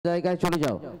জায়গায় চলে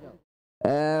যাও।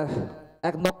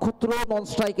 এক নক্ষত্র নন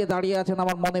স্ট্রাইকে দাঁড়িয়ে আছেন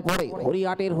আমার মনে পড়ে,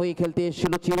 হরিয়াটের হয়ে খেলতে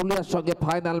এসেছিল, চিরুলিয়ার সঙ্গে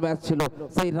ফাইনাল ম্যাচ ছিল।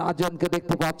 সেই রাজনকে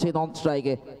দেখতে পাচ্ছি নন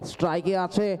স্ট্রাইকে। স্ট্রাইকে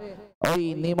আছে ওই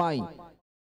নিমাই,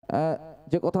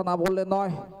 যে কথা না বললে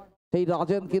নয়, সেই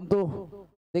রাজন কিন্তু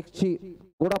দেখছি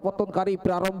গোড়াপত্তনকারী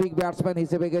প্রারম্ভিক ব্যাটসম্যান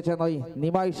হিসেবে গেছেন ওই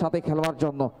নিমাইয়ের সাথে খেলবার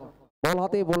জন্য। বল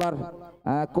হাতে বোলার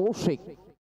কৌশিক।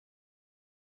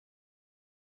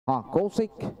 হ্যাঁ,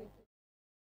 কৌশিক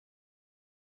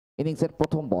ইনিংসের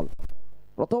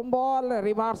প্রথম বল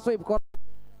রিভার্স সুইপ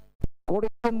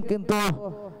করেছেন, কিন্তু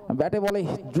ব্যাটে বলে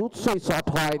জুৎসই শট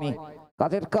হয়নি।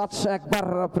 কাজের কাজ একবার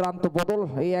প্রান্ত বদল,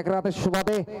 এই এক রানের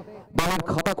সুবাদে বলার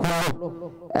খাতা খোলা।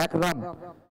 এক রান,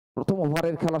 প্রথম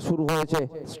ওভারের খেলা শুরু হয়েছে।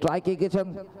 স্ট্রাইকে গেছেন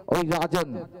ওই রাজন,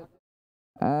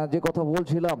 যে কথা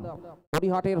বলছিলাম,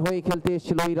 হরিহাটের হয়ে খেলতে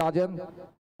এসেছিল ওই রাজন,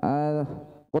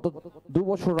 গত 2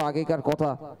 বছর আগেকার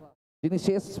কথা, যিনি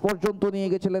শেষ পর্যন্ত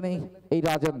নিয়ে গেছিলেন এই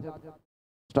রাজন।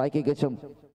 স্ট্রাইকে গেছেন,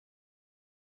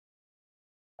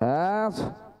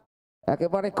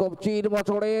 একেবারে কবচির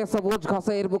মোচড়ে সবুজ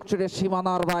ঘাসের বুক চিরে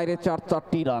সীমানার বাইরে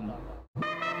 4টি run.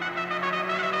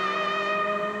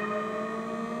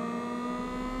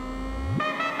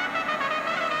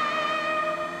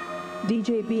 DJ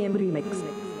PM Remix.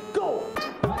 Go!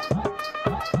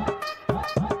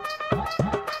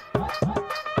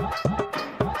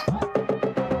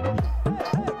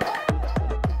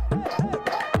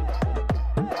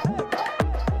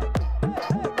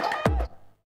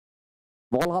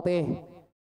 বল হাতে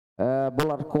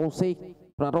বোলার কৌশিক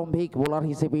প্রারম্ভিক বোলার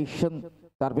হিসেবে এসেছেন।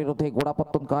 তার বিরুদ্ধে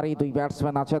গোড়াপত্তনকারী 2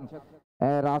 ব্যাটসম্যান আছেন,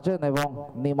 রাজন এবং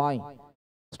নিমাই।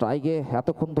 স্ট্রাইকে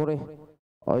এতক্ষণ ধরে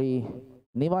ওই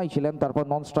নিমাই ছিলেন, তারপর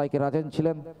নন স্ট্রাইকে রাজন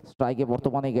ছিলেন, স্ট্রাইকে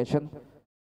বর্তমানে গেছেন।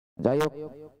 যাই হোক,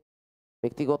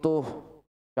 ব্যক্তিগত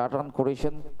 4 রান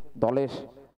করেছেন, দলের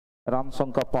রান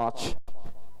সংখ্যা 5।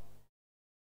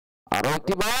 আরো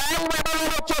একটি বল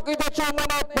চকিতে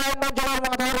চুম্বনে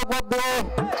মাথার উপর দিয়ে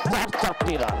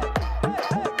 4টি রান।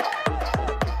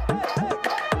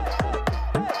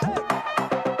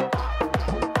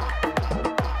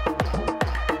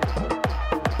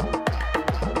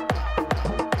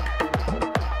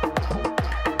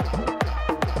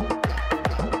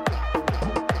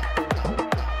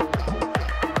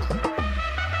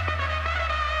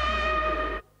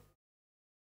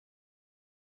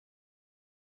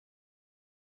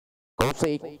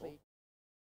 কৌশিক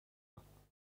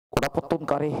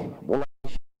গোড়াপত্তনকারী বোলার,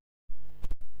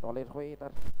 দলের হয়ে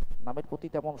তার নামের প্রতি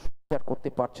তেমন শেয়ার করতে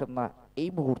পারছেন না এই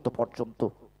মুহূর্ত পর্যন্ত।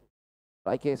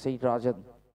 স্ট্রাইকে সেই রাজন,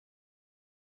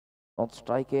 নন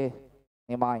স্ট্রাইকে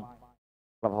নিমাই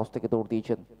ক্লাব হাউস থেকে দৌড়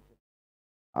দিয়েছেন।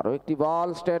 আরো একটি বল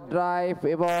স্ট্রেট ড্রাইভ,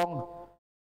 এবং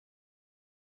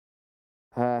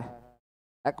হ্যাঁ,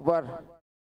 একবার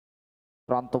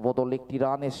প্রান্ত বদল, 1টি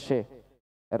রান এসছে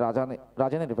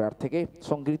রাজানের ব্যাট থেকে।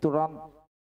 সংগৃহীত রান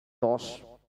 10,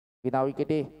 বিনা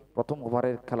উইকেটে প্রথম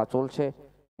ওভারের খেলা চলছে।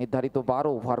 নির্ধারিত 12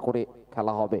 ওভার করে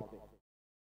খেলা হবে।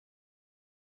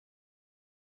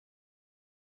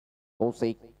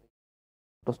 কৌশিক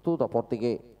প্রস্তুত,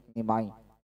 অপরদিকে নিমাই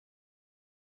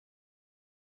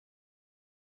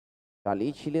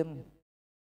চালিয়েছিলেন,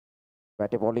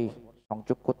 ব্যাটে বলে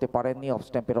সংযোগ করতে পারেননি, অফ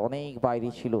স্ট্যাম্পের অনেক বাইরে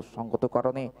ছিল। সঙ্গত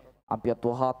কারণে আম্পায়ার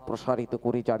 2 হাত প্রসারিত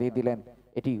করে জানিয়ে দিলেন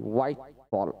এটি হোয়াইট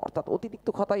বল, অর্থাৎ অতিরিক্ত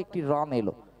খাতায় 1টি রান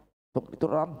এলো। সংগৃহীত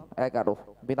রান 11,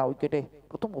 বিনা উইকেটে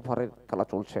প্রথম ওভারের খেলা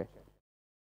চলছে।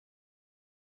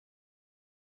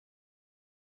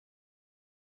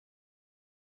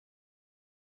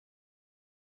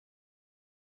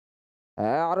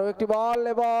 আরো একটি বল,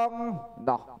 এবং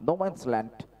না, no man's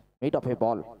land, mid of এ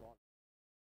বল।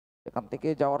 এখান থেকে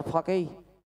যাওয়ার ফাঁকেই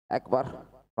একবার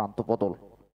প্রান্ত বদল,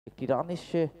 1টি রান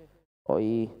এসছে ওই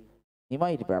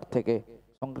নিমাইয়ের ব্যাট থেকে।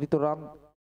 সংগৃহীত রান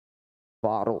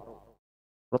 12,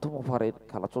 প্রথম ওভারের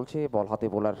খেলা চলছে। বল হাতে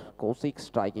বোলার কৌশিক,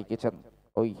 স্ট্রাইকে গেছেন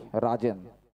ওই রাজন।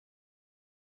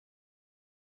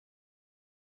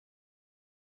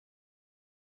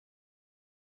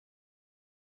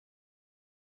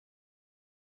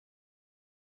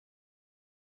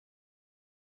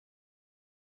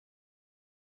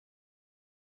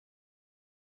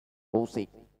 কৌশিক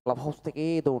ক্লাব হাউস থেকে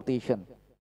দৌড় দিয়েছেন।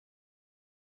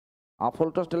 Full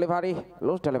toss delivery,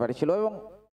 loose delivery ছিল, এবং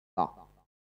না,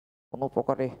 কোনো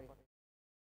প্রকারে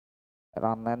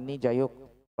রান নেননি। যাই হোক,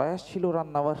 প্রয়াস ছিল রান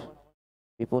নেওয়ার,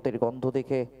 বিপদের গন্ধ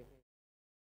দেখে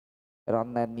রান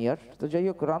নেননি আর। তো যাই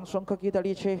হোক, রান সংখ্যা কি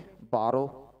দাঁড়িয়েছে? 12,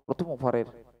 প্রথম ওভারের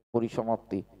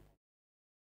পরিসমাপ্তি।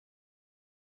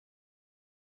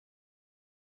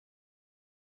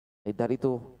 নির্ধারিত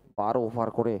 12 ওভার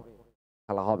করে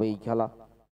খেলা হবে এই খেলা।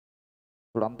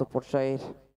 চূড়ান্ত পর্যায়ের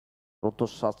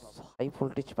রুদ্ধশ্বাস হাই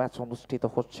ভোল্টেজ ম্যাচ অনুষ্ঠিত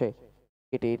হচ্ছে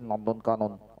ক্রিকেটের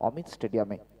নন্দনকানন অমিত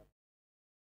স্টেডিয়ামে।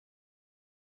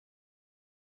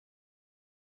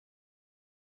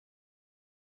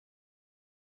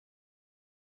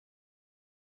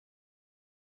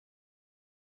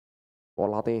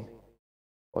 বল হাতে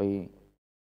ওই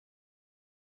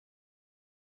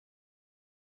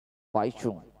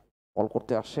বাইচুং বল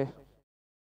করতে আসে,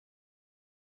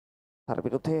 তার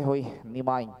বিরুদ্ধে ওই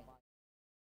নিমাই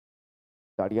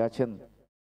দাঁড়িয়ে আছেন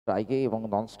স্ট্রাইকে এবং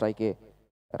নন স্ট্রাইকে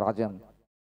রাজেন।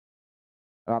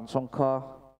 রান সংখ্যা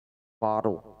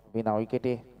 12, বিনা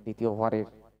উইকেটে দ্বিতীয় ওভারের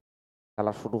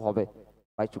খেলা শুরু হবে।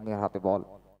 বাইচুংয়ের হাতে বল,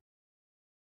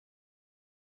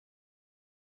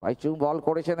 বাইচুং বল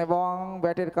করেছেন এবং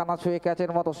ব্যাটের কানা ছুঁয়ে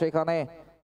ক্যাচের মতো সেখানে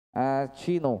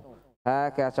চিনো, হ্যাঁ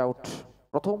ক্যাচ আউট,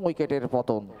 প্রথম উইকেটের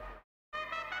পতন।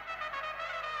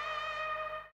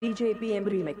 DJPM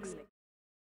Remix.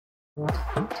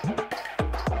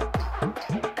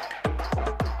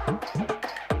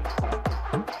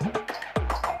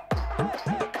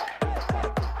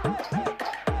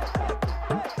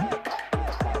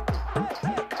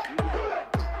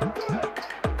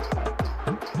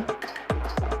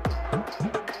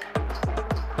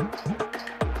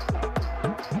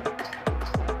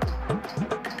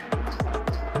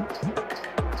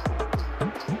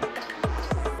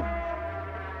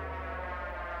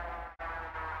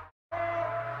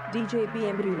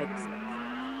 DJPM Remix.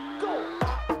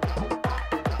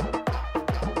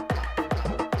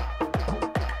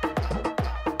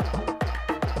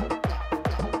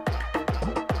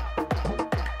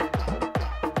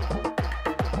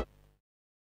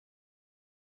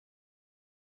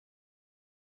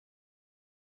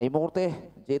 এই মুহূর্তে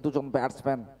যে দুজন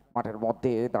ব্যাটসম্যান মাঠের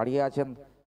মধ্যে দাঁড়িয়ে আছেন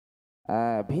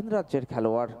ভিন রাজ্যের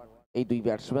খেলোয়াড়, এই দুই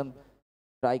ব্যাটসম্যান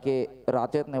স্ট্রাইকে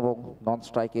রাজেন এবং নন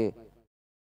স্ট্রাইকে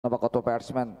নবাগত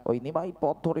ব্যাটসম্যান ওই নিমাই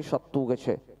পথ ধরে সত্তু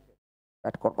গেছে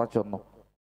ব্যাট করবার জন্য।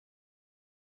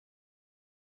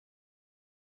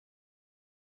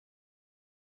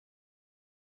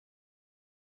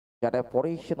 যারা পরে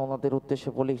এসেছেন ওনাদের উদ্দেশ্যে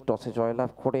বলি, টসে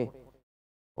জয়লাভ করে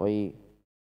ওই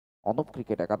অনুপ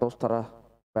ক্রিকেট একাদশ তারা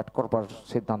ব্যাট করবার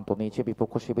সিদ্ধান্ত নিয়েছে।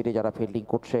 বিপক্ষ শিবিরে যারা ফিল্ডিং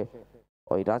করছে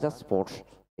ওই রাজা স্পোর্টস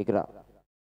এগরা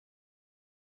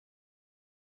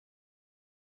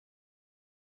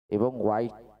এবং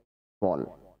হোয়াইট বল,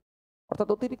 অর্থাৎ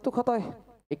অতিরিক্ত খাতায়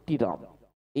একটি রান।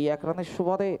 এই এক রানের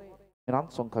সুবাদে রান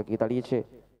সংখ্যা গিয়ে দাঁড়িয়েছে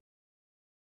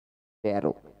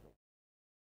 13।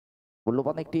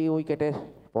 মূল্যবান একটি উইকেটের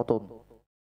পতন।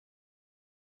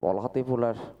 বল হাতে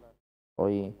বোলার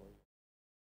ওই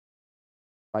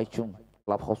বাইচুং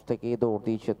ক্লাব হাউস থেকে দৌড়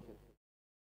দিয়েছেন,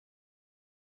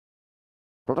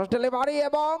 ডেলিভারি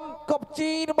এবং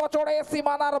কবচির বছরে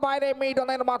সীমানার বাইরে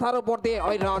মিডনের মাথার উপর দিয়ে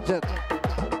ওই রাজেন।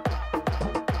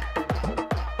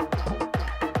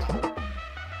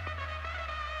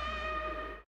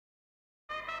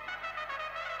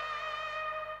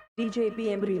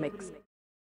 DJPM Remix.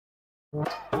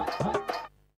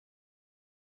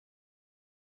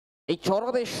 এই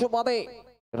চড়াদের সুবাদে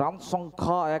রান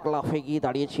সংখ্যা এক লাফে গিয়ে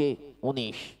দাঁড়িয়েছে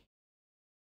 19।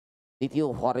 দ্বিতীয়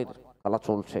ওভারের খেলা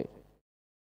চলছে।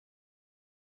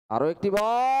 আরো একটি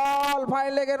বল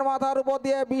ফাইন লেগের মাথার উপর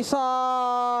দিয়ে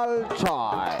বিশাল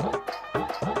 6।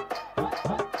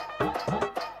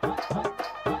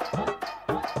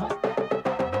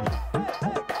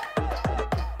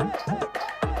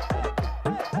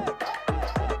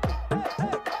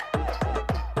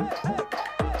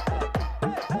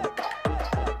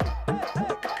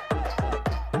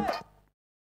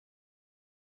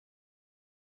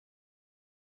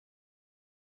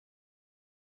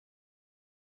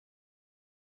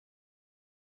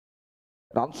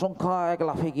 রান সংখ্যা এক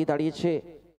লাফে গিয়ে দাঁড়িয়েছে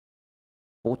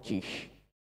 25।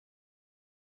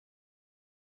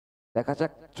 দেখা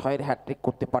যাক 6-এর হ্যাট্রিক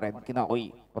করতে পারেন কিনা ওই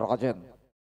রাজেন।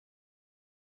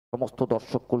 সমস্ত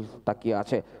দর্শক কুল তাকিয়ে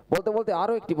আছে। বলতে বলতে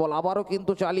আরো একটি বল আবারও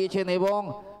কিন্তু চালিয়েছেন এবং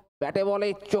ব্যাটে বলে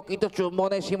চকিত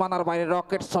চুম্বনে সীমানার বাইরে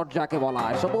রকেট শট যাকে বলা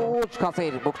হয়, সবুজ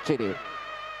ঘাসের বুক ছেড়ে।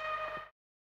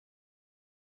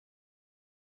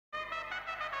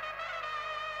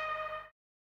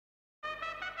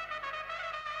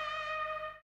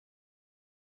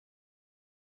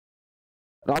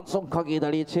 রান সংখ্যা গিয়ে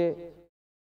দাঁড়িয়েছে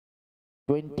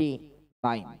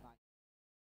 29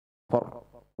 for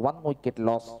 1 wicket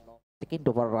loss, second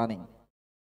over running.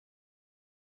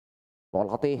 বল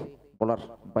হাতে বোলার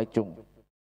বাইচুং,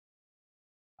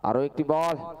 আরো একটি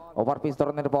বল ওভার পিচ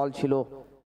ধরনের বল ছিল,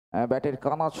 ব্যাটের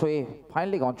কানা ছুঁয়ে ফাইন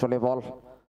লেগ অঞ্চলে বল,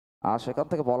 আর সেখান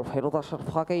থেকে বল ফেরত আসার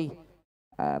ফাঁকেই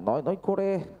 9 করে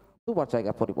দুবার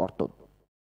জায়গা পরিবর্তন।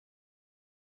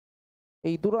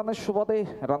 এই 2 রানের সুবাদে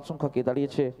রান সংখ্যা গিয়ে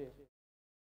দাঁড়িয়েছে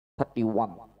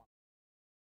 31।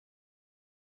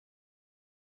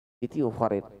 দ্বিতীয়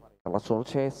ওভারের খেলা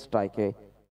চলছে, স্ট্রাইকে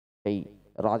এই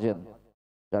রাজেন,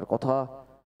 যার কথা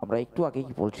আমরা একটু আগেই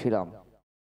বলছিলাম,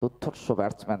 দুর্ধর্ষ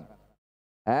ব্যাটসম্যান।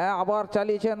 হ্যাঁ, আবার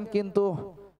চালিয়েছেন কিন্তু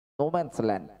নোম্যান্স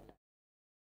ল্যান্ড,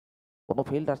 কোনো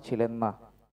ফিল্ডার ছিলেন না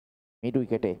মিড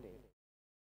উইকেটে।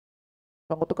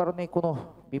 সঙ্গত কারণে কোনো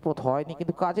বিপদ হয়নি,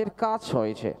 কিন্তু কাজের কাজ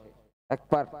হয়েছে।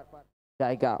 একবার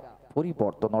জায়গা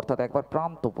পরিবর্তন, অর্থাৎ একবার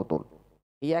প্রান্ত বদল।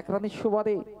 এই 1 রানের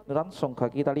সুবাদে রান সংখ্যা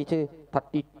গিয়ে দাঁড়িয়েছে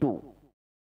 32,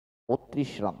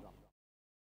 32 রান।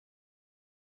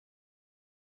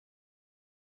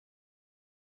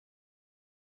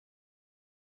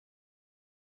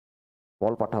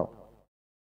 বল পাঠাও।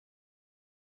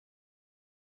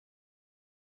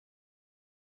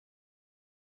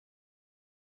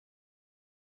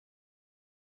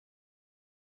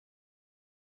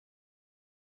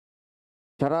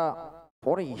 যারা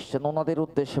পরে এসছেন ওনাদের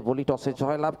উদ্দেশ্যে বলি, টসে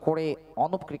জয়লাভ করে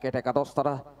অনুপ ক্রিকেট একাদশ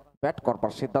তারা ব্যাট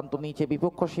করবার সিদ্ধান্ত নিয়েছে।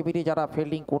 বিপক্ষ শিবিরে যারা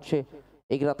ফিল্ডিং করছে,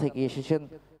 এগরা থেকে এসেছেন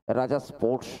রাজা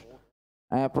স্পোর্টস।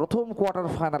 প্রথম কোয়ার্টার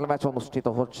ফাইনাল ম্যাচ অনুষ্ঠিত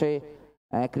হচ্ছে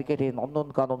ক্রিকেটের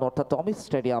নন্দনকানন অর্থাৎ অমিত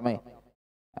স্টেডিয়ামে।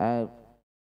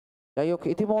 যাই হোক,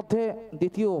 ইতিমধ্যে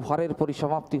দ্বিতীয় ওভারের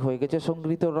পরিসমাপ্তি হয়ে গেছে।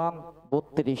 সংগৃহীত রান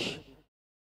 32।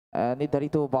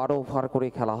 নির্ধারিত 12 ওভার করে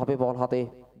খেলা হবে। বল হাতে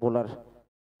বোলার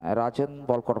রাজেন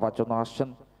বল করবার জন্য আসছেন।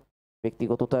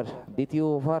 ব্যক্তিগত তার দ্বিতীয়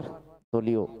ওভার,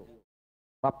 দলীয়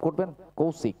মাফ করবেন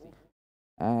কৌশিক।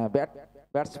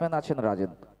 ব্যাটসম্যান আছেন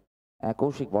রাজেন,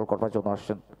 কৌশিক বল করবার জন্য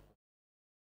আসছেন।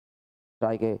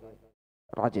 স্ট্রাইকে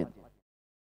রাজেন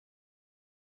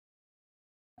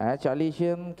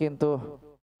চালিয়েছেন, কিন্তু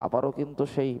আবারও কিন্তু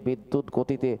সেই বিদ্যুৎ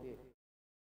গতিতে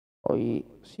ওই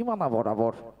সীমানা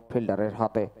বরাবর ফিল্ডারের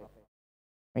হাতে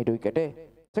মিড উইকেটে।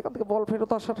 সেখান থেকে বল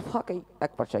ফেরত আসার ফাঁকেই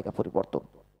একবার জায়গা পরিবর্তন।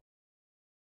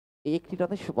 এই 1টি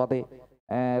রানের সুবাদে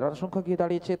রান সংখ্যা গিয়ে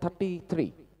দাঁড়িয়েছে 33,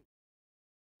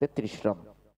 33 রান।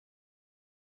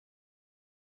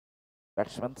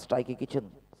 ব্যাটসম্যান স্ট্রাইকে গেছেন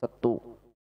সত্তু,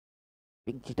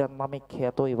 পিঙ্চিটার নামে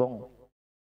খ্যাত এবং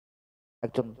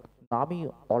একজন নামী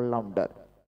অলরাউন্ডার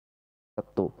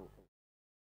সত্তু।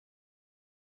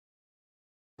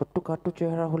 ছোট্টখাট্ট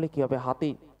চেহারা হলে কি হবে, হাতে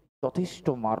যথেষ্ট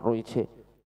মার রয়েছে,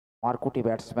 মারকুটি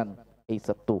ব্যাটসম্যান এই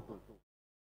সত্তু।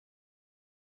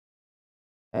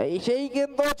 সেই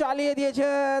কিন্তু চালিয়ে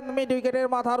দিয়েছেন মিড উইকেটের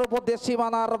মাথার উপর দিয়ে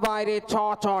সীমানার বাইরে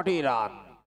 6টি রান।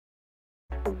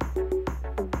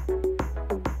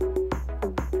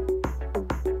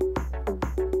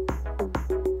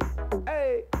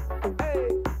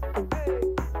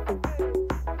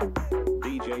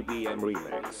 BM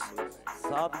remix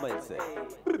 7 मई से।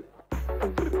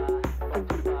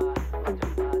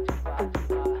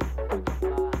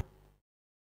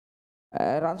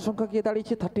 রান সংখ্যা গিয়ে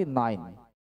দাঁড়িয়েছে 39,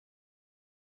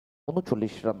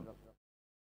 39 রান।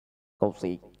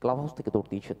 কৌশিক ক্লাব হাউস থেকে দৌড়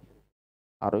দিয়েছেন।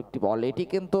 আরো একটি বল, এটি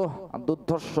কিন্তু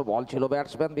দুর্ধর্ষ বল ছিল।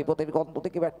 ব্যাটসম্যান বিপদের গন্ধ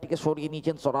থেকে ব্যাটটিকে সরিয়ে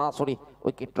নিয়েছেন সরাসরি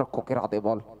উইকেট রক্ষকের হাতে।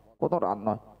 বল, কোনো রান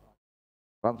নয়।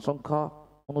 রান সংখ্যা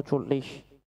 39,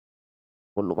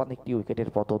 মূল্যবান একটি উইকেটের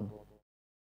পতন।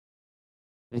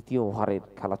 তৃতীয় ওভারের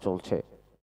খেলা চলছে।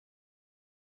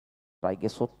 স্ট্রাইকে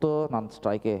সত্য, নন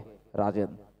স্ট্রাইকে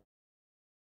রাজেন।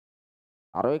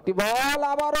 আরো একটি বল,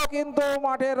 আবারও কিন্তু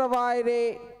মাঠের বাইরে,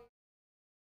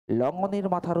 লঙ্ঘনের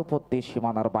মাথার উপর দিয়ে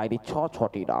সীমানার বাইরে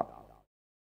 6টি রান।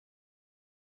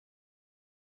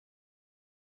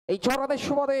 এই 6 রানের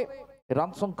সুবাদে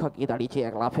রান সংখ্যা গিয়ে দাঁড়িয়েছে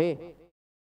এক লাফে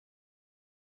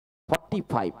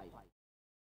 45,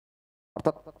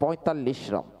 অর্থাৎ 45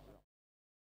 রান।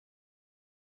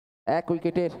 1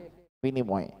 উইকেটের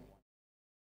বিনিময়ে।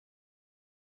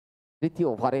 তৃতীয়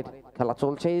ওভারের খেলা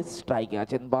চলছে। স্ট্রাইকে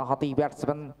আছেন বা হাতেই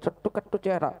ব্যাটসম্যান, ছোট্টখাট্ট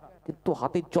চেহারা কিন্তু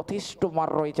হাতে যথেষ্ট মার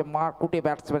রয়েছে, মারকুটে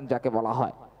ব্যাটসম্যান যাকে বলা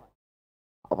হয়।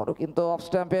 আবারও কিন্তু অফ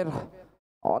স্ট্যাম্পের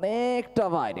অনেকটা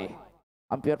বাইরে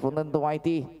আম্পায়ার প্রনন্দ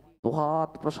মাইতি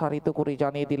দুহাত প্রসারিত করে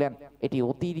জানিয়ে দিলেন এটি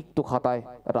অতিরিক্ত খাতায়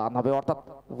রান হবে, অর্থাৎ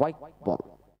হোয়াইট বল।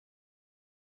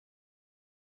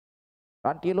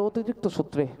 রানটি এলো অতিরিক্ত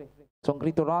সূত্রে।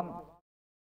 সংগৃহীত রান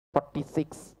 46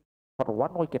 ফর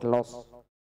 1 উইকেট লস।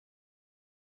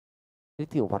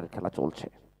 তৃতীয় ওভারের খেলা চলছে।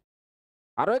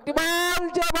 আরো একটি বল,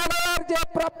 যে বলের যে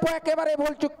প্রাপ্য একেবারে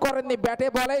ভুল চুক করেননি। ব্যাটে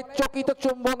বলে চকিত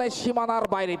চুম্বনে সীমানার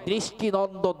বাইরে,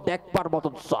 দৃষ্টিনন্দন দেখবার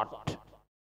মতন শট,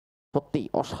 সত্যি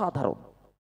অসাধারণ।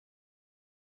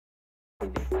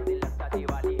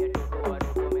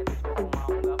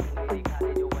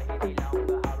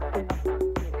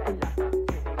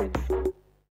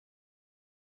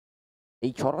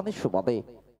 এই 6 রানের সুবাদে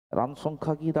রান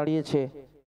সংখ্যা গিয়ে দাঁড়িয়েছে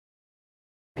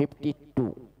 52,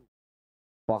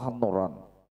 52 রান।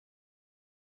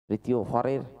 তৃতীয়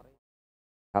ওভারের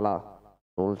খেলা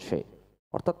চলছে,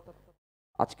 অর্থাৎ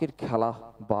আজকের খেলা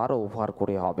 12 ওভার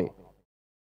করে হবে।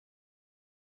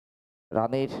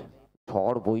 রানের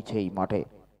ঝড় বইছে এই মাঠে।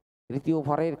 তৃতীয়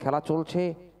ওভারের খেলা চলছে,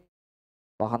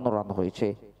 52 রান হয়েছে,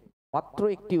 মাত্র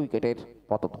একটি উইকেটের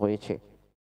পতন হয়েছে।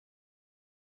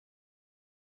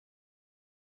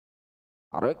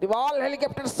 আরো একটি বল,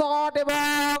 হেলিকপ্টার শট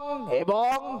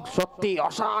এবং সত্যি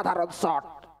অসাধারণ শট,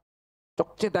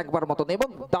 চোখে দেখবার মতন এবং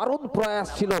দারুণ প্রয়াস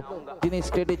ছিল। তিনি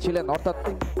স্টেডি ছিলেন, অর্থাৎ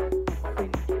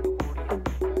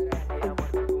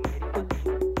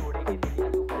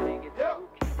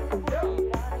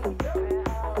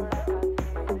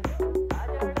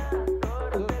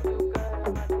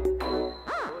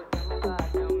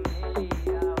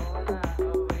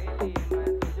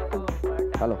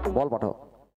হ্যালো, বল পাঠাও।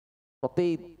 সত্যি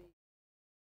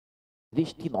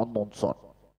দৃষ্টি নন্দন শট,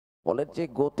 বলের যে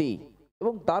গতি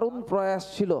এবং দারুণ প্রয়াস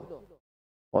ছিল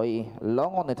ওই লং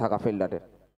অনে থাকা ফিল্ডারের।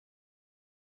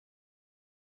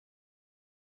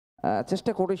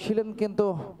 চেষ্টা করেছিলেন কিন্তু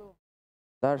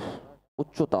তার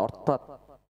উচ্চতা, অর্থাৎ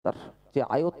তার যে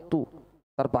আয়ত্ত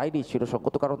তার বাইরেই ছিল,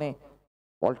 সঙ্গত কারণে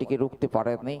বলটিকে রুখতে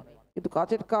পারেননি। কিন্তু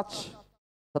কাজের কাজ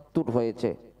 70 হয়েছে।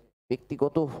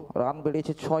 ব্যক্তিগত রান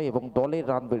বেড়েছে 6 এবং দলের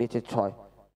রান বেড়েছে 6।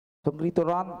 সংগৃহীত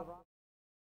রান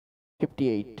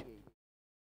 58।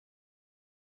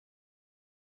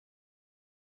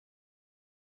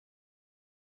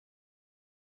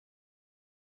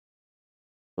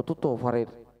 চতুর্থ ওভারের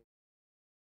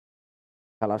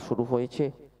খেলা শুরু হয়েছে।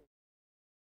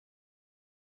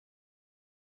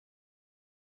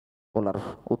 বোলার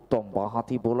উত্তম,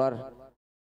 বাঁহাতি বোলার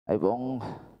এবং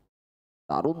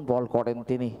দারুণ বল করেন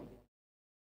তিনি।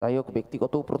 যাই হোক,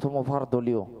 ব্যক্তিগত প্রথম ওভার,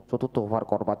 দলীয় চতুর্থ ওভার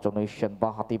করবার জন্য এসছেন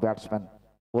বাঁহাতি ব্যাটসম্যান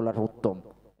বোলার উত্তম,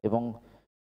 এবং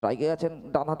স্ট্রাইকে আছেন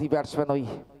ডানহাতি ব্যাটসম্যান ওই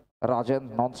রাজেন,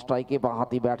 নন স্ট্রাইকে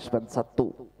বাঁহাতি ব্যাটসম্যান সাত্তু।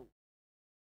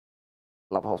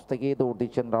 ক্লাব হাউস থেকে দৌড়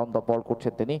দিচ্ছেন, রাউন্ড দ্য বল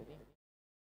করছেন তিনি।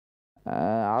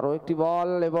 আরো একটি বল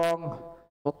এবং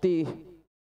সত্যি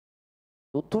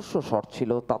দুর্ধর্ষ শট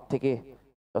ছিল, তার থেকে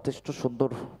যথেষ্ট সুন্দর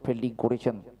ফিল্ডিং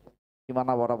করেছেন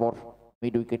সীমানা বরাবর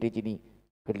মিড উইকেটে যিনি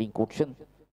ফিল্ডিং করছেন।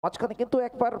 মাঝখানে কিন্তু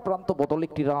একবার প্রান্ত বদল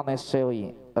একটি রান এসছে ওই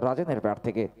রাজেনের ব্যাট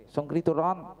থেকে। সংগৃহীত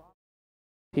run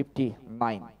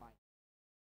 59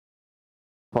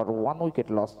 for 1 wicket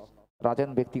loss. Rajen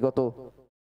ব্যক্তিগত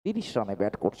 30 রানে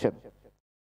ব্যাট করছেন।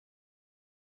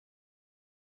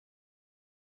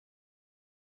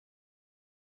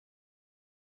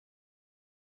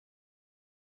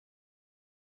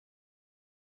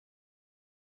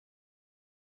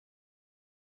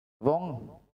 এবং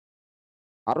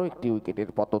আরো একটি উইকেটের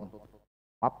পতন,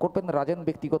 মাফ করবেন, রাজেন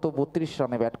ব্যক্তিগত 32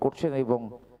 রানে ব্যাট করছেন এবং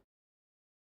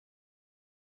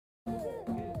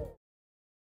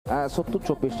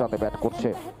 70-24 রানে ব্যাট করছে।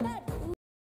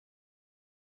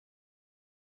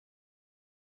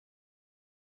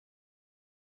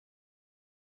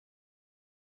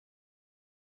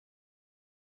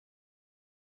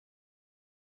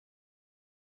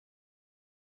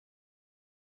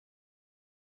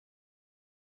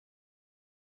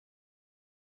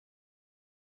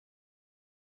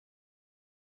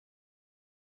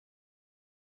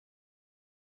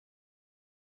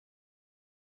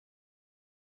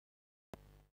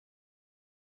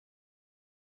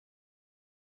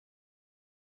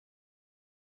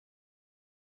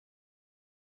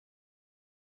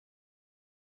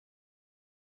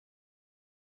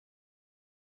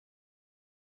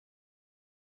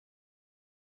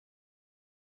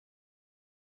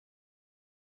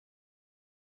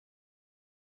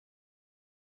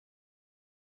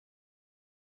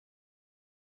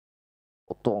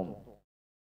 উত্তম,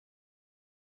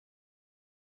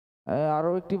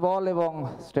 আরো একটি বল এবং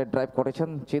স্ট্রেট ড্রাইভ করেছেন,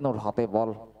 চিনুর হাতে বল।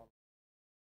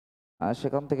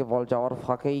 সেখান থেকে বল যাওয়ার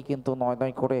ফাঁকেই কিন্তু নয়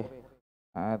নয় করে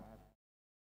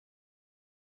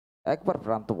একবার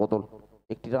প্রান্ত বদল,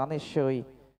 একটি রান এসছে ওই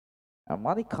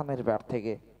মানিক খানের ব্যাট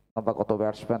থেকে, নবাগত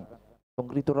ব্যাটসম্যান।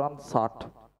 সংগৃহীত রান 60।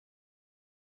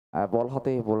 বল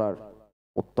হাতে বোলার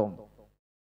উত্তম।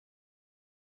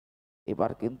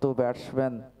 এবার কিন্তু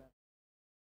ব্যাটসম্যান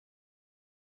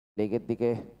লেগের দিকে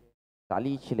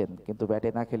চালিয়েছিলেন, কিন্তু ব্যাটে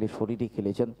না খেলে শরীরই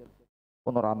খেলেছেন,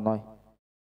 কোনো রান নয়।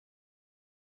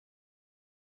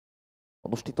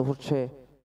 অনুষ্ঠিত হচ্ছে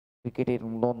ক্রিকেটের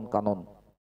নন কানন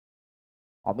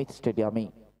অমিত স্টেডিয়ামে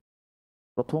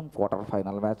প্রথম কোয়ার্টার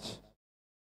ফাইনাল ম্যাচ।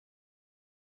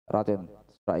 রাজেন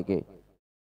স্ট্রাইকে,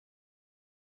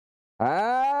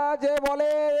 যে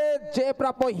বলে যে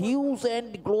প্রাপ্য হিউজ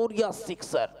এন্ড গ্লোরিয়াস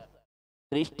সিক্সার,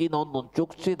 দৃষ্টি নন্দন,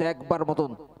 চোখছে দেখবার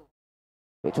মতন,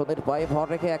 পেছনের পায়ে ভর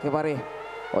রেখে একেবারে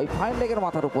ওই ফাইন লেগের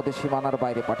মাথার উপরে সীমানার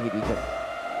বাইরে পাঠিয়ে দিয়েছেন।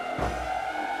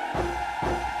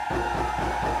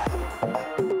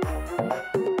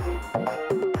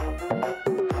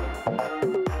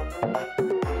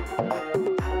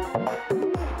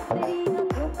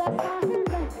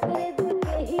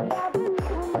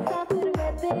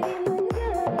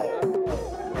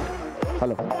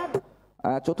 হ্যালো,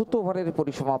 চতুর্থ ওভারের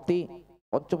পরিসমাপ্তি,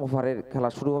 পঞ্চম ওভারের খেলা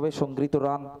শুরু হবে। সংগৃহীত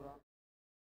রান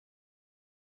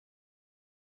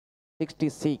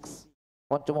 66।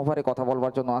 পঞ্চম ওভারে কথা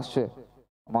বলবার জন্য আসছে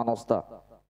মানসদা।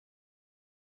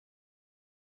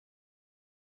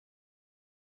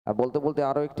 বলতে বলতে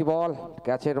আরো একটি বল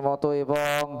ক্যাচের মতো,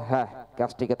 এবং হ্যাঁ,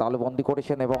 ক্যাচটিকে তালুবন্দি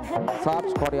করেছেন এবং সার্চ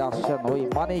করে আসছেন ওই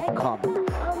মানিক খান।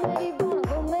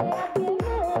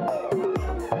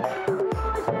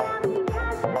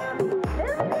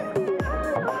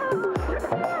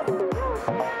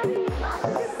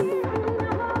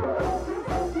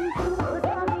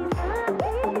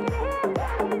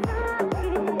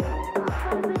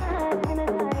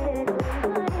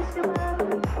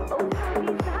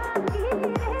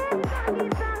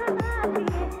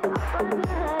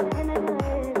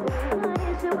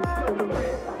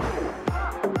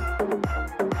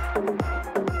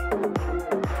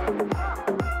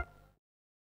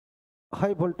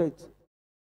 High voltage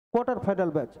quarter final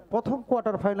match, প্রথম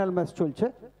কোয়ার্টার ফাইনাল ম্যাচ চলছে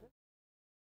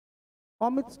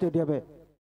অমিত স্টেডিয়ামে।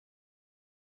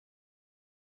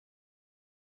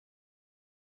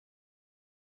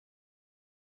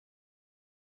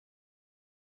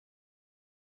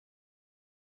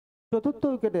 চতুর্থ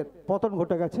উইকেটের পতন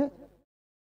ঘটে গেছে।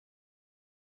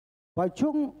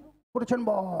 বাইচুং করেছেন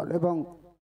বল এবং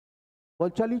বল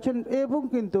চালিয়েছেন, এবং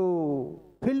কিন্তু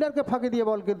ফিল্ডারকে ফাঁকি দিয়ে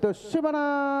বল কিন্তু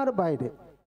সীমানার বাইরে।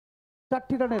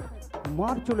 4টি রানের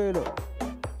মার চলে এলো।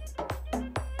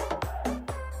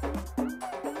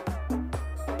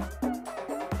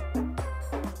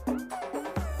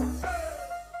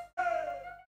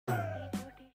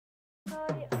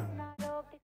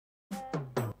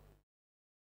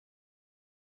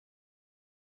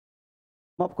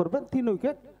 মাফ করবেন, 3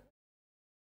 উইকেট।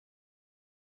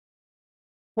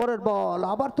 পরের বল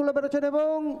আবার তুলে বেরোছেন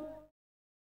এবং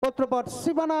পত্রপাত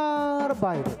সীমানার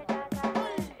বাইরে।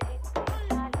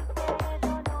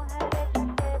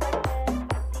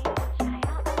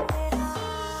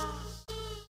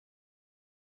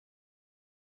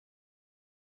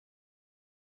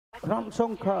 রান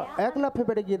সংখ্যা 1 লাফে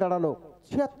বেড়ে গিয়ে দাঁড়ালো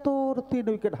 76, 3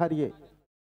 উইকেট হারিয়ে।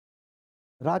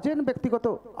 রাজেন ব্যক্তিগত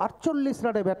 48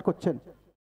 রানে ব্যাট করছেন।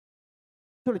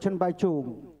 চলেছেন বাইচুং,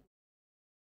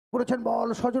 করেছেন বল,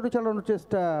 সজোরে চালানোর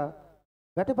চেষ্টা,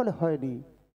 ব্যাটে বলে হয়নি,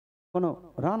 কোনো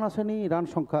রান আসেনি। রান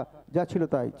সংখ্যা যা ছিল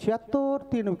তাই, 76,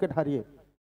 3 উইকেট হারিয়ে।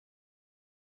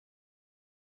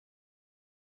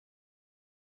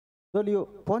 দলীয়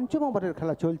পঞ্চম ওভারের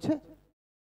খেলা চলছে,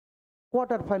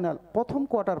 কোয়ার্টার ফাইনাল, প্রথম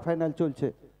কোয়ার্টার ফাইনাল চলছে।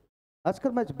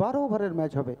 আজকের ম্যাচ 12 ওভারের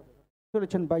ম্যাচ হবে।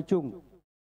 চলেছেন বাইচুং,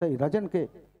 তাই রাজেনকে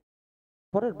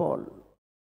পরের বল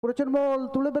করেছেন বল,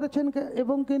 তুলে বেড়েছেন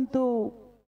এবং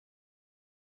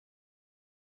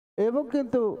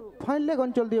কিন্তু ফাইন লেগ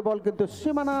অঞ্চল দিয়ে বল কিন্তু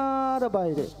সীমানার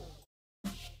বাইরে।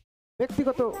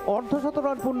 ব্যক্তিগত অর্ধশত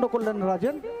রান পূর্ণ করলেন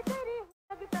রাজেন।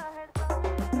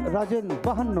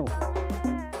 52।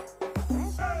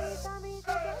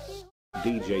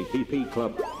 DJPP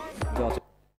Club.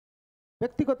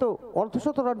 ব্যক্তিগত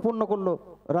অর্ধশত রান পূর্ণ করলো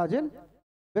রাজেন,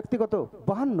 ব্যক্তিগত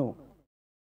 52।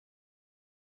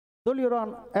 দলীয় রান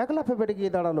 1 লাফে বেড়ে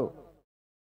গিয়ে দাঁড়ালো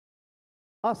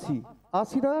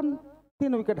 80 রান,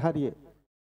 3 উইকেট হারিয়ে।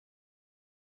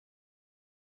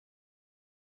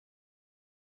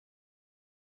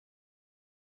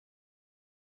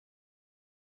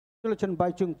 চলেছেন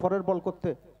বাইচুং পরের বল করতে,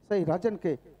 সেই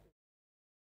রাজেনকে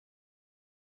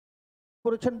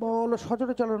করেছেন বল,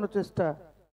 সজোরে চালানোর চেষ্টা,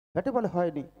 ব্যাটে বলে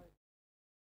হয়নি।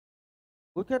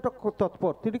 উইকেট রক্ষক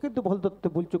তৎপর, তিনি কিন্তু বল ধরতে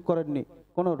ভুলচুক করেননি,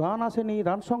 কোনো রান আসেনি।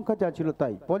 রান সংখ্যা যা ছিল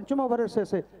তাই। পঞ্চম ওভারের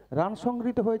শেষে রান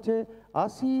সংগৃহীত হয়েছে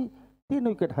 80, 3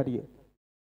 উইকেট হারিয়ে।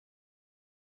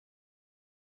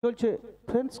 চলছে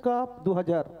ফ্রেন্ডস কাপ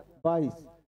 2022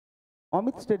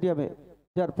 অমিত স্টেডিয়ামে,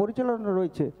 যার পরিচালনা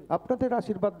রয়েছে আপনাদের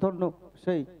আশীর্বাদ ধন্য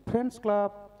সেই ফ্রেন্ডস ক্লাব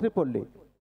ত্রিপল্লী।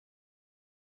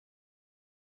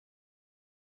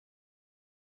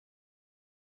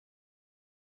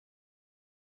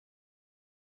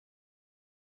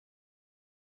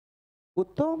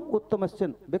 উত্তম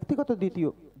এসছেন ব্যক্তিগত দ্বিতীয়,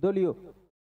 দলীয়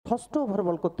ষষ্ঠ ওভার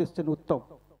বল করতে এসছেন উত্তম।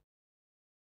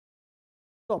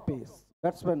 তপেশ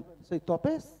ব্যাটসম্যান, সেই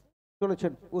তপেশ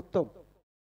চলেছেন উত্তম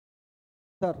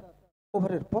তার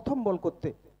ওভারের প্রথম বল করতে।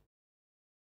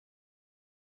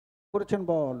 করেছেন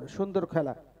বল, সুন্দর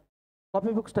খেলা,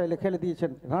 কপি বুক স্টাইলে খেলে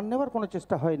দিয়েছেন, রান নেওয়ার কোনো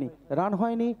চেষ্টা হয়নি, রান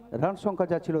হয়নি, রান সংখ্যা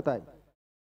যা ছিল তাই।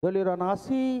 দলীয় রান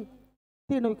 80,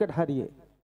 3 উইকেট হারিয়ে।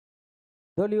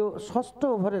 দলীয় ষষ্ঠ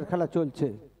ওভারের খেলা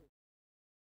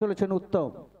চলেছেন উত্তম,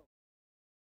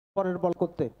 পরের বল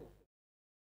করতে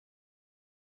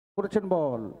করেছেন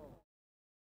বল,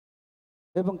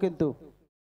 এবং কিন্তু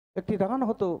একটি রান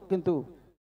হতো, কিন্তু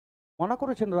মানা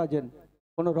করেছেন রাজেন,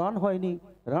 কোনো রান হয়নি,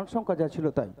 রান সংখ্যা যা ছিল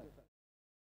তাই।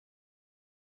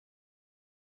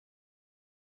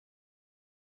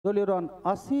 দলীয় রান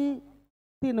 80,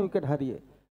 3 উইকেট হারিয়ে।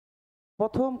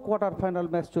 প্রথম কোয়ার্টার ফাইনাল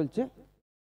ম্যাচ চলছে।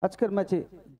 আজকের ম্যাচে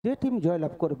যে টিম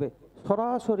জয়লাভ করবে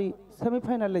সরাসরি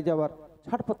সেমিফাইনালে যাওয়ার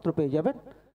ছাড়পত্র পেয়ে যাবেন।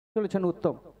 চলেছেন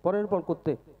উত্তম, পরের বল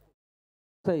করতে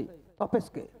সেই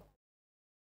তপেশকে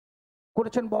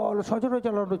করেছেন বল, সজোরে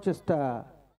চালানোর চেষ্টা,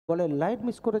 বলে লাইট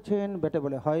মিস করেছেন, ব্যাটে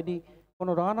বলে হয়নি,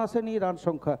 কোনো রান আসেনি, রান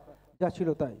সংখ্যা যা ছিল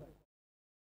তাই।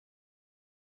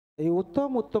 এই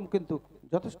উত্তম কিন্তু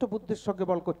যথেষ্ট বুদ্ধির সঙ্গে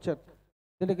বল করছেন,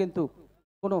 তিনি কিন্তু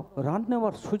কোনো রান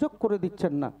নেওয়ার সুযোগ করে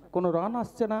দিচ্ছেন না, কোনো রান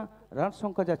আসছে না, রান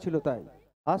সংখ্যা যা ছিল তাই।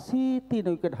 80, 3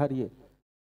 উইকেট হারিয়ে।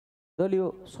 দলীয়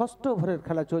ষষ্ঠ ওভারের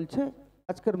খেলা চলছে।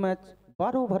 আজকের ম্যাচ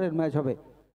 12 ওভারের ম্যাচ হবে।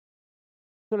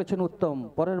 চলেছেন উত্তম,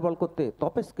 পরের বল করতে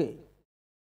তপেশকে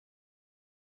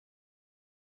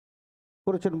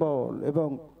করেছেন বল, এবং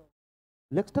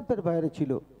লেগ স্টাম্পের বাইরে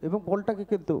ছিল, এবং বলটাকে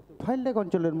কিন্তু ফাইল লেগ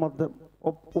অঞ্চলের মধ্যে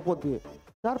উপর দিয়ে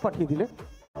 4 পাঠিয়ে দিলেন।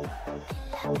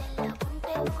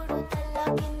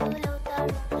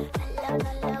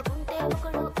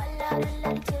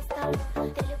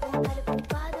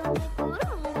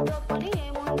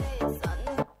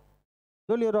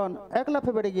 দলীয় রান 1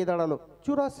 লাফে বেড়ে গিয়ে দাঁড়ালো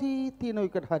 84, 3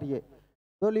 উইকেট হারিয়ে।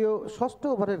 দলীয় ষষ্ঠ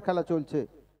ওভারের খেলা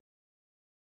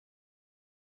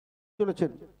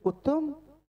চলেছেন উত্তম,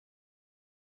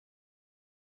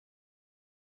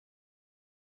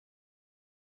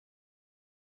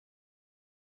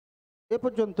 এ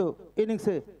পর্যন্ত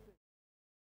ইনিংসে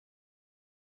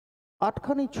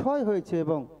 8খানি 6 হয়েছে,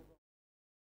 এবং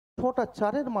 6টা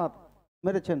 4-এর মার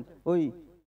মেরেছেন ওই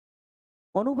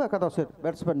অনুপ একাদশের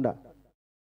ব্যাটসম্যানরা,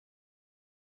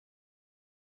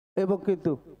 এবং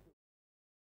কিন্তু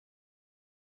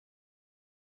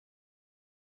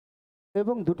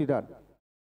দুটি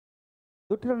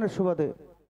রানের সুবাদে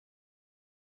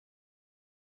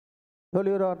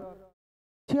দলীয় রান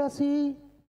 86,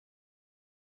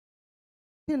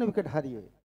 3 উইকেট হারিয়ে।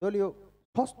 দলীয়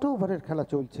ষষ্ঠ ওভারের খেলা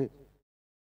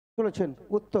চলেছেন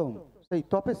উত্তম, সেই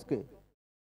তপেশকে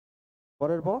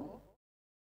পরের বল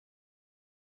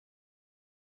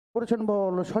করেছেন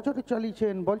বল, সজোরে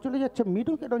চালিয়েছেন, বল চলে যাচ্ছে মিড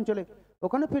উইকেট অঞ্চলে,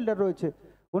 ওখানে ফিল্ডার রয়েছে,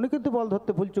 উনি কিন্তু বল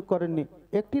ধরতে ভুলচুক করেননি,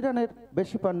 1টি রানের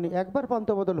বেশি পাননি, একবার পান্ত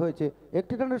বদল হয়েছে,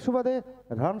 1টি রানের সুবাদে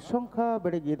রান সংখ্যা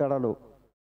বেড়ে গিয়ে দাঁড়ালো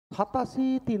 87,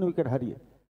 3 উইকেট হারিয়ে।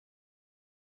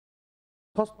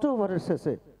 ষষ্ঠ ওভারের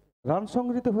শেষে রান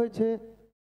সংগৃহীত হয়েছে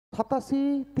 87,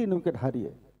 3 উইকেট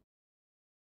হারিয়ে।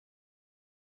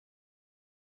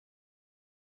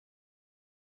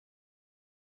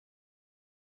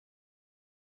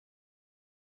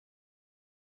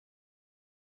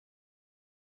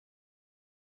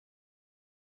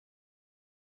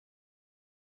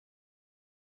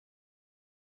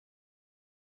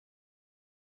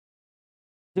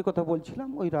 যে কথা বলছিলাম,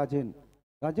 ওই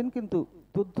রাজেন কিন্তু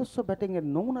দুর্ধর্ষ ব্যাটিংয়ের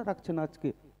নমুনা রাখছেন আজকে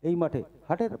এই মাঠে,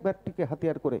 হাটের ব্যাটটিকে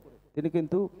হাতিয়ার করে তিনি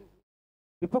কিন্তু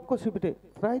বিপক্ষ শিবিরে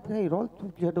প্রায় রল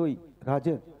তুলছেন। ওই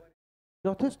রাজেন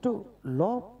যথেষ্ট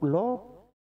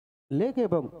লেগ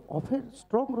এবং অফের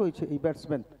স্ট্রং রয়েছে, এই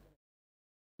ব্যাটসম্যান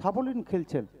সাবলীন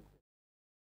খেলছেন।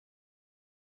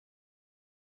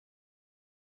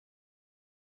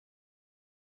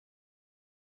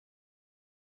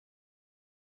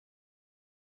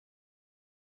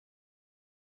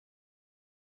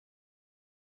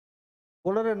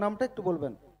 বোলারের নামটা একটু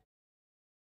বলবেন?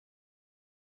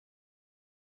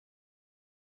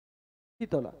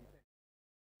 শীতল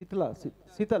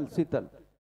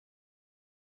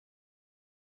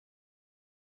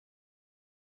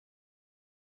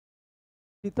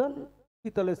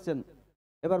এসছেন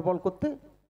এবার বল করতে।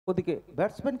 ওদিকে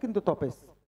ব্যাটসম্যান কিন্তু তপেশ,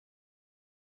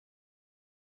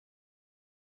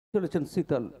 চলেছেন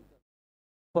শীতল,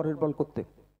 পরের বল করতে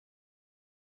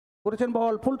করেছেন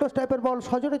বল, ফুলটস টাইপের বল,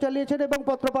 সজোরে চালিয়েছেন, এবং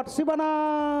পত্রপাঠ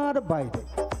সীমানার বাইরে।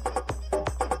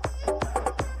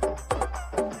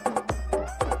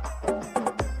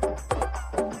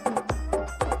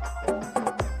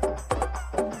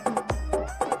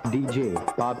 DJ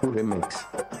Papu Remix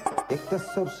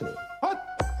Ekadash se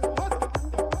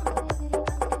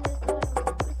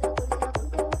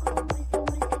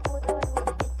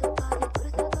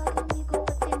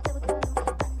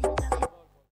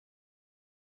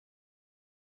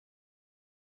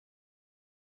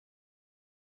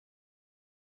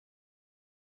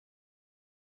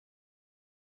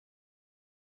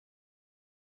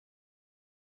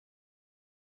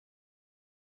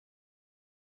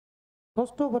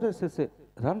ষষ্ঠ ওভারের শেষে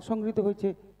রান সংগৃহীত হয়েছে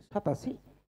 87।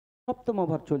 সপ্তম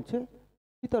ওভার চলছে,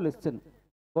 শীতল এসছেন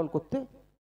বল করতে।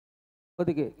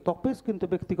 ওদিকে তপেশ কিন্তু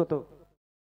ব্যক্তিগত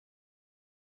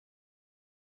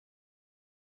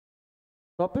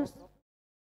তপেশ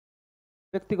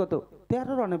ব্যক্তিগত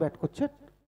 13 রানে ব্যাট করছেন।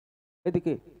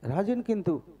 এদিকে রাজেন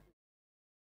কিন্তু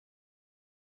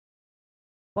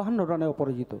 52 রানে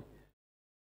অপরাজিত।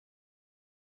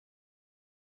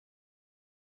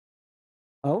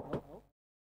 আউট।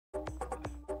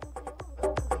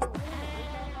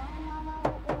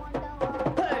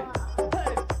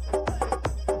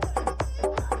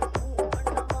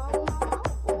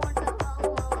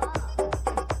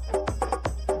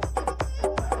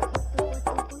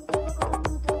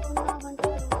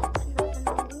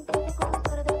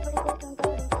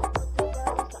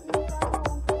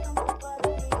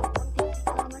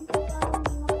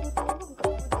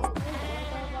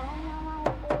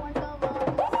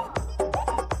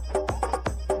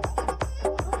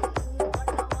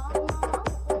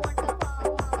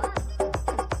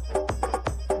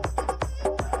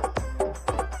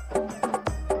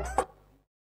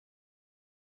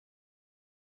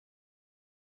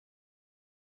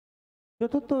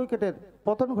 চতুর্থ উইকেটের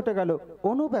পতন ঘটে গেল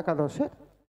অনুপ একাদশের।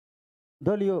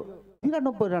 দলীয়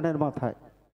 93 রানের মাথায়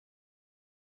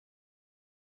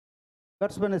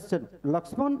ব্যাটসম্যান এসছেন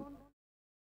লক্ষ্মণ।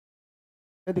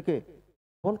 এদিকে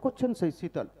বল করছেন সেই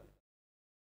শীতল।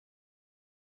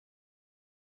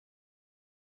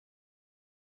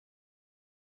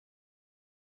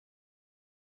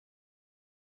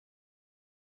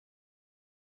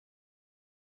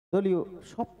 দলীয়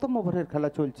সপ্তম ওভারের খেলা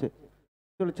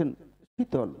চলেছেন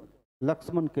শীতল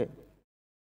লক্ষ্মণকে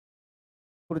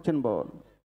করেছেন বল,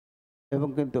 এবং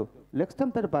কিন্তু লেগ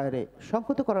স্টাম্পের বাইরে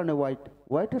সংহত করানো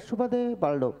হোয়াইটের সুবাদে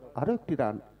বাড়ল আরো একটি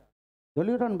রান।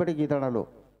 দলীয় রান বেড়ে গিয়ে দাঁড়ালো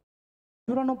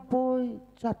 94,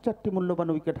 4টি মূল্যবান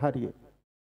উইকেট হারিয়ে।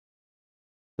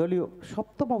 দলীয়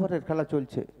সপ্তম ওভারের খেলা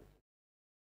চলছে।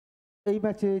 এই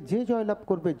ম্যাচে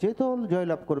যে দল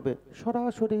জয়লাভ করবে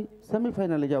সরাসরি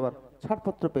সেমিফাইনালে যাওয়ার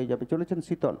ছাড়পত্র পেয়ে যাবে। চলেছেন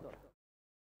শীতল।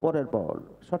 পরের বল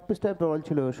শর্ট পিচ টাইপের বল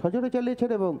ছিল, সজোরে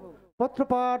চালিয়েছেন এবং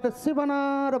পত্রপাঠ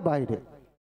সীমানার বাইরে।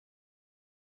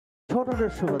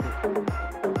 ছোটদের সুবাদে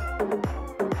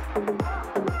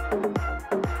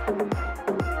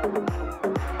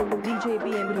DJ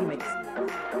BM Remix.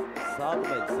 7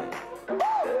 मील से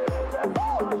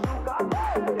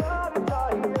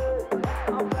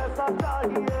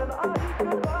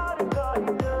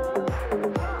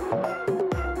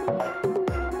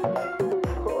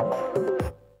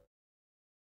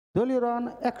দলীয় রান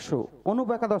 100, অনুপ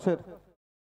একাদশের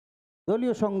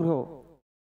দলীয় সংগ্রহ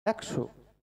 100।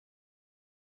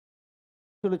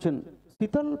 চলেছেন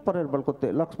শীতল। পরের বল করতে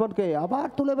লক্ষ্মণকে আবার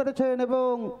তুলে বেড়েছেন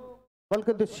এবং বল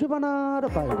কিন্তু সীমানার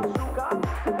বাইরে।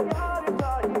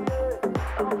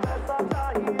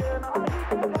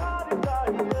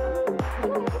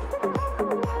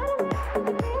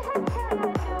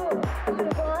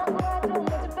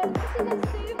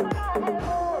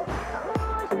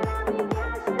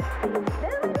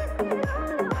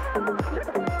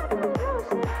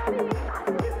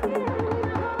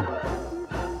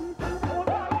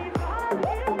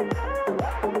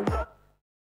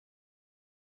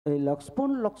 এই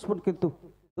লক্ষ্মণ কিন্তু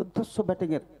দুর্ধর্ষ ব্যাটিং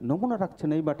এর নমুনা রাখছেন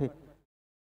এই মাঠে।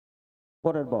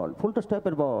 পরের বল ফুলটস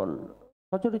টাইপের বল,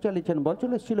 সজোরে চালিয়েছেন। বল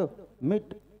চলে এসেছিল মিড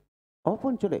অফ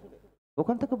অঞ্চলে,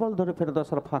 ওখান থেকে বল ধরে ফেরত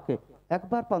আসার ফাঁকে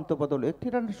একবার প্রান্ত বদল, একটি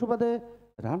রানের সুবাদে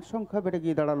রান সংখ্যা বেড়ে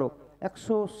গিয়ে দাঁড়ালো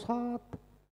 107,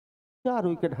 4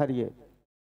 উইকেট হারিয়ে।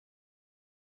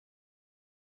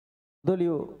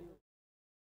 দলীয়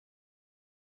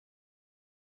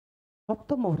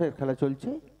সপ্তম ওভারের খেলা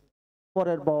চলছে।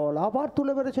 পরের বল আবার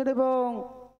তুলে বেড়েছেন এবং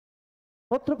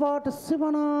পত্রপাঠ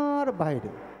সীমানার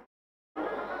বাইরে।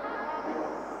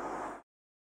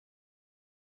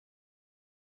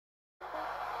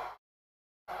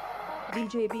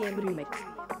 DJ BM Remix.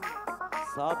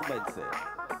 7 मील से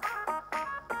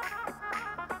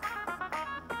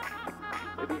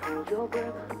Baby, hold your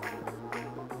breath.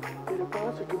 तेरे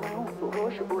पास क्यों आऊं तो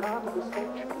होश उड़ा दो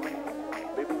सच में.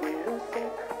 Baby, wait a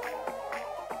sec.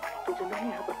 तुझे नहीं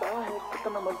है पता है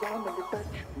कितना मजा मेरे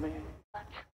टच में.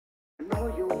 I know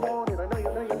you want it. I know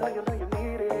you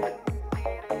need it.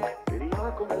 तेरी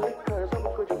आंखों में लिखा है सब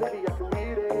कुछ, baby, I can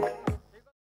read it.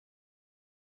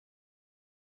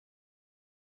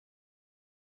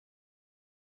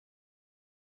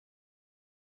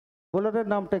 বোলারের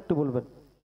নামটা একটু বলবেন।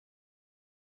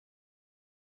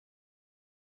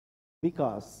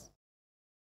 বিকাশ।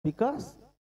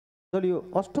 দলীয়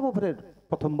অষ্টম ওভারের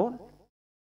প্রথম বল।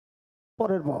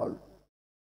 পরের বল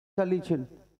চালিয়েছেন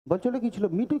বল চলে গিয়েছিল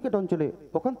মিড উইকেট অঞ্চলে,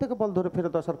 ওখান থেকে বল ধরে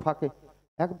ফেরত আসার ফাঁকে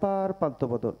একবার প্রান্ত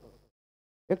বদল,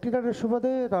 একটি রানের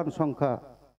সুবাদে রান সংখ্যা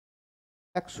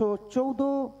 114।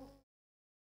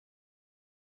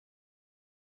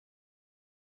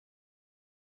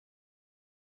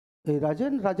 এই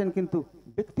রাজেন কিন্তু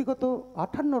ব্যক্তিগত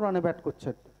 58 রানে ব্যাট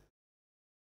করছেন।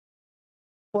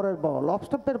 পরের বল অফ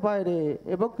স্টাম্পের বাইরে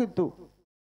এবং কিন্তু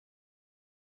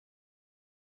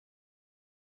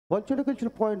বল চলে গেছিল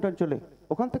পয়েন্ট অঞ্চলে,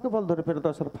 ওখান থেকে বল ধরে ফেরত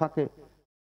আসার ফাঁকে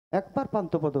একবার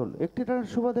প্রান্ত বদল, একটি রানের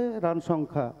সুবাদে রান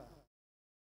সংখ্যা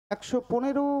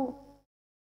 115,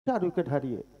 4 উইকেট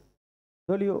হারিয়ে।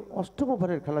 দলীয় অষ্টম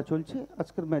ওভারের খেলা চলছে,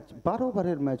 আজকের ম্যাচ 12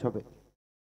 ওভারের ম্যাচ হবে।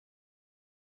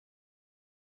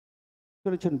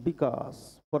 চলেছেন বিকাশ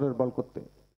পরের বল করতে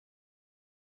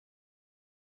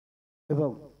এবং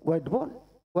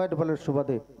হোয়াইট বলের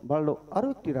সুবাদে বাড়লো আরো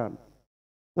একটি রান,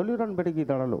 দলীয় রান বেড়ে গিয়ে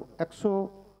দাঁড়ালো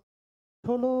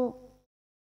 116,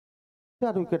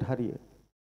 4 উইকেট হারিয়ে।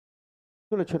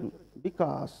 চলেছেন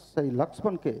বিকাশ সেই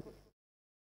লক্ষ্মণকে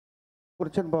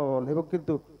করেছেন বল এবং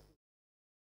কিন্তু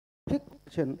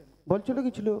ঠিকছেন, বল চলে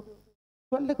গেছিল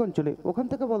 12 অঞ্চলে, ওখান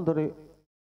থেকে বল ধরে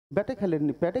ব্যাটে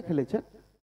খেলেননি, প্যাডে খেলেছেন,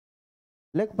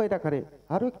 লেগ বাইট আকারে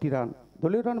আরো একটি রান,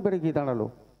 দলীয় রান বেড়ে গিয়ে দাঁড়ালো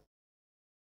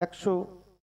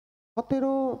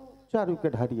 117, 4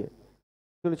 উইকেট হারিয়ে।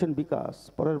 চলেছেন বিকাশ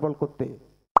পরের বল করতে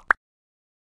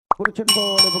করেছেন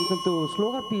বল এবং কিন্তু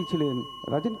স্লোগার দিয়েছিলেন,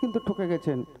 রাজেন কিন্তু ঠকে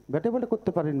গেছেন, ব্যাটে বলে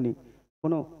করতে পারেননি,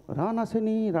 কোনো রান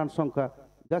আসেনি, রান সংখ্যা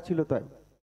যা ছিল তাই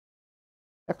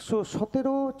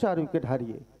 117, 4 উইকেট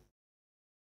হারিয়ে।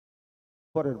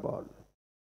 পরের বল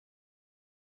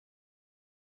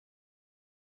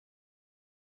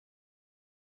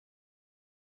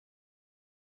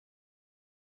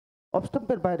অফ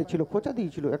স্টাম্পের বাইরে ছিল, খোঁচা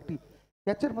দিয়েছিল, একটি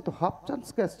ক্যাচের মতো হাফ চান্স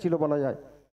ক্যাচ ছিল বলা যায়।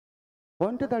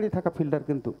 পয়েন্টে দাঁড়িয়ে থাকা ফিল্ডার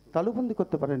কিন্তু তালুবন্দি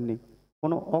করতে পারেননি,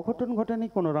 কোনো অঘটন ঘটেনি,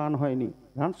 কোনো রান হয়নি,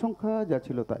 রান সংখ্যা যা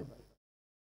ছিল তাই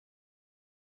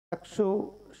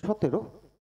 117।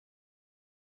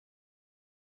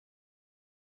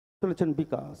 চলেছেন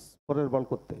বিকাশ পরের বল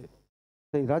করতে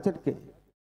সেই রাজেরকে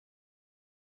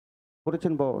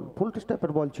করেছেন বল, ফুল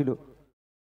স্টেপের বল ছিল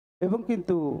এবং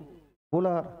কিন্তু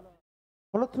বোলার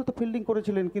ফলশ্রুত ফিল্ডিং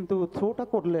করেছিলেন, কিন্তু থ্রোটা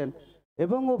করলেন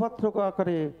এবং ওভার থ্রো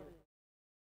আকারে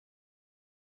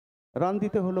রান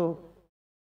দিতে হলো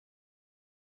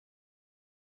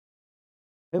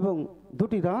এবং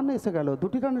 2টি রান এসে গেল,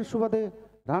 2টি রানের সুবাদে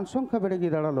রান সংখ্যা বেড়ে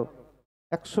গিয়ে দাঁড়ালো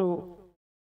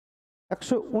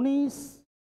 119,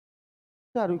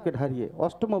 4 উইকেট হারিয়ে।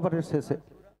 অষ্টম ওভারের শেষে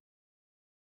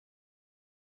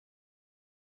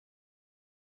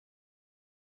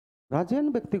রাজেন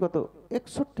ব্যক্তিগত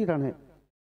 61 রানে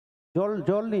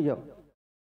জল নিয়ে যাও।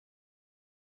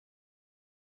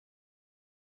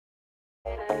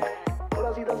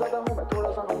 थोड़ा सीधा साधा हूँ मैं, थोड़ा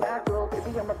सा हूँ mad girl,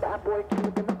 baby I'm a bad boy, keep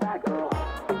it in the bag girl.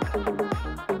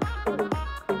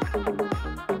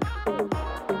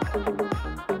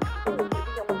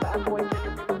 Baby I'm a bad boy, keep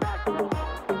it in the bag girl.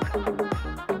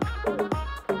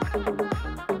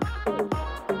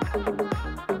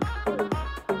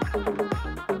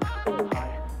 Hi,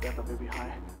 yeah the baby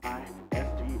hi,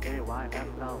 SDAYF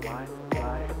now why,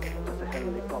 fly, just a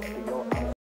helicopter yo.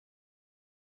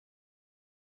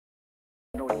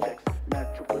 No checks, मैं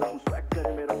चुप रहूं swag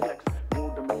करे मेरा flex,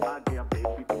 mood में आ गया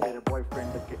baby तो तेरे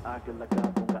boyfriend के आगे लगा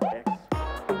दूंगा एक्स।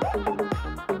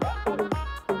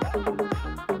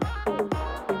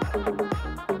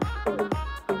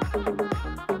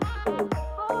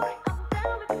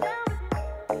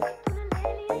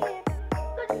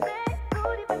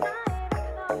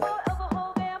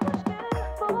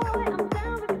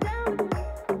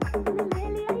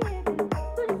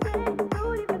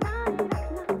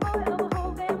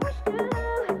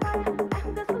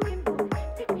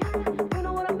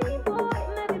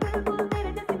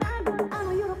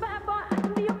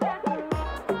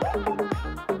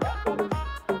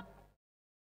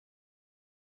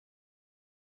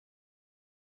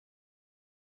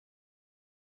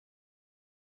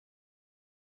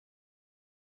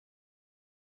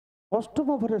 অষ্টম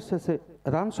ওভারের শেষে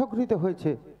রান সংগৃহীত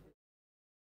হয়েছে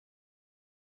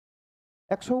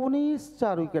 119,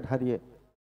 4 উইকেট হারিয়ে।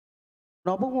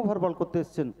 নবম ওভার বল করতে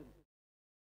এসছেন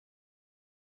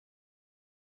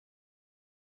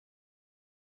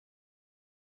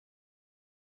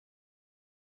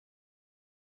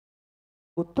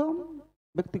উত্তম,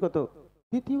 ব্যক্তিগত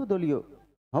তৃতীয় দলীয়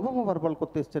নবম ওভার বল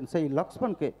করতে এসছেন সেই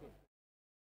লক্ষ্মণকে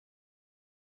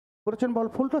করেছেন বল,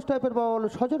 ফুল টস টাইপের বল,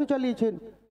 সজোরে চালিয়েছেন,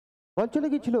 বল চলে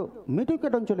গিয়েছিল মিড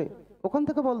উইকেট অঞ্চলে, ওখান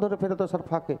থেকে বল ধরে ফেরত আসার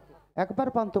ফাঁকে একবার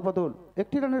প্রান্ত বদল,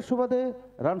 একটি রানের সুবাদে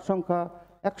রান সংখ্যা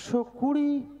 120,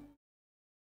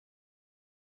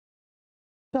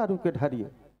 4 উইকেট হারিয়ে।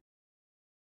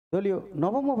 দলীয়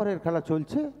নবম ওভারের খেলা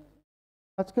চলছে।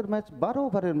 আজকের ম্যাচ 12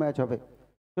 ওভারের ম্যাচ হবে।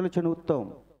 চলেছেন উত্তম,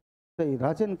 সেই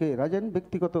রাজেন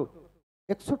ব্যক্তিগত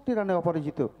 61 রানে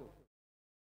অপরাজিত।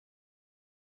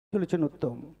 চলেছেন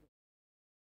উত্তম,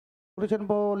 করেছেন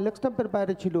বল, লেগ স্টাম্পের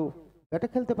বাইরে ছিল, ব্যাটে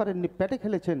খেলতে পারেননি, প্যাটে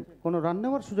খেলেছেন, কোনো রান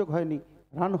নেওয়ার সুযোগ হয়নি,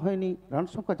 রান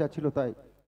সংখ্যা যা ছিল তাই।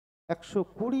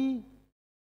 120,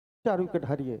 4 উইকেট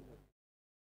হারিয়ে।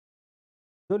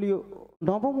 দলীয়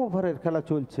নবম ওভারের খেলা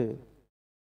চলছে।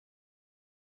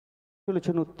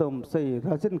 চলেছেন উত্তম, সেই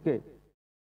রাজেনকে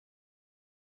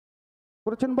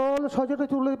করেছেন বল, সজোরে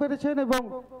তুলে পেরেছেন এবং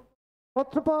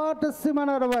পত্রপাট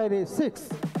সীমানার বাইরে 6।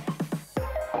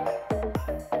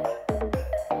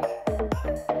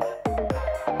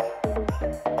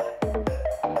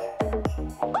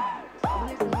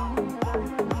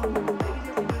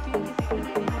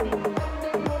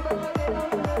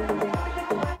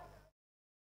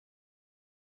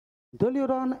 দলীয়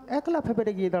রান 1 লাফে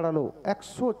বেড়ে গিয়ে দাঁড়ালো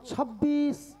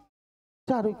 126,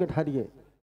 4 উইকেট হারিয়ে।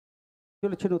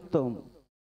 চলেছেন উত্তম,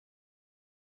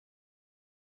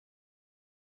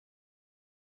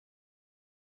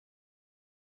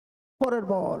 পরের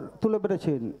বল তুলে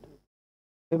পেরেছেন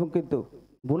এবং কিন্তু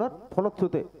বোলার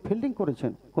ফলশ্রুতে ফিল্ডিং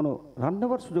করেছেন, কোনো রান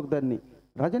নেওয়ার সুযোগ দেননি।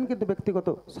 রাজেন কিন্তু ব্যক্তিগত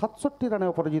 67 রানে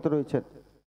অপরাজিত রয়েছেন।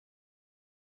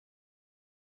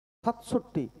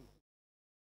 67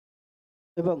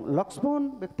 এবং লক্ষ্মণ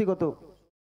ব্যক্তিগত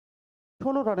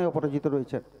 16 রানে অপরাজিত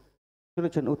রয়েছেন।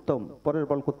 চলেছেন উত্তম, পরের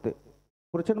বল করতে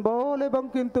করেছেন বল এবং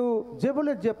কিন্তু যে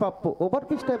বলের যে প্রাপ্য, ওভার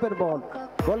পিচ টাইপের বল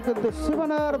কিন্তু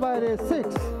সীমানার বাইরে 6।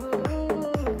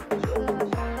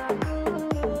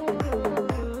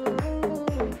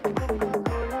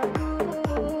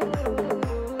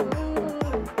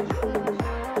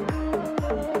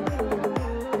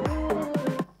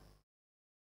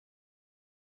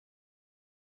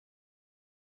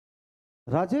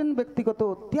 রাজেন ব্যক্তিগত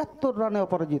 73 রানে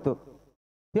অপরাজিত।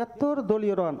 73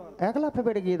 দলীয় রান 1 লাফে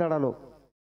বেড়ে গিয়ে দাঁড়ালো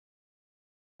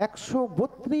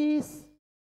 132,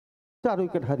 4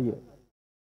 উইকেট হারিয়ে।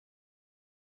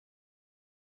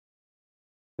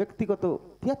 ব্যক্তিগত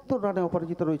 73 রানে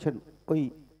অপরাজিত রয়েছেন ওই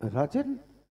রাজেন।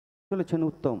 চলেছেন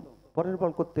উত্তম, পরের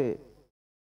বল করতে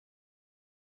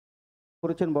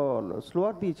করেছেন বল,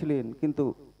 স্লোয়ার দিয়েছিলেন কিন্তু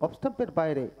অফ স্টাম্পের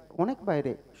বাইরে, অনেক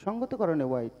বাইরে, সঙ্গত কারণে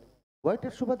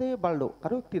হোয়াইটের সুবাদে বাড়লো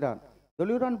আরও একটি রান।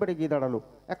 দলীয় রান বেড়ে গিয়ে দাঁড়ালো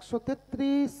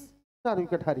 133, 4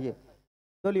 উইকেট হারিয়ে।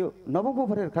 দলীয় নবম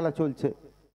ওভারের খেলা চলছে।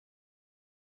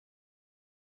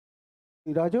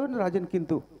 রাজেন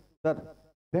কিন্তু তার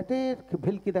ব্যাটের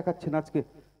ভেলকি দেখাচ্ছেন আজকে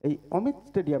এই অমিত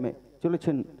স্টেডিয়ামে।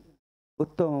 চলেছেন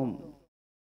উত্তম,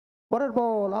 পরের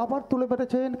বল আবার তুলে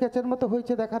পেরেছেন, ক্যাচের মতো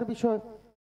হয়েছে, দেখার বিষয়,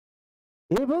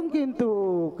 এবং কিন্তু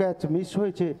ক্যাচ মিস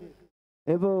হয়েছে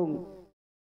এবং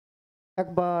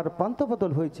একবার পান্ত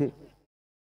বদল হয়েছে।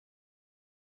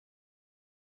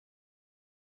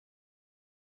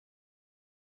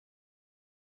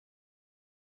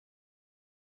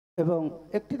 এবং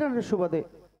একটি রানের সুবাদে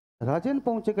রাজেন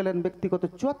পৌঁছে গেলেন ব্যক্তিগত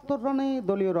 74 রানে।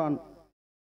 দলীয় রান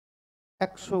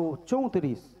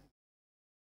 134।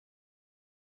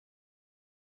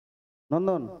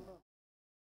 নন্দন,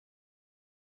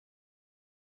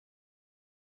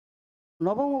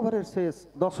 নবম ওভারের শেষ,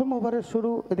 10ম ওভারের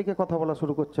শুরু, এদিকে কথা বলা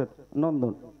শুরু করছেন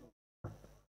নন্দন।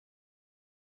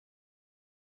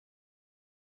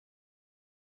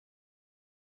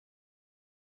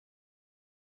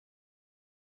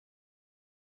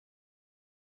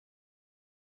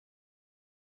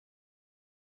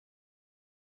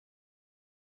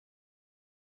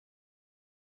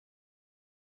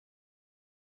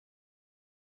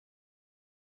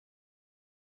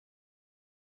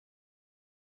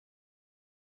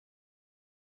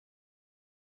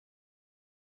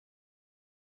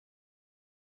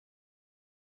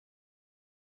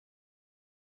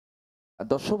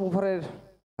 দশম ওভারের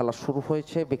খেলা শুরু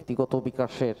হয়েছে। ব্যক্তিগত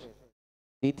বিকাশের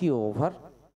দ্বিতীয় ওভার।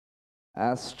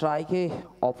 স্ট্রাইকে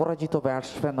অপরাজিত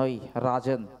ব্যাটসম্যান ওই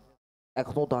রাজেন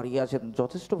এখনো দাঁড়িয়ে আছেন,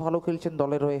 যথেষ্ট ভালো খেলছেন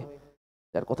দলের হয়ে,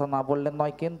 যার কথা না বললেন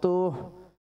নয়। কিন্তু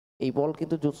এই বল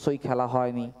কিন্তু জুৎসই খেলা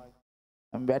হয়নি,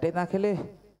 ব্যাটে না খেলে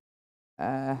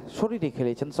শরীরে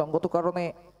খেলেছেন, সঙ্গত কারণে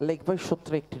লেগ বাই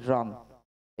সূত্রে একটি রান।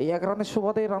 এই 1 রানের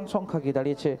সুবাদে রান সংখ্যা কি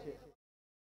দাঁড়িয়েছে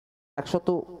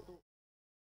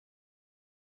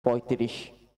 135।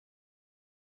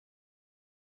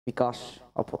 বিকাশ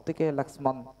অপর থেকে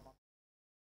লক্ষ্মণ,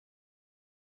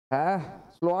 হ্যাঁ,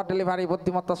 স্লোয়ার ডেলিভারি,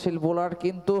 বুদ্ধিমত্তাশীল বোলার,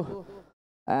 কিন্তু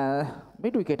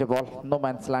মিড উইকেটে বল, নো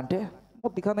ম্যানস ল্যান্ডে,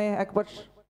 মধ্যখানে একবার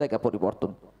জায়গা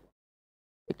পরিবর্তন,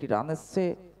 একটি রান এসছে,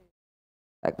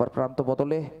 একবার প্রান্ত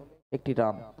বদলে একটি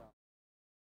রান,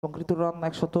 সংকৃত রান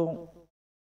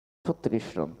 36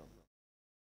 রান।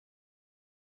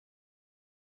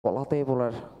 বল হাতে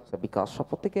বোলার বিকাশ,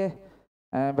 সপর থেকে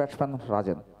ব্যাটসম্যান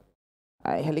রাজেন।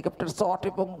 হেলিকপ্টার শট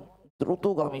এবং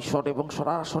দ্রুতগামী শট এবং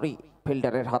সরাসরি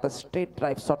ফিল্ডারের হাতে স্ট্রেট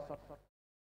ড্রাইভ শট।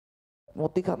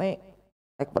 মধ্যখানে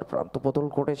একবার প্রান্ত বদল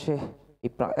করেছে,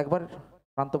 একবার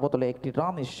প্রান্ত বদলে একটি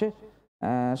রান এসছে।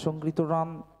 সংগৃহীত রান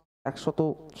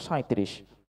 137।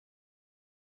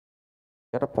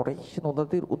 যারা পরে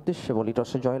ওনাদের উদ্দেশ্যে বলি,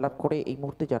 টসে জয়লাভ করে এই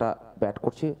মুহূর্তে যারা ব্যাট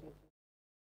করছে,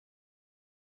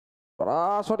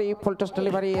 সরাসরি ফুল টস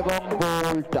ডেলিভারি এবং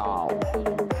bold out.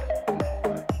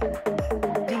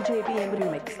 DJ BM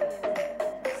Remix.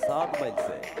 7 मील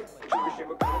से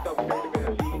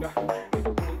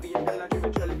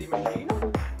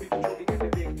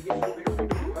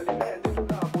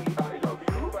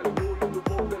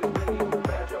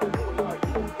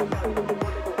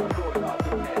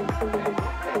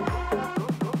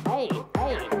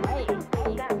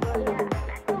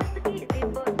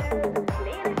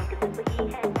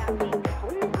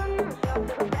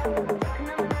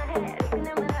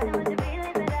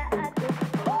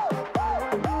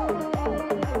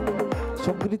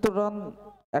সংগৃহীত রান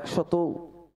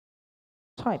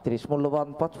 137। মূল্যবান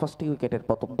 5টি উইকেটের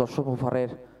প্রথম 10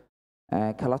 ওভারের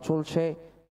খেলা চলছে।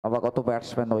 নবাগত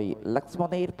ব্যাটসম্যান ওই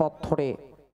লক্ষ্মণের পথ ধরে,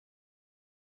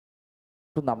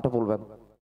 একটু নামটা বলবেন।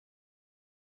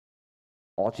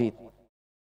 অজিত।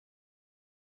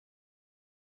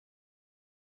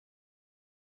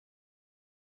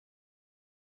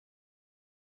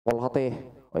 বল হাতে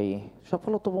ওই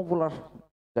সফলতম বোলার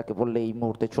যাকে বললে এই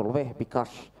মুহূর্তে চলবে,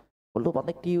 বিকাশ। মূল্যবান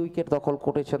একটি উইকেট দখল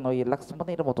করেছেন, ওই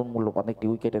লক্ষ্মণের মতন মূল্যবান একটি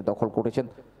উইকেটের দখল করেছেন।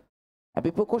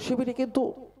 বিপক্ষ শিবিরে কিন্তু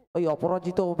ওই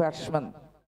অপরাজিত ব্যাটসম্যান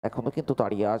এখনো কিন্তু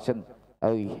দাঁড়িয়ে আছেন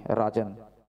ওই রাজেন।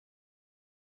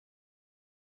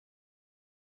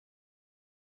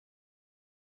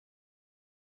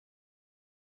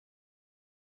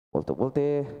 বলতে বলতে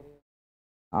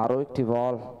আরো একটি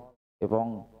বল এবং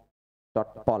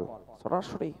ডট বল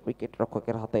সরাসরি উইকেট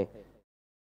রক্ষকের হাতে।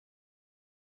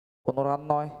 কোনো রান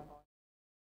নয়।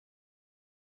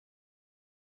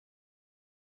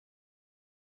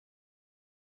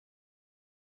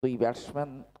 দুই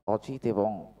ব্যাটসম্যান অজিত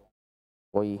এবং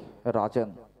ওই রাজেন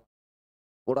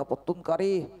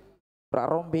গোড়াপত্তনকারী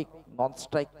প্রারম্ভিক নন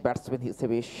স্ট্রাইক ব্যাটসম্যান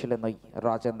হিসেবে এসেছিলেন ওই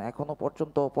রাজেন। এখনো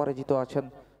পর্যন্ত অপরাজিত আছেন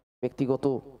ব্যক্তিগত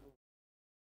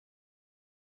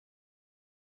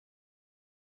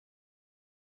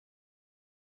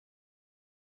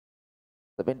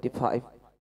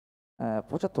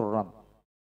 75 রান।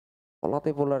 বলাতে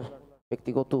বোলার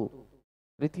ব্যক্তিগত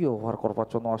তৃতীয় ওভার করবার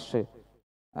জন্য আসছে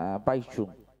 22 জুন।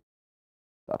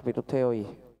 তার বিরুদ্ধে ওই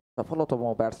সফলতম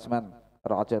ব্যাটসম্যান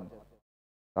রাজেন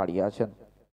দাঁড়িয়ে আছেন,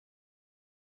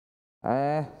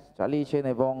 চালিয়েছেন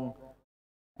এবং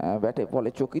ব্যাটে বলে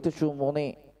চকিত চুম্বনে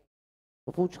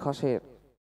সবুজ ঘাসের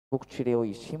বুক ছিঁড়ে ওই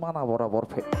সীমানা বরাবর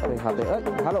ফিল্ডারের হাতে,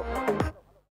 ভালো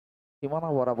সীমানা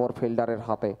বরাবর ফিল্ডারের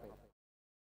হাতে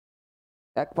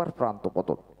একবার প্রান্ত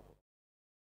বদল।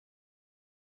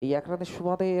 এই এক রানের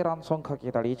সুবাদে রান সংখ্যা কে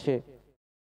দাঁড়িয়েছে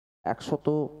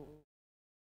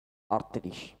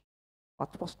 138।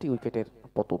 5টি উইকেটের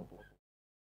পতন।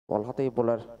 বল হাতে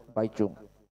বোলার বাইচুং।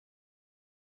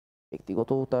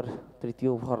 ব্যক্তিগত তার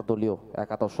তৃতীয় ওভার, দলীয়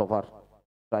একাদশ ওভার।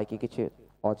 স্ট্রাইকে গেছে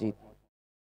অজিত।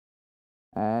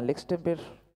 লেগ স্টেম্পের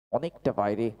অনেকটা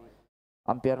বাইরে।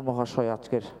 আম্পায়ার মহাশয়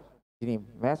আজকের যিনি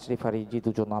ম্যাচ রেফারি, যে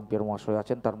দুজন আম্পায়ার মহাশয়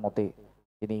আছেন তার মতে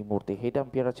তিনি এই মুহূর্তে হেড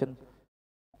আম্পায়ার আছেন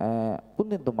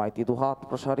কুন্দেন্দু মাইতি। দু হাত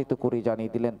প্রসারিত করে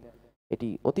জানিয়ে দিলেন এটি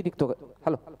অতিরিক্ত,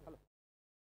 হ্যালো,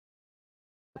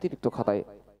 অতিরিক্ত খাতায়।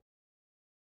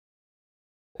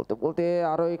 বলতে বলতে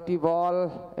আরো একটি বল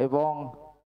এবং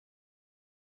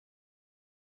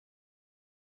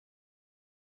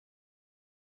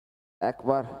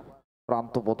একবার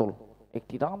প্রান্ত বদল।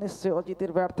 একটি রান এসছে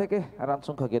অজিতের ব্যাট থেকে। রান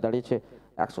সংখ্যা গিয়ে দাঁড়িয়েছে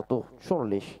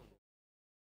 140।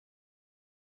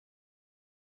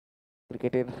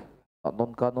 ক্রিকেটের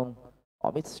নন্দনকানন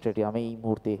অমিত স্টেডিয়ামে এই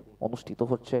মুহূর্তে অনুষ্ঠিত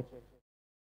হচ্ছে।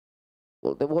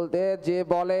 বলতে বলতে যে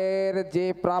বলের যে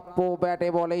প্রাপ্য, ব্যাটে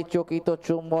বলে চকিত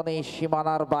চুম্বনে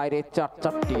সীমানার বাইরে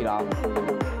 4টি রান।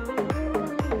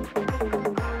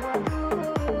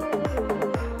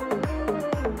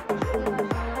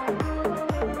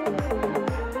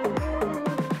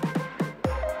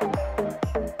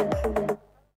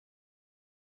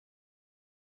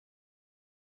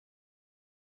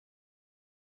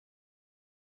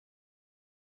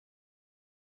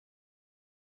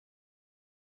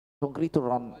 সংগৃহীত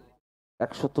রান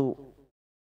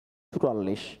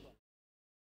 144।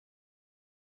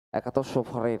 একাদশ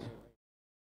ওভারের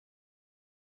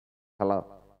খেলা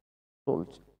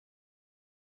চলছে।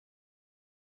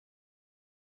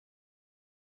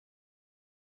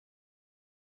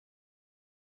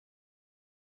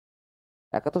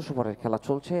 একাদশ ওভারের খেলা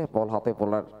চলছে। বল হাতে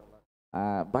বোলার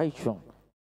বাইচুং,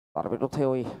 তার বিরুদ্ধে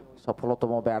ওই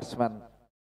সফলতম ব্যাটসম্যান,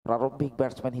 প্রারম্ভিক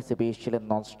ব্যাটসম্যান হিসেবে এসেছিলেন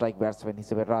নন স্ট্রাইক ব্যাটসম্যান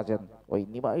হিসেবে রাজেন, ওই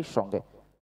নিমাইয়ের সঙ্গে।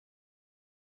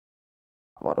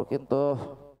 আবারও কিন্তু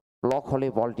ব্লক হলে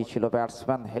বলটি ছিল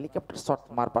ব্যাটসম্যান হেলিকপ্টার শট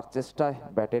মারবার চেষ্টায়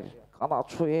ব্যাটের কানা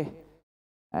ছুঁয়ে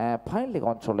ফাইন লেগ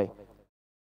অঞ্চলে,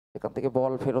 এখান থেকে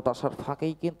বল ফেরত আসার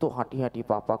ফাঁকেই কিন্তু হাঁটি হাঁটি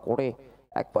পা করে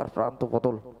একবার প্রান্ত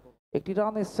বদল। একটি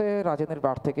রান এসছে রাজেনের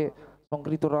ব্যাট থেকে,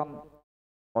 সংগৃহীত রান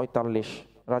 ৪৫,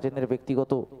 রাজেনের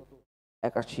ব্যক্তিগত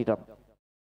 ৮১ রান।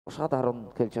 অসাধারণ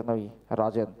খেলছেন ওই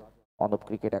রাজেন অনুপ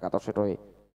ক্রিকেট একাদশের হয়ে।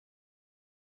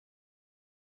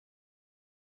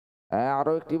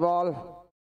 আরো একটি বল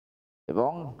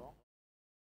এবং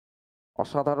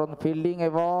অসাধারণ ফিল্ডিং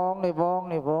এবং এবং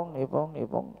এবং এবং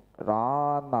এবং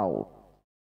run out.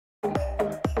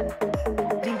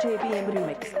 DJ BM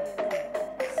Remix.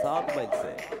 7 mile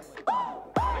से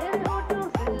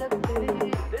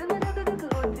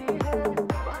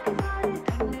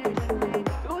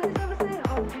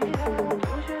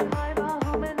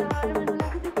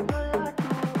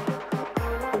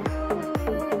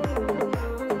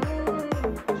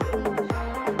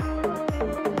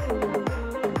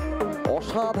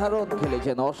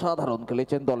অসাধারণ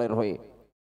খেলেছেন দলের হয়ে।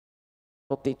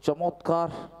 সত্যি চমৎকার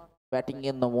ব্যাটিং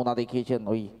এর নমুনা দেখিয়েছেন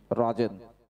ওই রাজেন।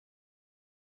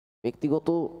 ব্যক্তিগত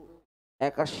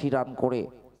 ৮১ রান করে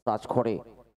কাজ করে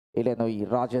এলেন ওই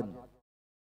রাজেন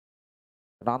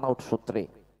রান আউট সূত্রে।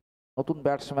 নতুন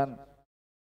ব্যাটসম্যান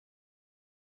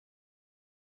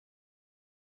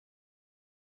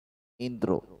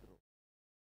ইন্দ্র।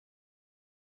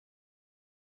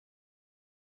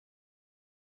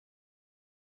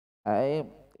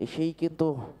 এসেই কিন্তু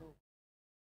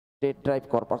স্টেট ড্রাইভ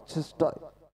করবার চেষ্টায়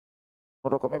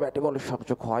কোনো রকমে ব্যাটে বলের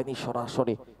সংযোগ হয়নি,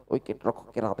 সরাসরি উইকেট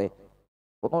রক্ষকের হাতে।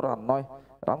 কোনো রান নয়,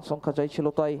 রান সংখ্যা চাইছিল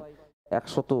তাই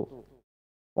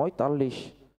 ১৪৫,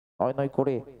 ৯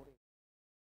 করে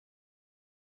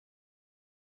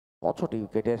 ৬টি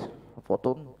উইকেটের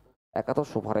পতন।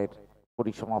 একাদশ ওভারের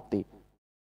পরিসমাপ্তি।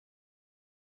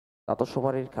 দ্বাদশ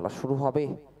ওভারের খেলা শুরু হবে।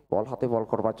 বল হাতে বল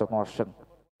করবার জন্য আসছেন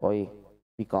ওই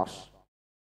বিকাশ।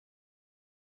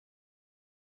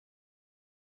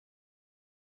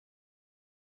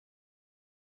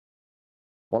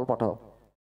 বল পাঠাও।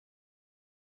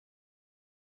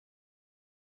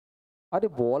 আরে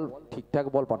বল ঠিকঠাক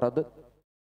বল পাঠাতে।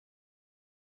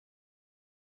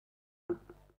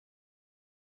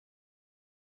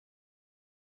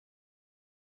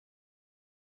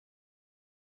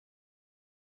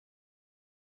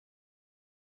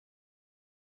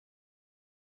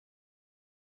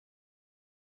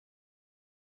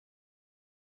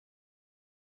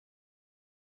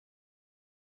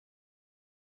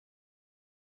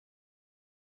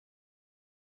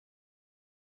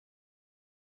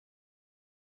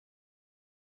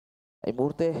 এই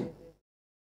মুহূর্তে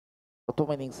প্রথম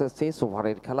ইনিংসের শেষ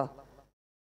ওভারের খেলা।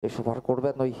 শেষ ওভার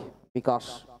করবেন ওই বিকাশ,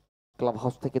 ক্লাব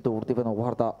হাউস থেকে দৌড় দেবেন,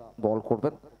 ওভার দা বল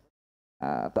করবেন।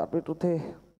 তার বিরুদ্ধে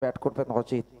ব্যাট করবেন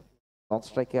অজিত, নন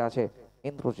স্ট্রাইকে আছে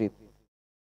ইন্দ্রজিৎ।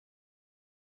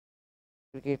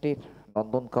 ক্রিকেটের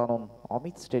নন্দনকানন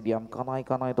অমিত স্টেডিয়াম কানায়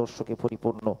কানায় দর্শকে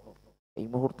পরিপূর্ণ। এই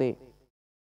মুহূর্তে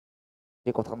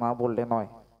যে কথা না বললে নয়,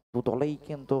 দু দলেই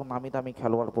কিন্তু নামি দামি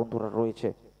খেলোয়াড় বন্ধুরা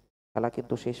রয়েছে। খেলা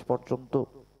কিন্তু শেষ পর্যন্ত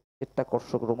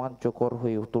চিত্তাকর্ষক রোমাঞ্চকর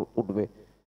হয়ে উঠবে।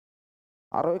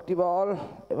 আরো একটি বল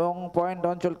এবং পয়েন্ট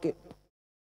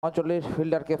অঞ্চলের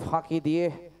ফিল্ডারকে ফাঁকি দিয়ে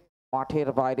মাঠের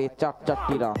বাইরে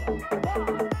 ৪টি রান।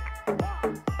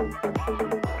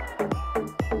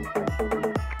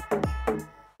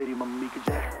 तेरी मम्मी की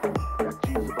जय क्या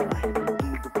चीज बनाई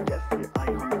दूध पे कैसे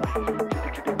आई हम लाई छोटी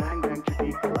छोटी बैंग बैंग छोटी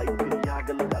लाई तेरी आग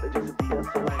लगा दे जैसे दिया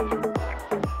सलाई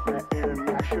मैं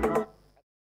इंटरनेशनल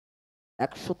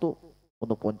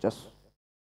 ১৪৯,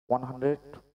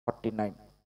 149।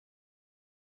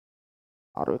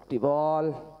 আরো একটি বল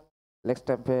লেগ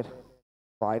স্ট্যাম্পের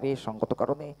বাইরে, সঙ্গত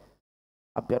কারণে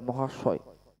আম্পায়ার মহাশয়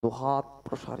দুহাত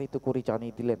প্রসারিত করে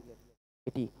জানিয়ে দিলেন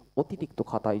এটি অতিরিক্ত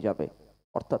খাতায় যাবে,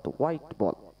 অর্থাৎ হোয়াইট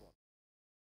বল।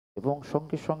 এবং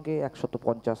সঙ্গে সঙ্গে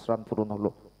 ১৫০ রান পূরণ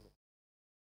হলো।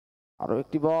 আরো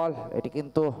একটি বল, এটি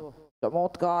কিন্তু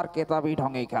চমৎকার কেতাবি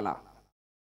ঢঙে খেলা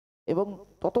এবং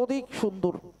ততোধিক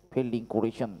সুন্দর ফিল্ডিং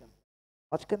করেছেন।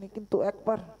 মাঝখানে কিন্তু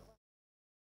একবার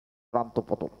প্রান্ত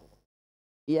পতন।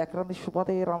 এই এক রানের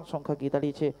সুবাদে রান সংখ্যা গিয়ে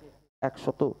দাঁড়িয়েছে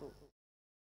 ১৫১।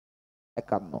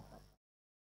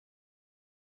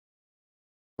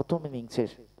 প্রথম ইনিংসের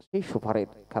সেই ওভারের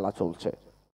খেলা চলছে।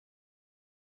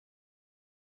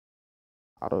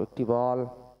 আরো একটি বল,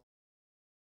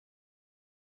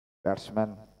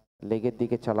 ব্যাটসম্যান লেগের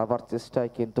দিকে চালাবার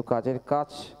চেষ্টায় কিন্তু কাজের কাজ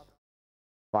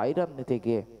 5 রান নিতে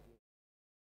গিয়ে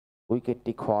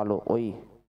উইকেটটি খোয়ালো ওই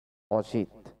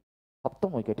অজিত।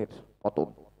 7ম উইকেটের পতন।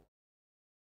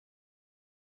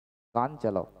 গান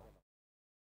চালাও।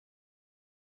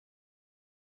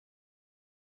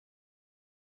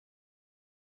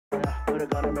 मेरे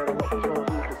गाने मेरा लोको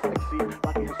सेक्सी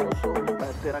बाकी है सो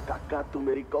मैं तेरा काका तू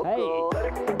मेरी कोको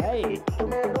तू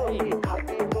मेरी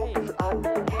खाती तो किस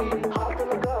आटे की हाथ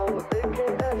लगाओ देखे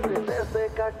ऐसे जैसे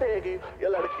काटेगी ये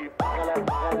लड़की पागल है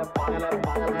पागल है पागल है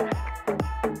पागल है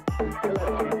ये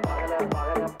लड़की पागल है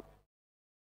पागल है।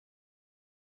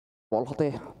 বল হাতে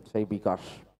সেই বিকাশ,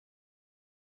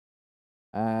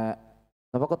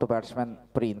 নবাগত ব্যাটসম্যান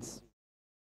প্রিন্স,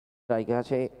 স্ট্রাইকে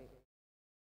আছে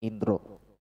ইন্দ্র।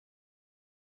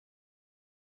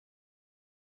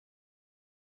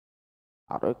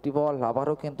 আরো একটি বল,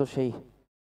 আবারও কিন্তু সেই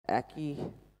একই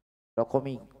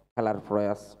রকমই খেলার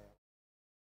প্রয়াস।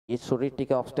 এই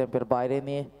শরীরটিকে অফ স্ট্যাম্পের বাইরে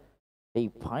নিয়ে এই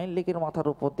ফাইন লেগের মাথার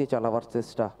উপর দিয়ে চালাবার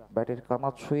চেষ্টা, ব্যাটের কানা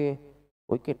ছুঁয়ে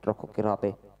উইকেট রক্ষকের হাতে,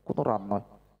 কোনো রান নয়।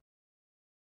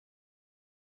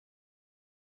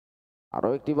 আরো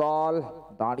একটি বল,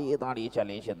 দাঁড়িয়ে দাঁড়িয়ে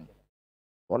চালিয়েছেন,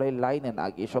 বলের লাইনে না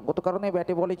গিয়ে। সঙ্গত কারণে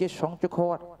ব্যাটে বলে যে সংযোগ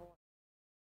হওয়ার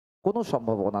কোনো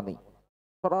সম্ভাবনা নেই,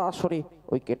 সরাসরি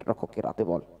উইকেট রক্ষকের হাতে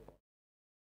বল।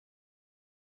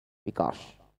 বিকাশ,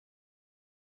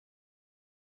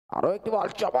 আরো একটি বল,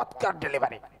 চমৎকার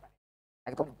ডেলিভারি,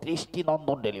 একদম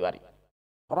দৃষ্টিনন্দন ডেলিভারি,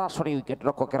 সরাসরি উইকেট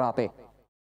রক্ষকের হাতে।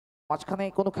 মাঝখানে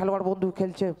কোনো খেলোয়াড় বন্ধু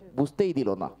খেলছে বুঝতেই দিল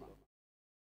না।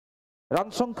 রান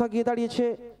সংখ্যা গিয়ে দাঁড়িয়েছে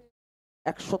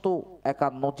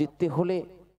 151। জিততে হলে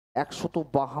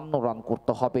 152 রান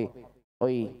করতে হবে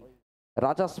ওই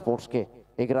রাজা স্পোর্টসকে,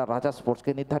 এগরা রাজা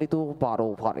স্পোর্টসকে নির্ধারিত 12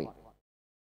 ওভারে।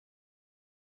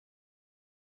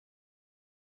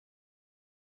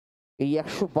 এই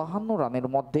 152 রানের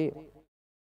মধ্যে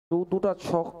 14টা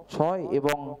 6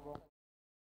 এবং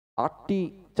 8টি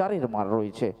 4-এর মার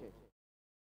রয়েছে।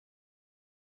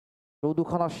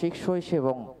 14খানা 6 হয়েছে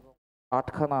এবং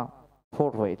 8খানা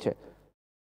 4 হয়েছে।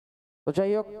 তো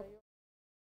যাই হোক,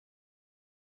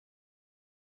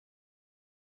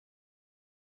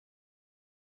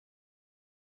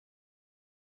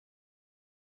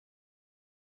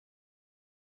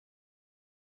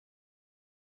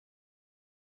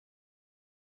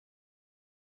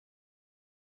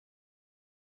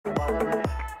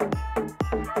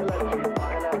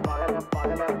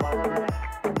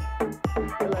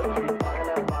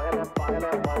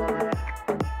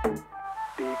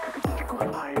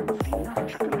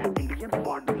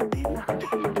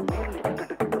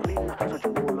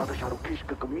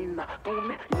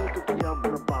 तूने ये तो किया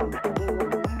बर्बाद है तू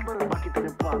नंबर बाकी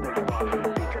तेरे बाद है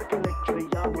टीचर के लेक्चर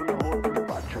याद न हो तो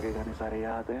बादशाह के गाने सारे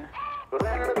याद हैं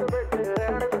रहने दे बेटे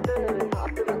रहने दे तेरे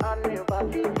हाथ में आने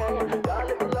वाली है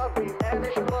काले गुलाबी मैंने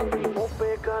शराबी मुंह पे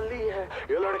गाली है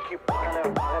ये लड़की पागल है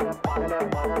पागल है पागल है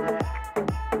पागल है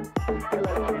ये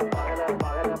लड़की पागल है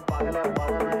पागल है पागल है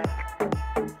पागल है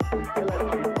ये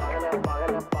लड़की पागल है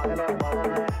पागल है पागल है पागल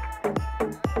है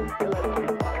ये लड़की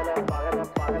पागल है पागल है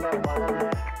पागल है पागल है।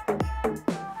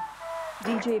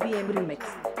 DJ BM Remix.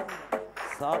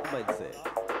 7 मील से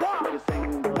She's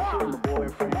single, she's my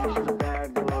boyfriend. She's a bad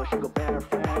girl, she got bad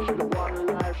friends. She got one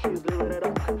life, she's living it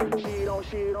up. She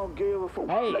don't give a fuck.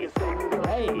 Like a single,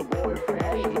 she's my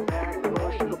boyfriend. She's a bad girl,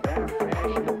 she got bad friends.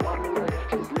 She got one life,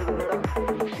 she's living it up.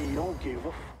 She don't give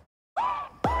a fuck.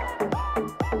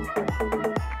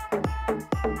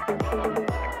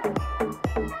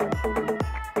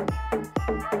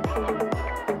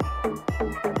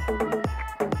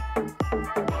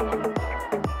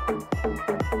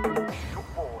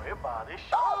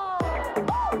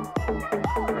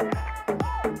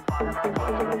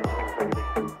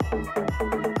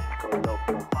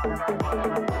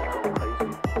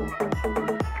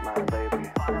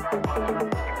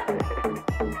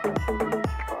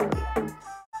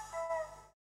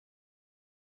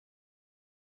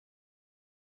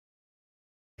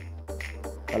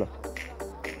 Hello,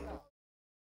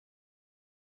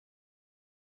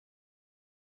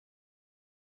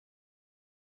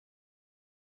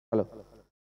 hello,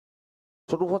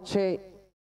 শুরু হচ্ছে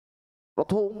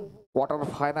প্রথম quarter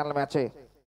final ম্যাচে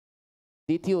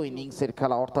দ্বিতীয় ইনিংসের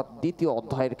খেলা, অর্থাৎ দ্বিতীয়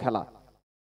অধ্যায়ের খেলা।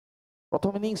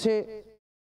 প্রথম ইনিংসে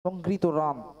সংগৃহীত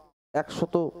রান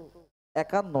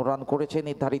 151 রান করেছে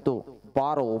নির্ধারিত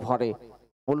 12 ওভারে।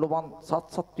 মূল্যবান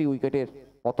 7টি উইকেটের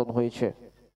পতন হয়েছে।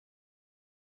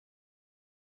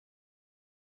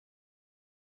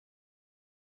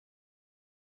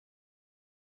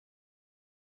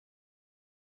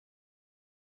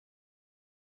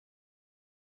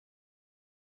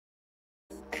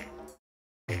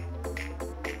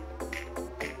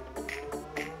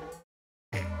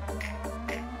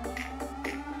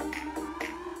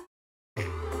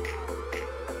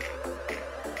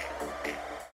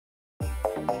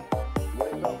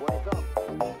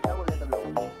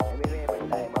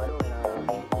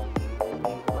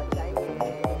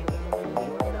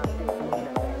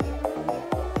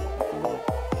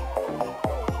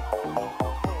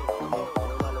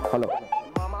 হ্যালো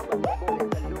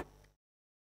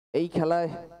এই খেলায়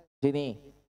যিনি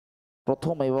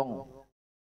প্রথম এবং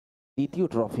দ্বিতীয়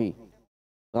ট্রফি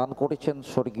গান করেছেন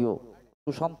স্বর্গীয়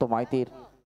সুশান্ত মাইতির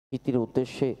স্মৃতির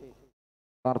উদ্দেশ্যে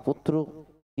তার পুত্র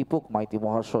দীপক মাইতি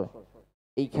মহাশয়।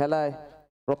 এই খেলায়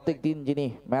প্রত্যেক দিন যিনি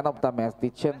ম্যান অফ দ্য ম্যাচ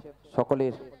দিচ্ছেন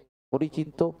সকলের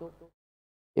পরিচিত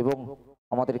এবং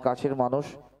আমাদের কাছের মানুষ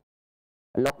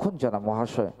লক্ষণ জানা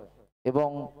মহাশয়, এবং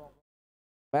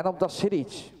ম্যান অফ দ্য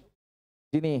সিরিজ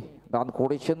যিনি দান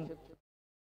করেছেন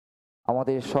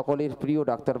আমাদের সকলের প্রিয়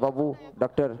ডাক্তারবাবু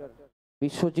ডক্টর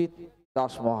বিশ্বজিৎ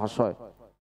দাস মহাশয়।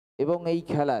 এবং এই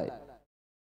খেলায়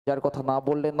যার কথা না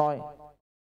বললে নয়,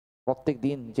 প্রত্যেক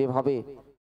দিন যেভাবে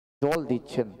জল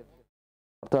দিচ্ছেন,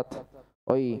 অর্থাৎ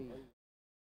ওই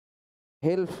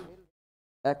health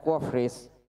aqua fresh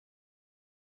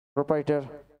proprietor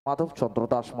Madhabchandra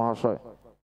Das মহাশয়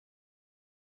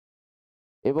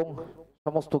এবং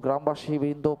সমস্ত গ্রামবাসী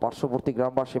বৃন্দ, পার্শ্ববর্তী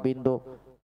গ্রামবাসী বৃন্দ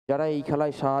যারা এই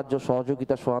খেলায় সাহায্য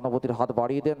সহযোগিতা সহানুভূতির হাত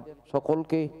বাড়িয়ে দেন,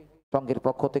 সকলকে সংঘের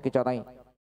পক্ষ থেকে জানাই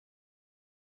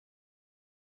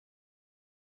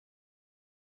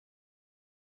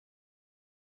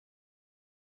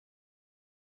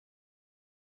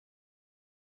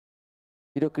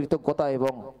চিরকৃতজ্ঞতা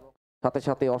এবং সাথে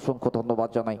সাথে অসংখ্য ধন্যবাদ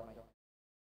জানাই।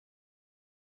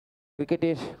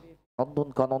 ক্রিকেটের নন্দন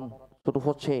কানন শুরু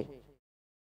হচ্ছে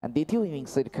দ্বিতীয়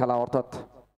ইনিংসের খেলা, অর্থাৎ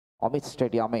অমিত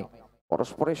স্টেডিয়ামে।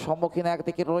 পরস্পরের সম্মুখীন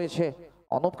একদিকে রয়েছে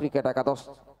অনুপ ক্রিকেট একাদশ,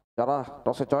 যারা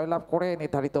টসে জয়লাভ করে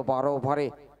নির্ধারিত 12 ওভারে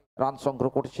রান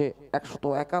সংগ্রহ করছে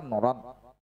 151 রান।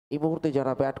 এই মুহূর্তে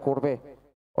যারা ব্যাট করবে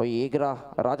ওই এগরা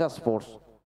রাজা স্পোর্টস।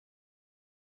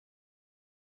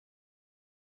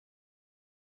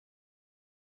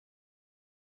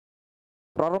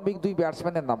 প্রারম্ভিক দুই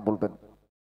ব্যাটসম্যানের নাম বলবেন।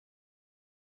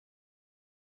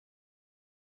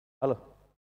 হ্যালো,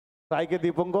 স্ট্রাইকে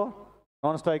দীপঙ্ক,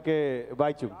 নন স্ট্রাইকে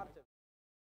বাইচুং।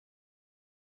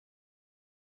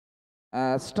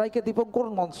 স্ট্রাইকে দীপঙ্কর,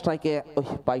 নন স্ট্রাইকে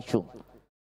বাইচুং।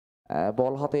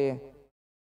 বল হাতে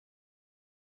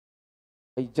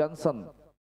এই জনসন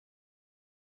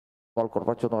বল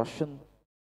করবার জন্য আসছেন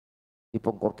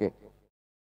দীপঙ্করকে।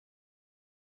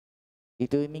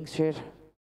 দ্বিতীয় ইনিংসের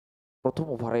প্রথম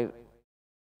ওভারের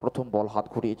প্রথম বল হাত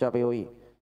ঘুরিয়ে যাবে ওই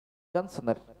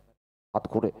জনসনের হাত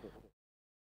ঘুরে।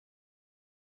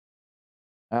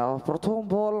 প্রথম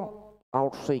বল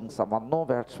আউটসুইং, সামান্য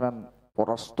ব্যাটসম্যান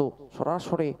পরাস্ত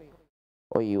সরাসরি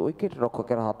ওই উইকেট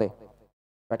রক্ষকের হাতে।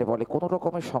 ব্যাটে বলে কোনো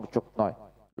রকমের সংযোগ নয়।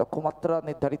 লক্ষ্যমাত্রা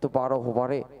নির্ধারিত 12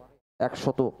 ওভারে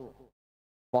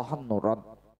 152 রান।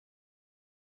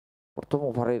 প্রথম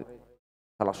ওভারের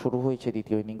খেলা শুরু হয়েছে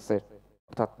দ্বিতীয় ইনিংসের,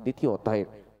 অর্থাৎ দ্বিতীয় অধ্যায়ের।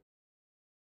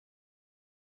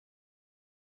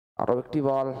 আরো একটি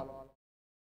বল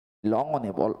লং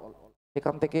অনে বল,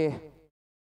 সেখান থেকে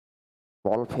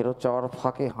বল ফেরত যাওয়ার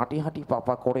ফাঁকে হাঁটি হাঁটি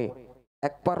পাপা করে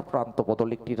একবার প্রান্ত বদল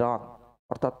একটি রান,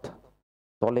 অর্থাৎ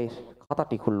দলের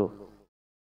খাতাটি খুলল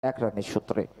 1 রানের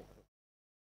সূত্রে।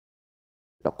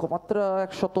 লক্ষ্যমাত্রা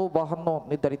 152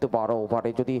 নির্ধারিত 12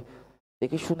 ওভারে যদি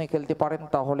দেখে শুনে খেলতে পারেন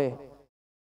তাহলে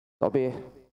তবে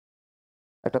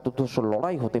একটা দুর্ধর্ষ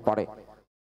লড়াই হতে পারে।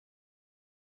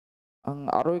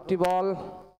 আরো একটি বল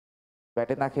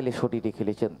ব্যাটে না খেলে শরীরে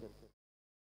খেলেছেন,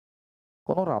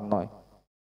 কোনো রান নয়।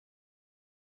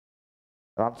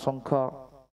 রান সংখ্যা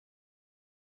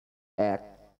 1।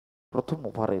 প্রথম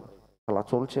ওভারের খেলা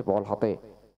চলছে, বল হাতে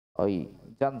ওই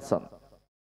জনসন,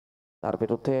 তার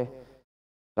বিরুদ্ধে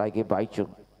স্ট্রাইকে বাইচুং।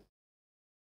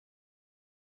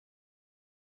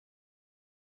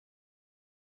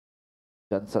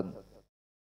 জনসন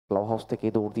ক্লাব হাউস থেকে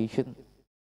দৌড় দিয়েছেন,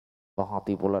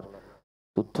 বাঁহাতি বোলার,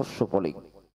 দুর্ধর্ষ বোলিং,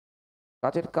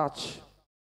 কাজের কাজ।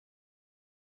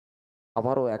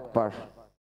 আবারও একবার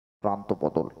প্রান্ত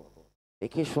বদল,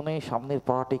 দেখে শুনে সামনের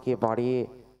পাটিকে বাড়িয়ে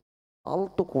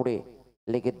আলতো করে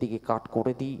লেগের দিকে কাট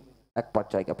করে দিয়ে একবার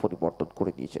জায়গা পরিবর্তন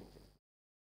করে দিয়েছেন।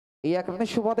 এই 1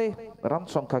 রানের সুবাদে রান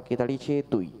সংখ্যা কে দাঁড়িয়েছে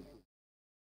 2।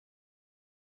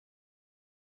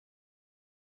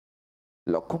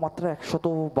 লক্ষ্যমাত্রা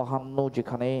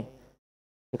 152,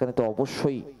 যেখানে তো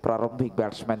অবশ্যই প্রারম্ভিক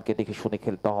ব্যাটসম্যানকে দেখে শুনে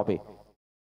খেলতে হবে।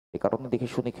 এ কারণে দেখে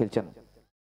শুনে খেলছেন।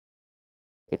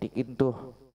 এটি কিন্তু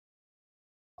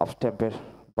অফ স্ট্যাম্পের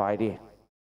বাইরে।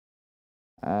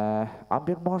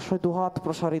 আম্পায়ার মহাশয় দুহাত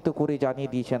প্রসারিত করে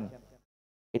জানিয়ে দিয়েছেন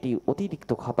এটি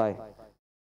অতিরিক্ত খাতায়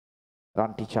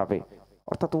রানটি যাবে,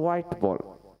 অর্থাৎ হোয়াইট বল।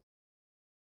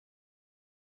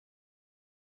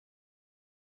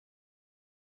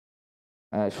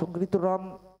 সংগৃহীত রান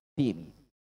 3।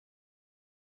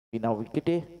 বিনা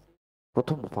উইকেটে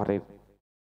প্রথম ওভারের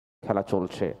খেলা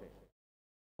চলছে।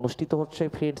 অনুষ্ঠিত হচ্ছে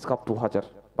ফ্রেন্ডস কাপ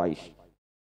 2022।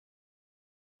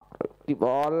 একটি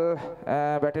বল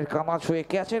ব্যাটের কানা ছুঁয়ে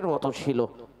ক্যাচের মতো ছিল।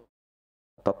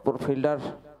 তৎপর ফিল্ডার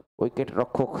উইকেট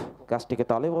রক্ষক ক্যাচটিকে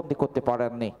তালেবন্দি করতে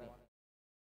পারেননি।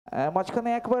 মাঝখানে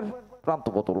একবার প্রান্ত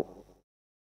বোতল,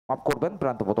 মাফ করবেন,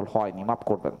 প্রান্ত বোতল হয়নি, মাফ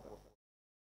করবেন,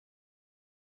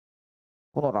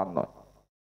 কোনো রান নয়।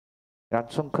 রান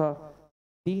সংখ্যা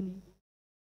 3,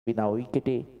 বিনা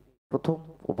উইকেটে প্রথম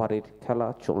ওভারের খেলা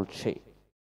চলছে।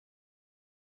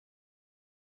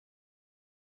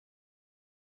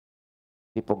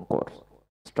 দীপঙ্কর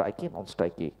স্ট্রাইকে, নন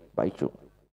স্ট্রাইকে বাইচু।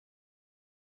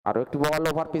 আরো একটি বল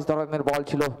ওভার পিচ ধরনের বল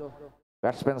ছিল,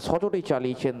 ব্যাটসম্যান সজোরেই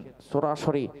চালিয়েছেন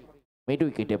সরাসরি মিড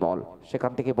উইকেটে বল।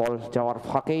 সেখান থেকে বল যাওয়ার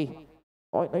ফাঁকেই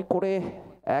করে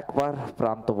একবার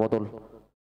প্রান্ত বদল।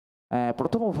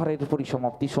 প্রথম ওভারের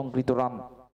পরিসমাপ্তি, সংগৃহীত রান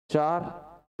 4,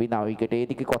 বিনা উইকেটে।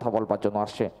 এদিকে কথা বলবার জন্য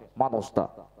আসছে মানসদা।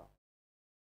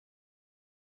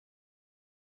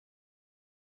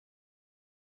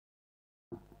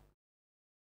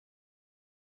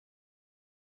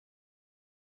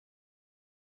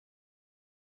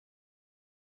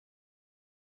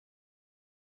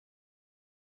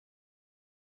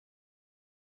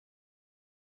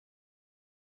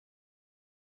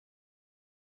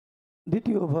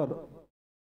 দ্বিতীয় ওভার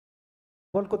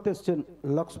বল করতে এসছেন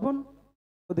লক্ষ্মণ,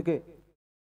 ওদিকে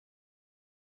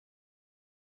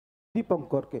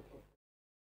দীপঙ্করকে।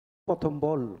 প্রথম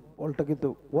বলটা কিন্তু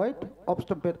ওয়াইড, অফ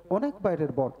স্টাম্পের অনেক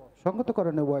বাইরের বল, সঙ্গত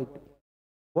কারণে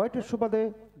ওয়াইডের সুবাদে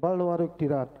বাড়লো আরো একটি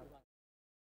রান।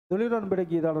 দলীয় রান বেড়ে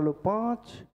গিয়ে দাঁড়ালো 5,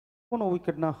 কোনো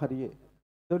উইকেট না হারিয়ে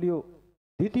দলীয়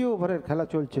দ্বিতীয় ওভারের খেলা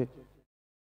চলছে।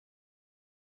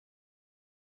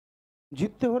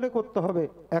 জিততে হলে করতে হবে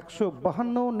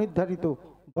 152 নির্ধারিত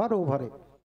 12 ওভারে।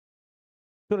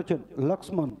 চলেছেন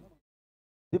লক্ষ্মণ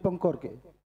দীপঙ্করকে,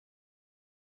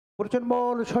 করেছেন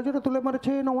বল, সজোরে তুলে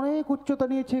মারেছেন, অনেক উচ্চতা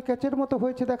নিয়েছে, ক্যাচের মতো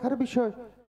হয়েছে, দেখার বিষয়।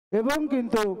 এবং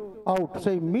কিন্তু আউট।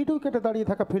 সেই মিড উইকেটে দাঁড়িয়ে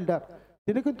থাকা ফিল্ডার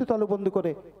তিনি কিন্তু তালুবন্দি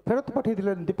করে ফেরত পাঠিয়ে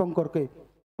দিলেন দীপঙ্করকে।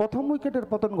 প্রথম উইকেটের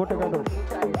পতন ঘটে গেল।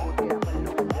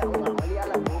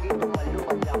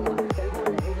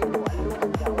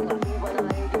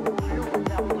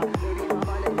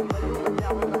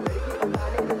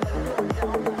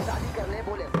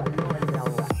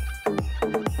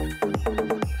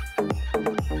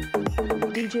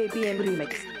 JPM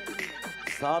remix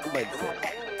 7 माइल से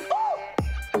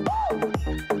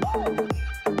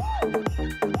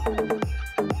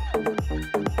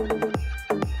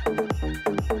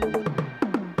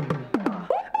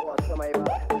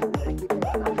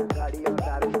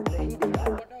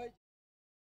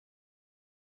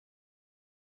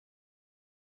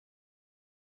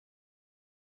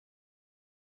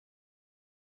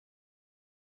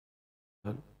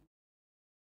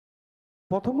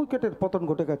প্রথম উইকেটের পতন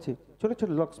ঘটে গেছে। চলেছেন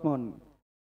লক্ষ্মণ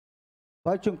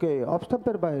বাইচুংকে অফ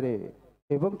স্টাম্পের বাইরে,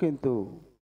 এবং কিন্তু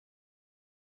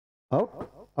আউট,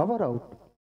 আবার আউট।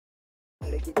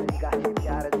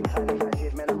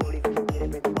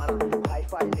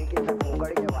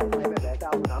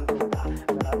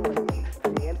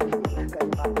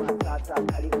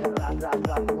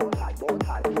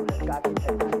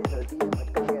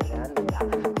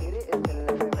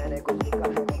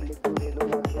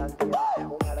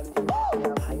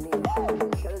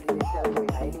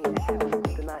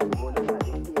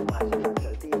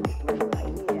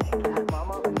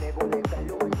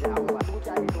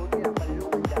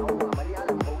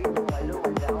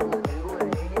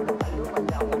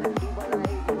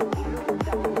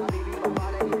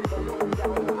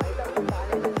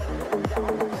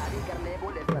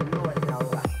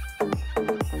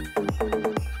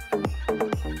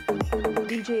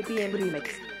 JPM remix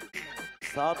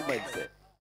 7 माइल से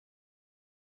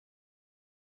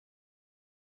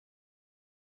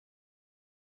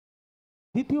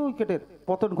দ্বিতীয় উইকেটের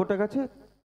পতন ঘটে গেছে।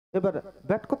 এবার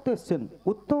ব্যাট করতে এসছেন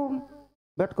উত্তম,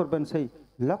 ব্যাট করবেন সেই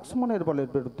লক্ষ্মণের বলের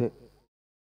বিরুদ্ধে।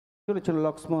 চলেছিল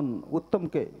লক্ষ্মণ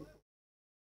উত্তমকে,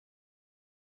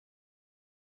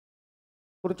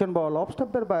 করেছেন বল অফ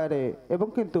স্টাম্পের বাইরে, এবং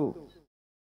কিন্তু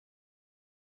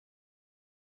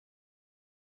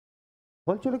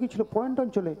বল চলে গিয়েছিল পয়েন্ট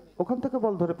অঞ্চলে। ওখান থেকে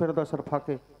বল ধরে ফেরত আসার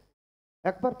ফাঁকে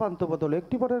একবার প্রান্ত বদল,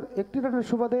 একটি রানের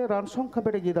সুবাদে রান সংখ্যা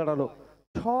বেড়ে গিয়ে দাঁড়ালো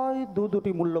 6,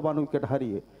 দুটি মূল্যবান উইকেট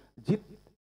হারিয়ে জিত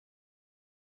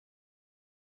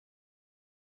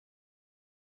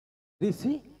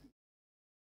ঋষি।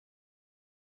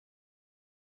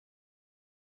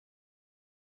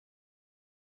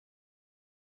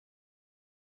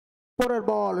 পরের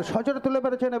বল সজোরে তুলে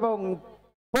মেরেছেন এবং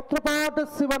পত্রপাঠ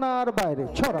সীমানার বাইরে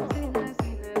ছড়া।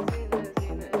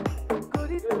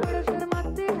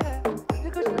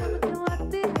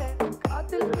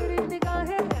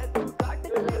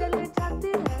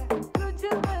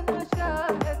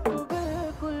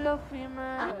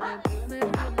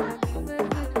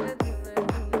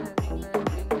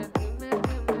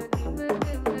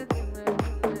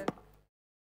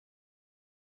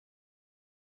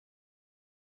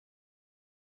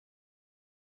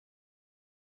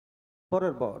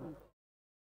 পরের বল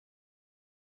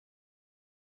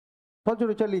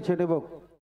সজোরে চালিয়েছেন এবং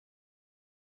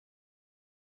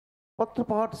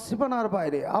পত্রপাঠ সীমানার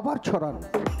বাইরে আবার ছড়ান।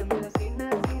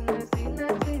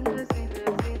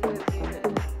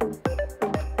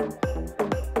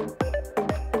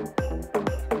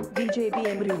 DJ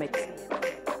PM Remix.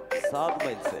 7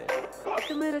 मील से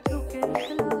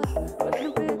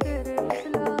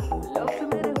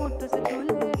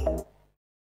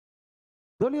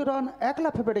দলীয় রান 1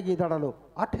 লাফে বেড়ে গিয়ে দাঁড়ালো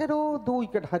 18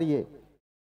 উইকেট হারিয়ে।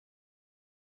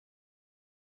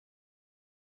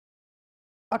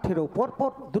 18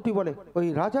 পরপর দুটি বলে ওই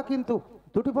রাজা কিন্তু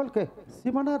দুটি বলকে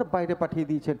সীমানার বাইরে পাঠিয়ে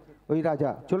দিয়েছেন। ওই রাজা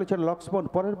চলেছেন লক্ষ্মণ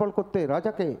পরের বল করতে।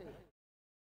 রাজাকে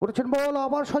করেছেন বল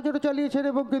আবার সজোরে চালিয়েছেন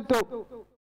এবং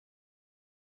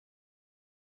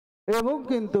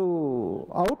কিন্তু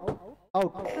আউট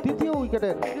আউট তৃতীয়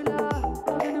উইকেটের।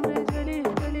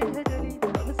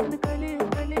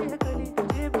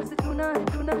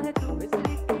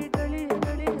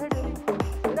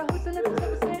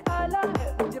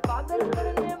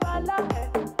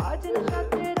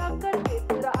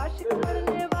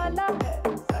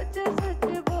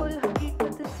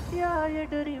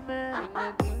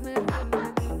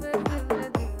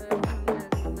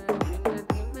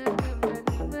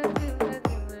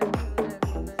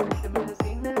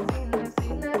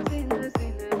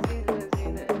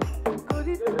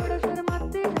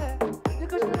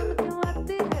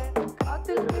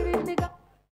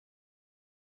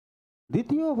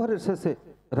 দ্বিতীয় ওভারের শেষে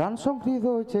রান সংগৃহীত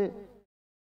হয়েছে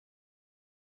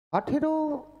 18,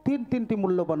 3টি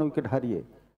মূল্যবান উইকেট হারিয়ে।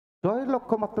 জয়ের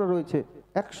লক্ষ্যমাত্রা রয়েছে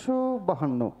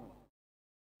 152।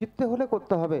 জিততে হলে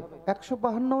করতে হবে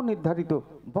 152 নির্ধারিত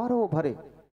 12 ওভারে।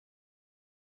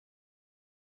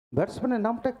 ব্যাটসম্যানের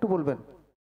নামটা একটু বলবেন।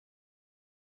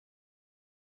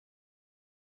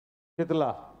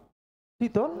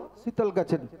 শীতল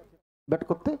গেছেন ব্যাট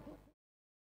করতে।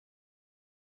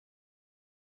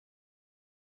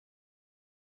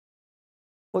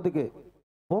 ওদিকে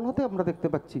বল হাতে আমরা দেখতে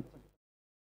পাচ্ছি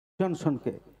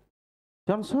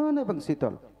জনসন এবং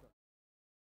শীতল।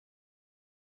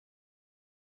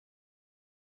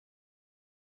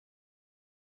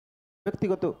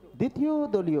 ব্যক্তিগত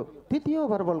তৃতীয়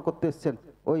ওভার বল করতে এসছেন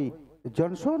ওই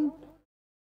জনসন।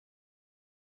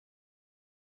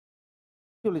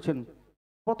 চলেছেন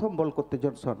প্রথম বল করতে।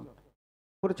 জনসন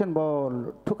করেছেন বল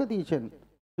ঠুকে দিয়েছেন,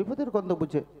 বিপদের গন্ধ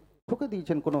বুঝে ঠুকে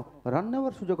দিয়েছেন। কোনো রান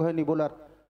নেওয়ার সুযোগ হয়নি বোলার,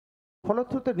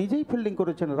 ফলশ্রুতিতে নিজেই ফিল্ডিং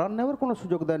করেছেন, রান নেওয়ার কোনো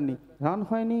সুযোগ দেননি। রান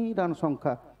হয়নি, রান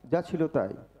সংখ্যা যা ছিল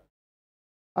তাই।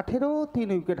 18, 3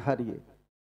 উইকেট হারিয়ে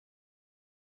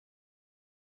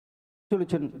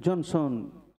চলেছেন জনসন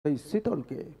এই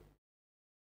শীতলকে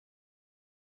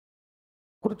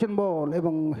করেছেন বল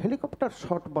এবং হেলিকপ্টার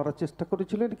শট মারার চেষ্টা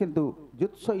করেছিলেন, কিন্তু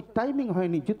জুৎসই টাইমিং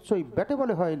হয়নি, জুৎসই ব্যাটে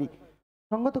বলে হয়নি।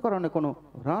 সঙ্গত কারণে কোনো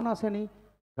রান আসেনি,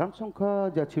 রান সংখ্যা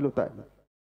যা ছিল তাই।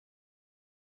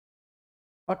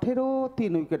 18,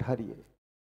 3 উইকেট হারিয়ে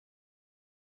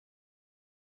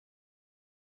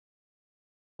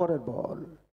পরের বল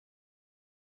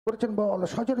করেছেন বল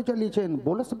সজোরে চালিয়েছেন।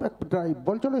 বোলার্স ব্যাক ড্রাইভ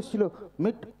বল চলে এসেছিল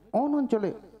মিড অন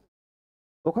অঞ্চলে,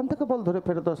 ওখান থেকে বল ধরে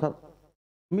ফেরত আসার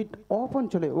মিড অফ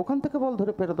অঞ্চলে, ওখান থেকে বল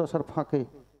ধরে ফেরত আসার ফাঁকে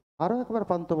আরও একবার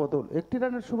প্রান্ত বদল। 1টি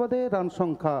রানের সুবাদে রান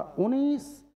সংখ্যা 19,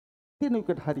 3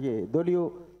 উইকেট হারিয়ে। দলীয়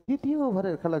তৃতীয়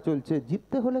ওভারের খেলা চলছে,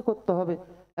 জিততে হলে করতে হবে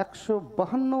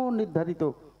 152 নির্ধারিত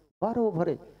 12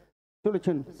 ওভারে।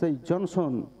 চলেছেন সেই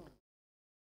জনসন,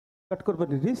 ব্যাট করবেন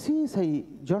ঋষি সেই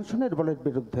জনসনের বলের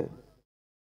বিরুদ্ধে।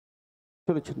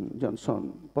 চলেছেন জনসন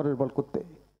পরের বল করতে,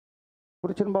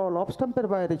 করেছেন বল অফ স্টাম্পের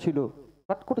বাইরে ছিল,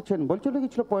 কাট করেছেন, বল চলে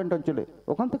গেছিল পয়েন্ট অঞ্চলে,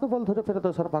 ওখান থেকে বল ধরে ফেরত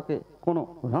আসার ফাঁকে কোনো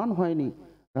রান হয়নি,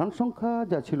 রান সংখ্যা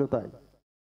যা ছিল তাই।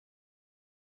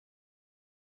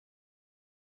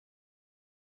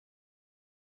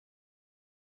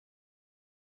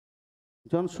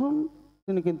 জনসন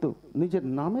তিনি কিন্তু নিজের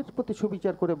নামের প্রতি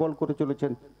সুবিচার করে বল করে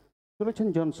চলেছেন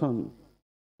জনসন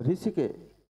ঋষিকে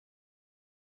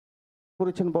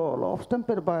করেছেন বল অফ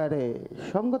স্টাম্পের বাইরে,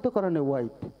 সঙ্গত কারণে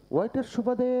হোয়াইটের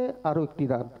সুবাদে আরও 1টি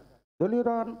রান। দলীয়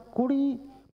রান 20,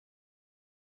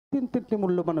 3টি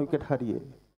মূল্যবান উইকেট হারিয়ে।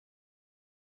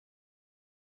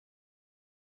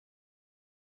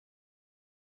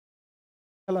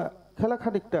 খেলা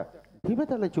খানিকটা ঢিমে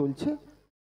তালে চলছে,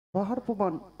 পাহাড়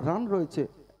প্রমাণ রান রয়েছে,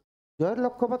 জয়ের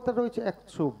লক্ষ্যমাত্রা রয়েছে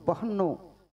 152,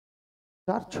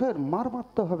 4-6 মার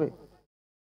মারতে হবে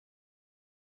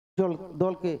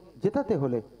দলকে জেতাতে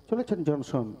হলে। চলেছেন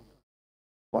জনসন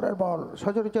পরের বল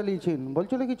সজোরে চালিয়েছেন, বল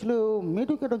চলে গেছিল মিড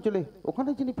উইকেট অঞ্চলে, ওখানে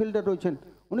যিনি ফিল্ডার রয়েছেন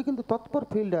উনি কিন্তু তৎপর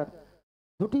ফিল্ডার।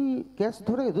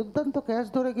 দুর্দান্ত ক্যাচ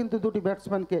ধরে কিন্তু 2টি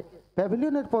ব্যাটসম্যানকে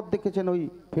প্যাভিলিয়নের পথ দেখেছেন ওই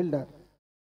ফিল্ডার।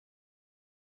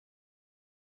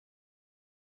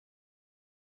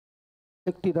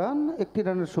 একটি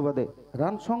রানের সুবাদে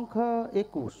রান সংখ্যা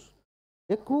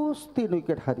 21, 3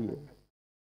 উইকেট হারিয়ে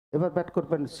এবার ব্যাট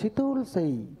করবেন শীতল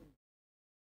সেই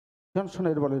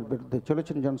জনসনের বলের বিরুদ্ধে।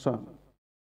 চলেছেন জনসন,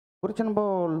 করেছেন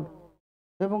বল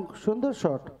এবং সুন্দর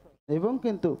শট এবং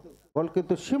কিন্তু বল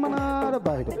কিন্তু সীমানার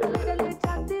বাইরে।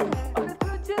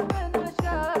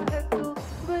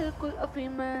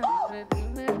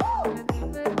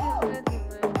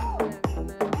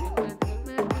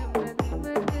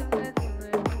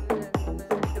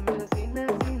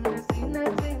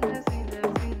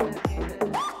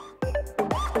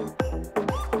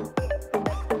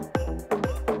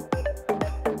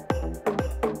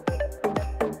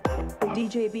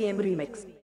 DJ BM Remix.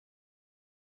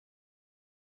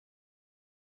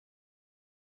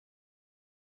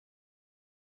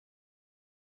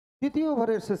 দ্বিতীয়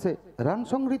ওভারের শেষে রান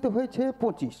সংগৃহীত হয়েছে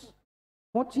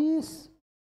 25,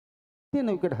 3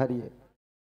 উইকেট হারিয়ে।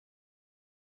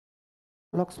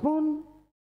 লক্ষ্মণ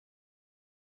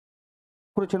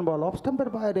করেছেন বল অফ স্টাম্পের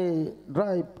বাইরে,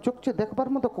 ড্রাইভ চোখছে দেখবার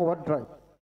মতো কভার ড্রাইভ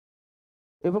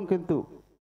এবং কিন্তু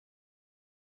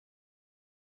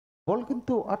বল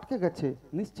কিন্তু আটকে গেছে।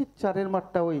 নিশ্চিত 4-এর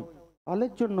মাঠটা ওই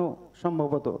আলের জন্য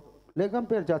সম্ভবত লেগ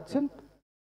আম্পায়ার যাচ্ছেন।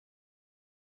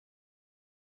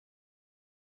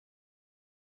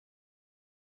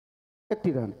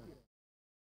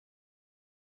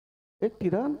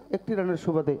 একটি রানের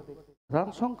সুবাদে রান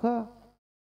সংখ্যা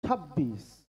 26,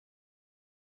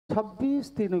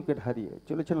 3 উইকেট হারিয়ে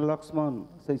চলেছেন লক্ষ্মণ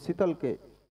সেই শীতলকে।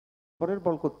 পরের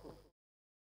বল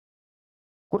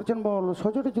করেছেন বল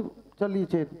সজোরে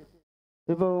চালিয়েছেন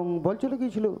এবং বল চলে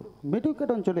গিয়েছিল মিড উইকেট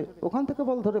অঞ্চলে, ওখান থেকে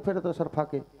বল ধরে ফেরত আসার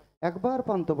ফাঁকে একবার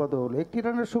পান্ত বদল। একটি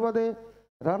রানের সুবাদে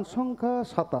রান সংখ্যা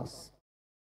 27,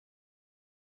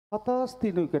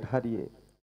 3 উইকেট হারিয়ে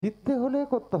জিততে হলে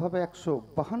করতে হবে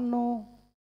 152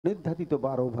 নির্ধারিত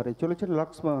 12 ওভারে। চলেছেন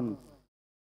লক্ষ্মণ,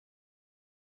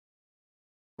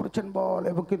 করেছেন বল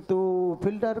এবং কিন্তু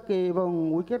ফিল্ডারকে এবং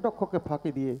উইকেট রক্ষককে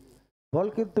ফাঁকি দিয়ে বল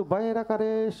কিন্তু বাইরের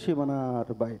আকারে সীমানার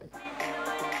বাইরে।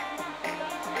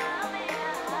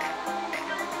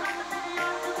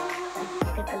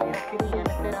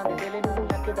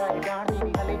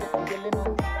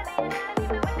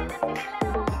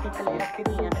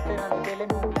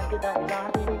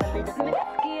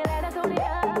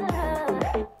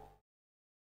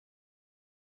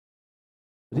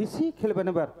 ঋষি খেলবেন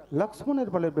এবার লক্ষ্মণের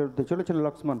বলের বিরুদ্ধে। চলেছেন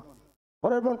লক্ষ্মণ,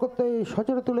 পরের বল করতে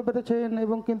সজোরে তুলে পেরেছেন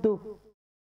এবং কিন্তু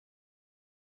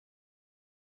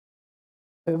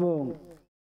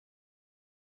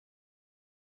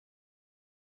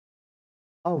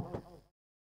আউট।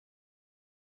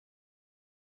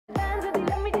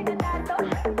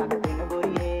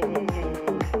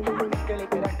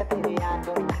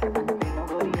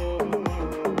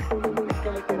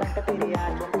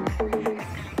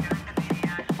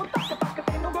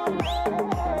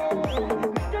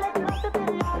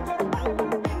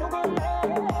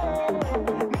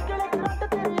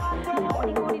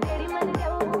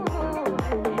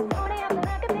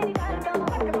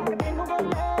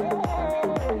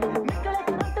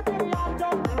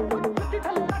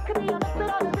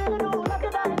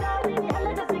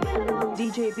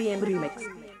 DJ BM Remix.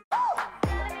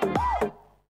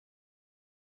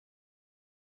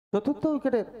 চতুর্থ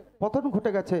উইকেটের পতন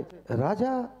ঘটে গেছে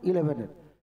রাজা 11-এর,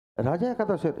 রাজা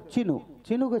একাদশের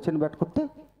চিনু গেছেন ব্যাট করতে।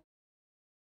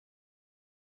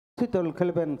 শীতল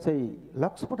খেলবেন সেই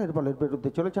লক্ষ্মণের বলের বিরুদ্ধে।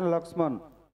 চলেছেন লক্ষ্মণ,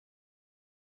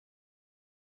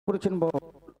 করেছেন বল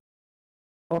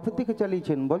অফের দিকে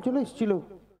চালিয়েছেন, বল চলে এসেছিল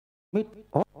মিড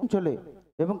অফ অঞ্চলে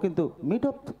এবং কিন্তু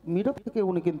মিড অফ থেকে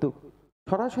উনি কিন্তু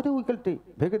সরাসরি উইকেটটি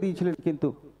ভেঙে দিয়েছিলেন, কিন্তু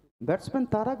ব্যাটসম্যান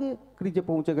তার আগে ক্রিজে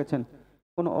পৌঁছে গেছেন।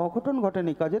 কোনো অঘটন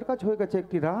ঘটেনি, কাজের কাজ হয়ে গেছে।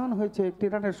 একটি রান হয়েছে, একটি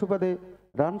রানের সুবাদে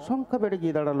রান সংখ্যা বেড়ে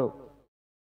গিয়ে দাঁড়ালো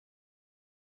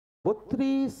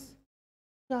 32,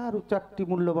 4টি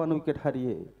মূল্যবান উইকেট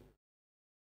হারিয়ে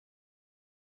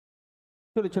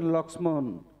চলেছেন লক্ষ্মণ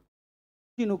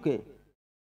চিনুকে।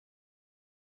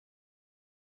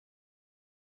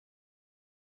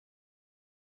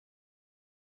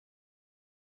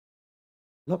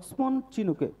 লক্ষ্মণ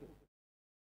চিনুকে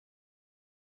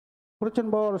করেছেন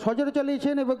বল সজোরে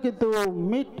চালিয়েছেন এবং কিন্তু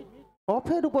মিড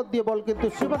অফের উপর দিয়ে বল কিন্তু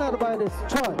সীমানার বাইরে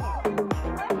 6।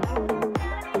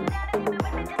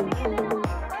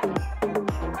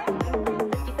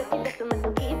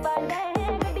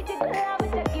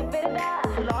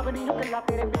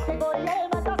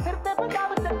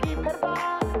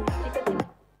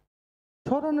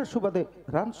 রানের সুবাদে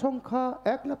রান সংখ্যা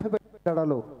 1 লাফে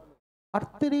দাঁড়ালো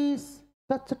 38,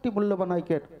 4টি মূল্যবান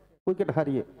উইকেট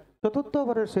হারিয়ে। চতুর্থ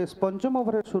ওভারের শেষ, পঞ্চম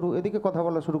ওভারের শুরু। এদিকে কথা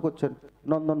বলা শুরু করছেন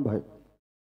নন্দন ভাই।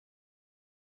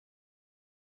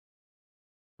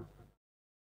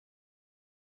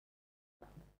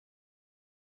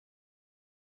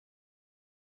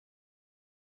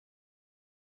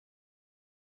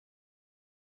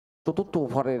 চতুর্থ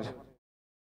ওভারের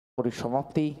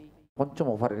পরিসমাপ্তি। পঞ্চম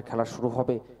ওভারের খেলা শুরু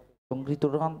হবে। সংগৃহীত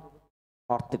রান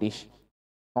 38।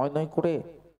 9 করে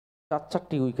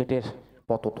 4টি উইকেটের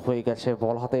পতন হয়ে গেছে।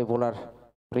 বল হাতে বোলার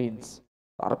প্রিন্স,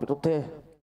 তার বিরুদ্ধে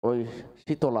ওই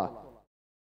শীতলা।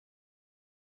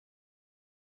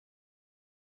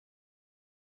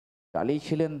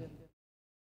 চালিয়েছিলেন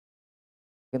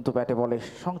কিন্তু ব্যাটে বলে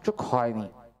সংযোগ হয়নি।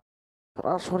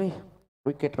 সরাসরি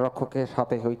উইকেট রক্ষকের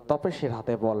হাতে ওই তপেশের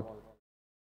হাতে বল।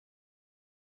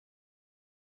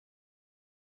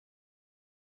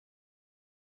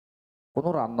 কোনো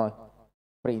রান নয়।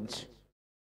 প্রিন্স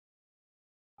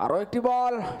আরো একটি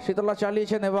বল শীতলা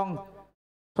চালিয়েছেন এবং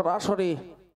সরাসরি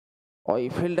ওই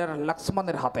ফিল্ডার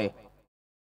লক্ষ্মণের হাতে।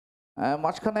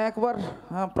 মাঝখানে একবার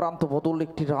প্রান্ত বদল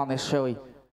একটি রান এসে ওই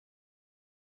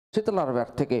শীতলার ব্যাট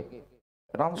থেকে।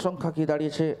 রান সংখ্যা কি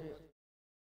দাঁড়িয়েছে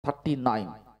 39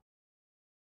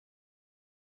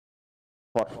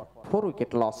 for 4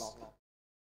 wicket loss.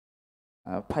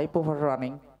 5 over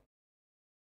running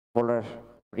bowler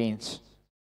Prince.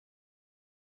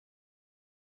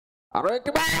 আরো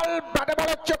একটি বল ব্যাটে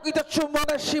বলে চকিত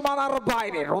চুম্বনের সীমানার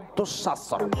বাইরে রুদ্ধশ্বাস।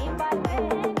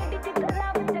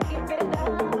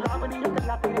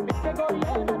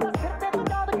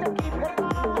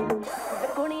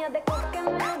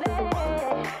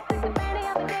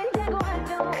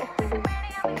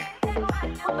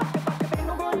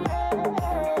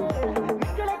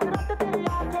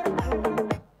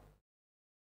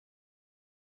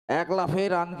 এক লাফে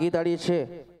রান গিয়ে দাঁড়িয়েছে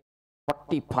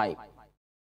 45।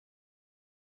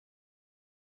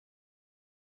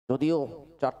 যদিও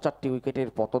 4টি উইকেটের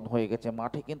পতন হয়ে গেছে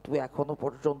মাঠে, কিন্তু এখনো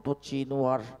পর্যন্ত চিনু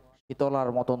আর শীতলার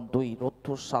মতন দুই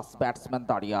রুদ্ধশ্বাস ব্যাটসম্যান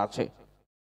দাঁড়িয়ে আছে।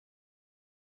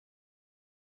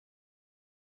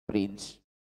 প্রিন্স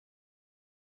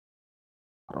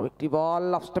আরো একটি বল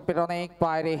অফ স্টেপের অনেক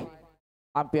বাইরে।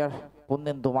 আম্পায়ার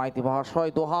পুণ্যেন্দু মাইতি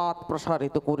মহাশয় দুহাত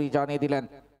প্রসারিত করে জানিয়ে দিলেন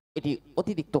এটি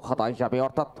অতিরিক্ত খাতায় যাবে,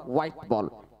 অর্থাৎ হোয়াইট বল।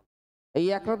 এই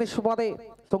এক রানের সুবাদে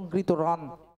সংগৃহীত রান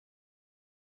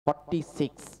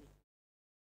 46।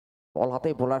 বল হাতে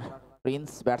বোলার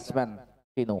প্রিন্স, ব্যাটসম্যান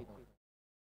চিনু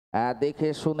দেখে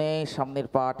শুনে সামনের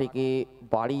পাটিকে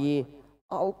বাড়িয়ে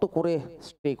আলতো করে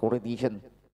স্টে করে দিয়েছেন।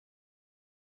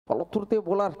 ফলশ্রুতিতে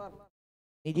বোলার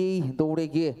নিজেই দৌড়ে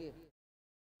গিয়ে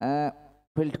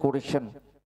ফিল্ড করেছেন।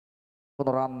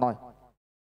 কোনো রান নয়,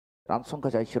 রান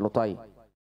সংখ্যা চাইছিল তাই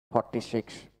 46।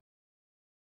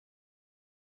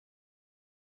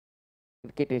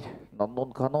 ক্রিকেটের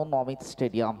নন্দনকানন অমিত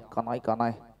স্টেডিয়াম কানায়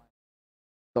কানায়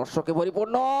দর্শকে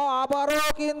পরিপূর্ণ। আবারও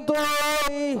কিন্তু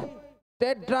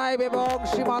স্টেট ড্রাইভ এবং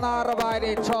সীমানার বাইরে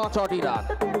 6টি run.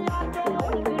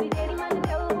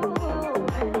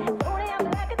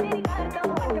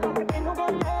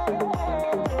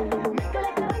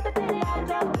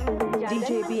 DJ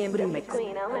BM Remix.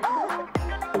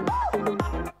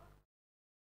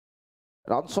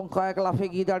 Run সংখ্যা এক লাফে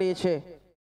গিয়ে দাঁড়িয়েছে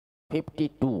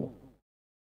 52।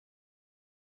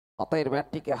 হাতের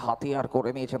ব্যাটটিকে হাতিয়ার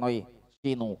করে নিয়েছেন ওই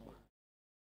চিনু।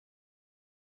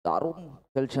 দারুণ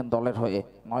খেলছেন দলের হয়ে।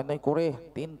 9 করে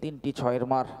 3টি 6-এর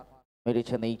মার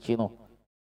মেরেছেন এই চিনু।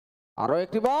 আরো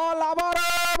একটি বল আবারও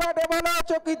ব্যাটে বলে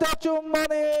চকিত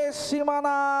চুম্বনে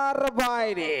সীমানার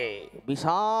বাইরে।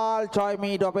 বিশাল 6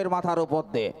 মিড অফের মাথার উপর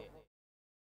দিয়ে।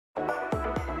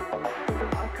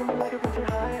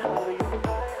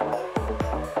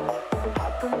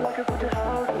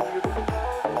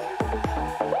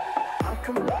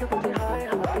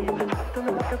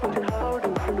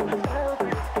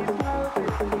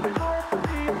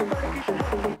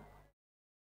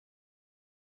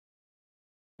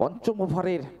 পঞ্চম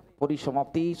ওভারের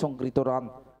পরিসমাপ্তি। সংগৃহীত run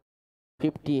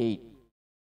 58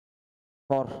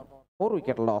 for 4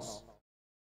 wicket loss.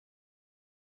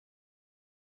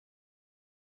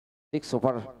 6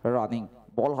 over running.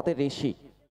 বল হাতে রেশি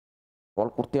বল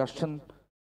করতে আসছেন।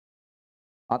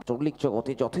 আঞ্চলিক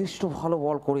জগতে যথেষ্ট ভালো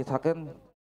বল করে থাকেন,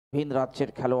 ভিন রাজ্যের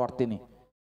খেলোয়াড় তিনি।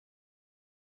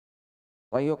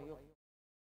 যাই হোক,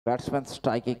 ব্যাটসম্যান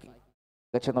স্ট্রাইকে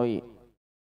গেছেন ওই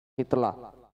শীতলা।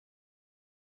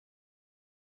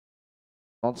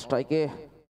 নন স্ট্রাইকে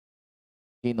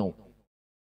চিনু।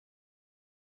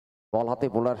 বল হাতে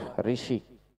বোলার ঋষি।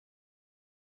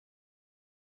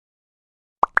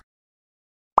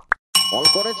 বল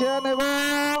করেছেন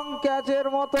এবং ক্যাচের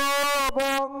মতো,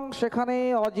 এবং সেখানে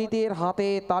অজিতের হাতে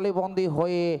তালেবন্দি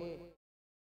হয়ে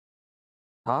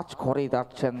টাচ করে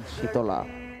যাচ্ছেন Shitala.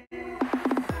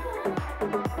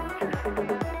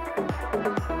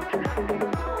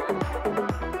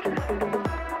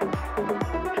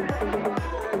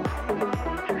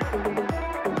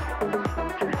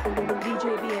 DJ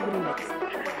BM Remix.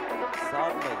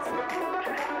 7 minute से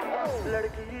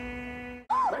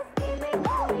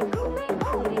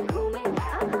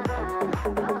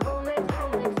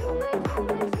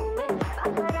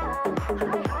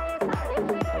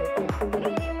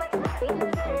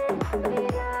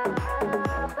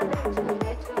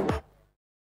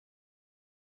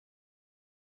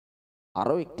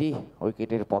আরও একটি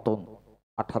উইকেটের পতন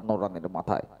 58 রানের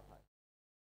মাথায়।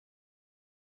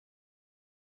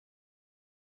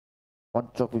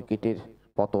 পঞ্চম উইকেটের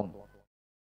পতন।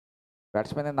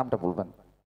 ব্যাটসম্যানের নামটা বলবেন?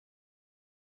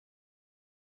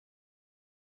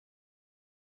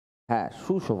 হ্যাঁ,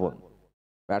 সুশোভন,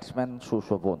 ব্যাটসম্যান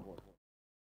সুশোভন।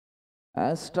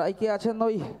 স্ট্রাইকে আছেন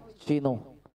ওই চিনু।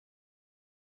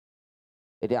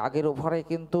 এর আগের ওভারে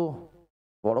কিন্তু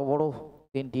বড় বড়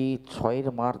 3টি 6-এর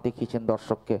মার দেখিয়েছেন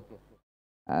দর্শককে।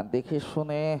 দেখে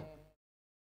শুনে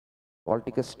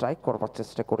বলটিকে স্ট্রাইক করবার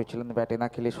চেষ্টা করেছিলেন, ব্যাটে না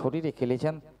খেলে শরীরে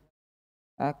খেলেছেন।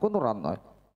 কোনো রান নয়,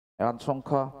 রান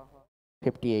সংখ্যা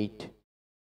 58।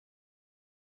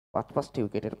 5টি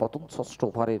উইকেটের পতন। ষষ্ঠ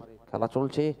ওভারের খেলা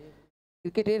চলছে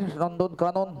ক্রিকেটের নন্দন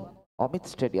কানন অমিত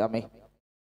স্টেডিয়ামে।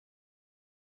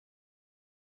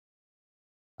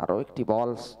 আরো একটি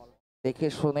বল দেখে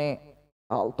শুনে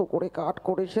আলতো করে কাট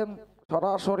করেছেন,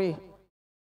 সরাসরি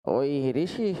ওই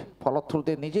ঋষি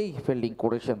ফলথ্রুতে নিজেই ফিল্ডিং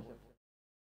করেছেন।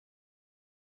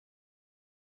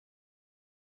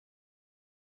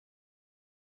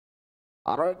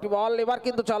 আরো একটি বল, এবার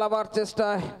কিন্তু চালাবার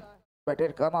চেষ্টায়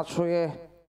ব্যাটের কানা ছুঁয়ে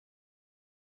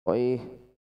ওই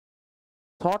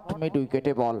শর্ট মিড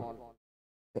উইকেটে বল।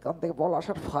 এখান থেকে বল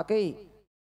আসার ফাঁকেই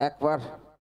একবার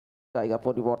জায়গা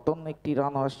পরিবর্তন, একটি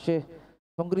রান আসছে,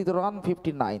 সংগৃহীত রান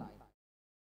 59,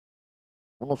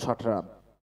 59 রান।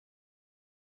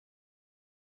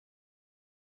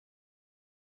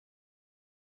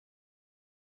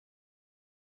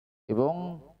 এবং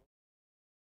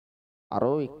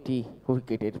আরো একটি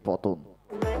উইকেটের পতন।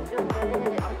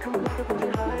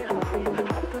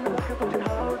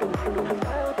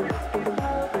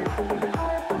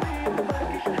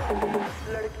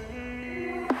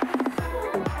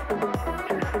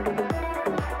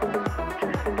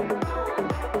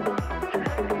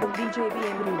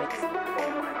 DJBM Remix.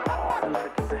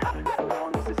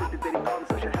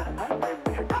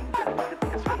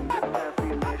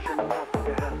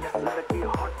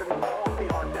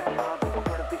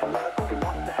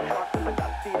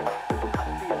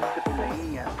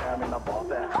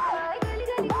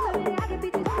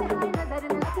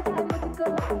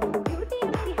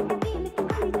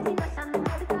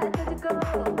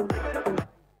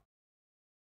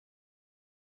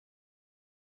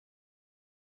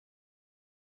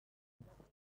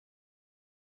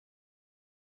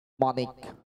 মানিক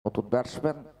নতুন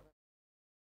ব্যাটসম্যান,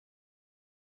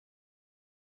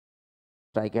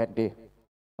 স্ট্রাইক হ্যান্ডে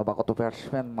নবাগত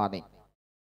ব্যাটসম্যান মানিক।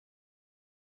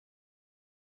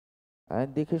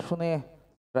 দেখে শুনে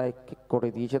স্ট্রাইক করে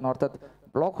দিয়েছেন, অর্থাৎ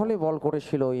ব্লক হলে বল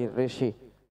করেছিল ওই রেশে।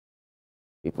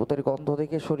 বিপদের গন্ধ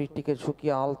দেখে শরীরটিকে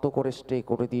ঝুঁকিয়ে আলতো করে স্টে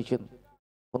করে দিয়েছেন,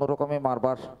 কোনো রকমে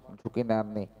মারবার ঝুঁকি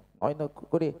নেননি। 9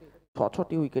 করে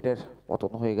 6টি উইকেটের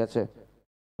পতন হয়ে গেছে।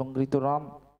 সংগৃহীত রান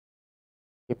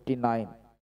 59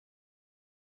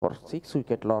 ফর 6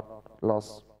 উইকেট লস।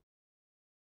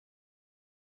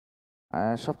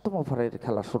 সপ্তম ওভারের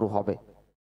খেলা শুরু হবে।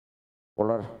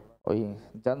 বোলার ওই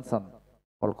জনসন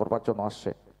বল করবার জন্য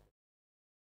আসছে।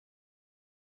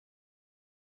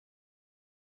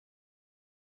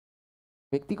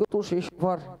 ব্যক্তিগত শেষ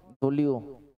ওভার, দলীয়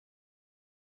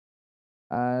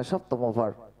সপ্তম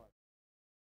ওভার।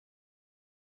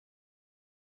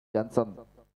 জনসন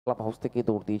ক্লাব হাউস থেকে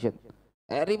দৌড় দিয়েছেন,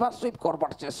 রিভার্স সুইপ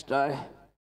করবার চেষ্টায়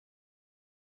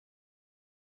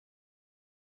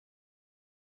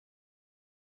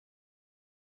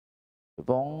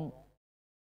এবং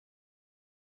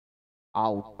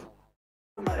আউট।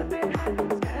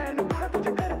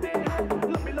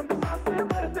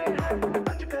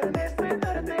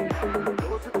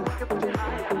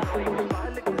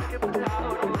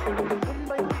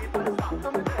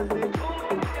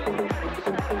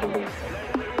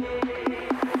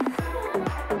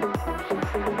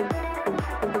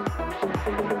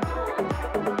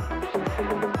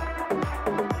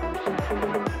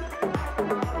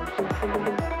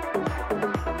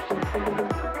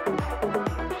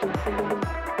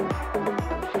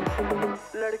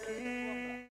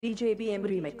 DJBM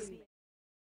Remix.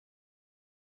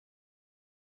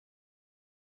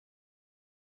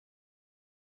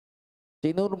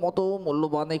 চিনুর মতো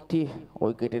মূল্যবান একটি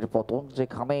উইকেটের পতন,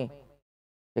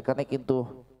 যেখানে কিন্তু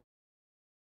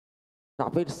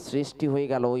চাপের সৃষ্টি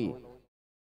হয়ে গেল ওই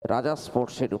রাজা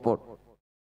স্পোর্টসের উপর।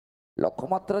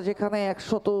 লক্ষ্যমাত্রা যেখানে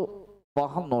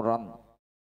 152 রান,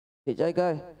 সেই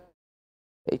জায়গায়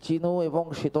এই চিনু এবং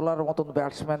শীতলার মতন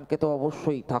ব্যাটসম্যানকে তো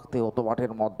অবশ্যই থাকতে হতো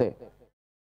মাঠের মধ্যে।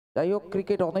 যাই হোক,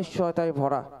 ক্রিকেট অনিশ্চয়তায়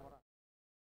ভরা।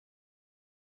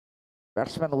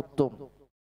 ব্যাটসম্যান উত্তম,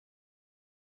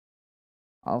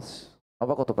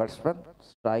 নবাগত ব্যাটসম্যান,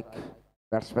 স্ট্রাইক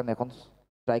ব্যাটসম্যান, এখন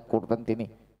স্ট্রাইক করবেন তিনি।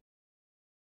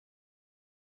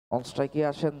 অন স্ট্রাইকে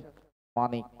আসেন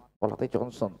মানিক, বল হাতে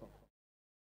জনসন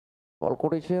বল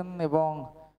করেছেন এবং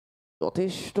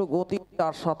যথেষ্ট গতি,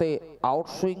 তার সাথে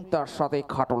আউটসুইং, তার সাথে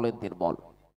খাটো লেন্থের বল।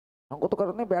 সঙ্গত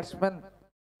কারণে ব্যাটসম্যান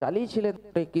চালিয়েছিলেন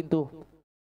কিন্তু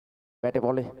ব্যাটে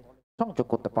বলে সংযোগ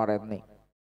করতে পারেননি।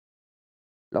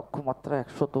 লক্ষ্যমাত্রা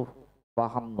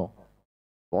 152,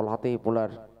 বল হাতে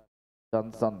বোলার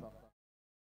জনসন।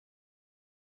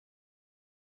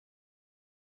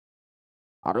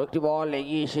 আরো একটি বল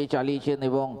এগিয়ে এসে চালিয়েছেন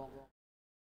এবং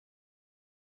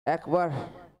একবার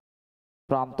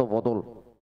প্রান্ত বদল।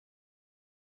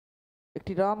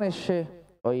 একটি রান এসে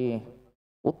ওই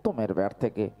উত্তমের ব্যাট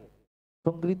থেকে,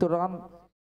 সংগৃহীত রান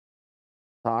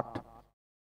 60,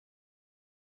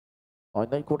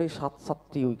 9 করে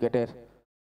 7-7টি উইকেটের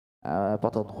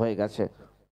পতন হয়ে গেছে।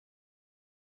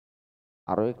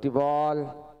 আরো একটি বল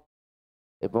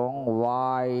এবং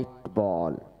হোয়াইট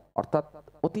বল, অর্থাৎ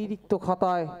অতিরিক্ত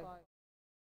খাতায়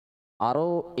আরো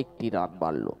একটি রান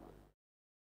বাড়ল।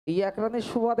 এই 1 রানের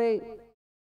সুবাদে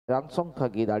রান সংখ্যা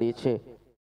গিয়ে দাঁড়িয়েছে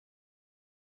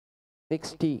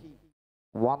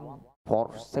 61 for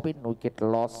 7 wicket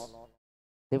loss,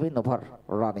 7 over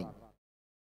running.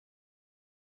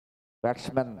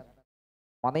 Batsman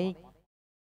Manik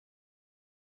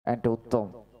and Uttam,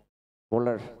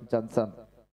 bowler Johnson.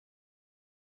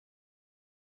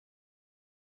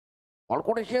 বল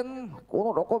করেছেন, কোন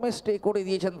রকমে স্টে করে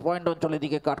দিয়েছেন পয়েন্ট অঞ্চলের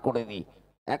দিকে, কাট করে দিয়ে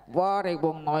একবার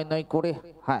এবং 9 করে,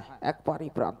 হ্যাঁ একবারই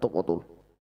প্রান্ত বদল।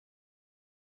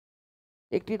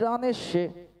 একটি রান এসে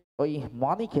ওই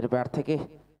মানিকের ব্যাট থেকে,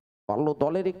 বাড়ল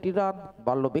দলের একটি রান,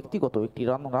 বাড়ল ব্যক্তিগত একটি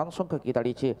রান। রান সংখ্যা কি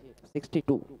দাঁড়িয়েছে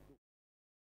 62।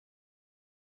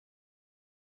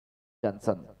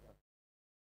 জনসন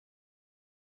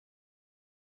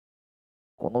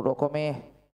কোন রকমে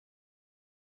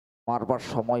মারবার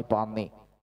সময় পাননি,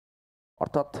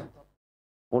 অর্থাৎ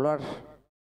বোলার,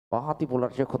 বাঁহাতি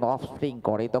বোলার যখন অফ স্প্রিং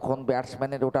করে তখন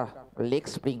ব্যাটসম্যানের ওটা লেগ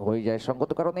স্প্রিং হয়ে যায়।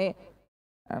 সঙ্গত কারণে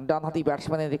ডানহাতি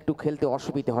ব্যাটসম্যানের একটু খেলতে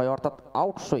অসুবিধা হয়, অর্থাৎ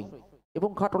আউটসুইং এবং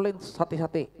খাটো লেন্থ সাথে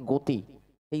সাথে গতি,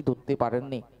 এই ধরতে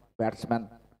পারেননি ব্যাটসম্যান।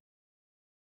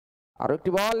 আরো একটি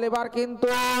বল, এবার কিন্তু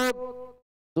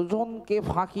দুজনকে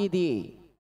ফাঁকি দিয়ে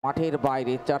মাঠের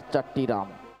বাইরে 4টি রান,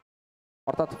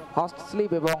 অর্থাৎ ফার্স্ট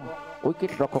স্লিপ এবং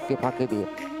উইকেট রক্ষককে ফাঁকি দিয়ে।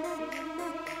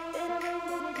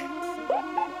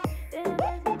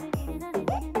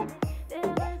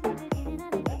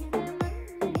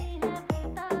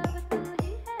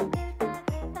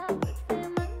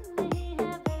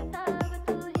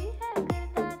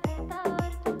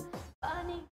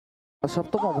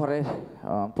 সপ্তম ওভারের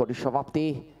পরিসমাপ্তি।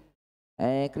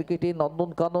 ক্রিকেটে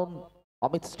নন্দনকানন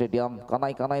অমিত স্টেডিয়াম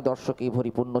কানায় কানায় দর্শকে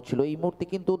পরিপূর্ণ ছিল। এই মুহূর্তে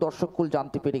কিন্তু দর্শককুল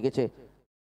জানতে পেরে গেছে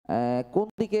কোন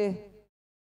দিকে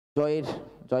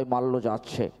জয় মাল্য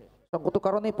যাচ্ছে। সঙ্গত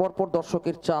কারণে পরপর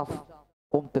দর্শকের চাপ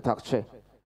কমতে থাকছে।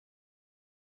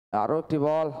 আরো একটি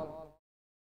বল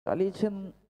চালিয়েছেন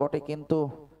বটে, কিন্তু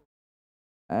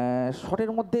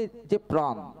শটের মধ্যে যে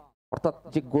প্রাণ, অর্থাৎ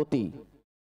যে গতি,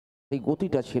 এই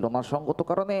গতিটা ছিল না। সঙ্গত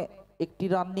কারণে একটি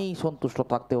রান নিয়েই সন্তুষ্ট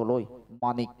থাকতে হলো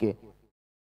মানিককে।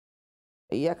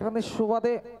 এই 1 রানের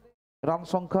সুবাদে রান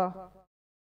সংখ্যা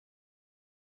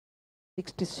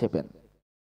 67।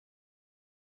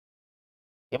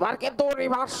 এবার কিন্তু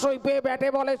রিভার্স সুইপে ব্যাটে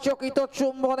বলে চকিত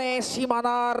চুম্বনে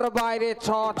সীমানার বাইরে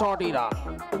 6টি রান।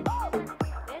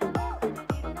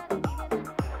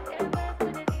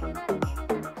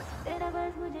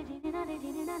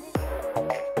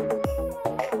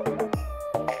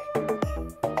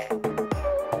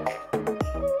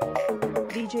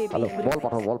 হ্যালো, বল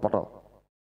পাঠাও, বল পাঠাও।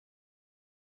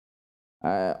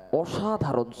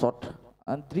 অসাধারণ শট,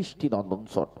 দৃষ্টিনন্দন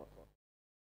শট।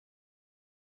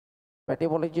 ব্যাটে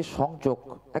বলে যে সংযোগ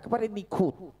একেবারে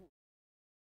নিখুঁত।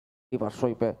 এবার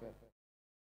সুইপে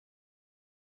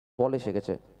বল এসে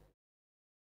গেছে।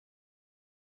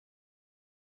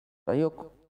 যাই হোক,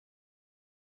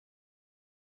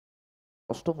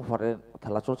 8ম ওভারের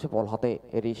খেলা চলছে, বল হাতে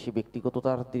ঋষি, ব্যক্তিগত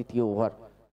তার 3য় ওভার।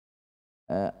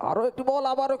 আরো একটি বল,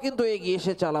 আবারও কিন্তু এগিয়ে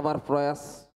এসে চালাবার প্রয়াস,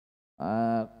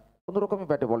 কোন রকমের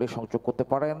ব্যাটে বলে সংযোগ করতে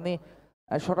পারেননি।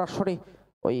 সরাসরি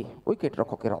ওই উইকেট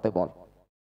রক্ষকের হাতে বল।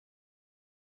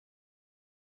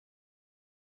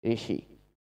 ঋষি,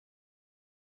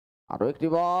 আরো একটি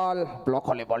বল, ব্লক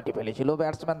হলে বলটি ফেলেছিল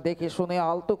ব্যাটসম্যান, দেখে শুনে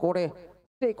আলতো করে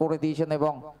স্টে করে দিয়েছেন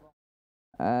এবং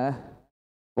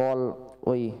বল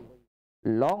ওই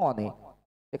লং অনে,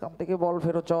 এখান থেকে বল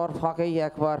ফেরত যাওয়ার ফাঁকেই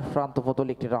একবার প্রান্ত বদল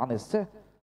একটি রান এসছে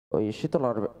ওই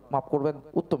শীতলার, মাফ করবেন,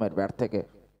 উত্তমের ব্যাট থেকে।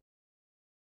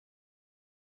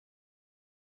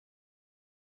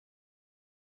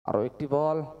 আরো একটি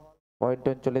বল পয়েন্ট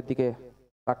অঞ্চলের দিকে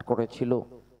কাট করেছিল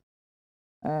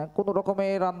কোন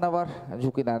রকমের রান নেওয়ার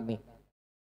ঝুঁকি নেননি।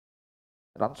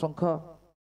 রান সংখ্যা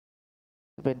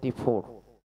 74।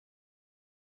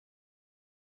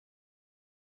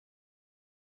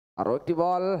 আরো একটি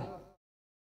বল,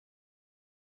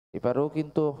 এবারেও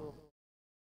কিন্তু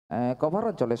কভার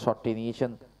অঞ্চলে শটটি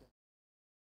নিয়েছেন,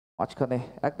 মাঝখানে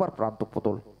একবার প্রান্ত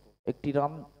বদল, একটি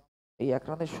রান। এই এক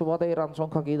রানের সুবাদে রান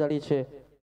সংখ্যা গিয়ে দাঁড়িয়েছে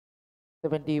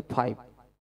 75।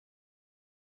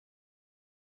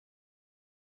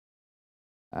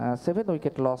 7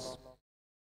 উইকেট লস।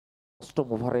 অষ্টম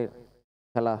ওভারের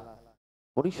খেলা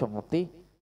পরিসমাপ্তি।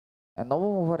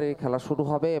 নবম ওভারে খেলা শুরু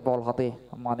হবে। বল হাতে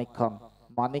মানিক খান,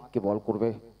 মানিককে বল করবে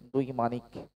দুই মানিক,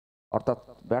 অর্থাৎ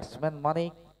ব্যাটসম্যান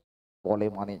মানিক, বলে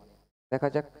মানিক। দেখা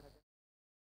যাক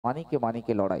মানিকে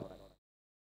মানিকে লড়াই।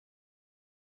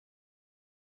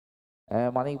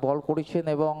 মানিক বল করেছেন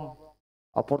এবং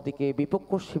অপরদিকে বিপক্ষ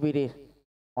শিবিরের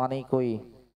মানিক ওই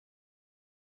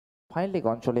ফাইন লেগ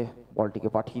অঞ্চলে বলটিকে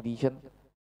পাঠিয়ে দিয়েছেন।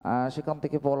 সেখান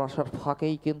থেকে বল আসার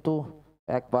ফাঁকেই কিন্তু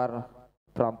একবার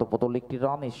প্রান্ত বদল, একটি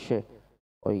রান এসছে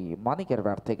ওই মানিকের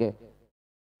ব্যাট থেকে।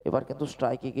 এবার কিন্তু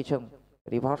স্ট্রাইকে গেছেন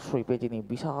রিভার্স সুইপে যিনি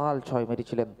বিশাল ছয়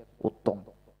মেরেছিলেন উত্তম।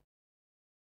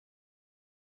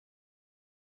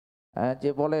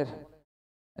 যে বলের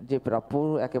যে প্রাপ্য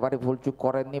একেবারে ভুলচুক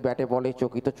করেননি, ব্যাটে বলে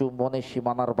চকিত চুম্বনে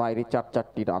সীমানার বাইরে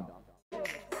 4টি রান।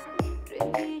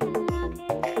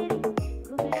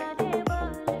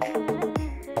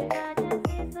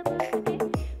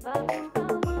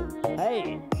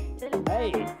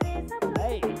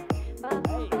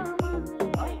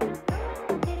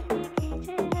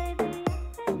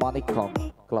 মানিক খান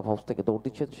ক্লাব হাউস থেকে দৌড়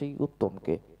দিচ্ছেন সেই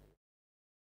উত্তমকে।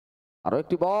 আরো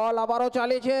একটি বল আবারও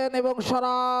চালিয়েছেন এবং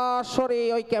সরাসরি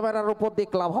ওই ক্যামেরার উপর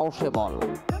দিয়ে ক্লাব হাউসে বল।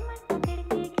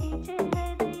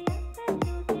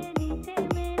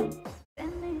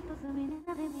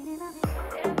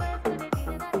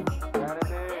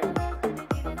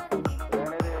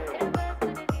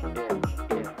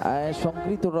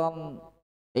 সংগৃহীত রান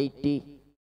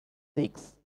 86।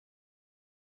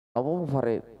 নবম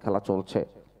ওভারের খেলা চলছে।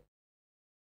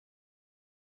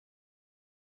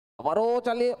 আবারও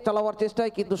চালাবার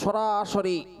চেষ্টায় কিন্তু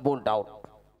সরাসরি bold out.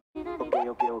 Okay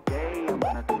okay okay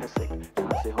माना तूने सिक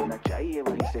जहाँ से होना चाहिए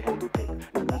वहीं से है तू थे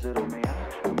नजरों में आ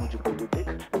मुझको तू दिख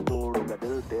तोड़ूंगा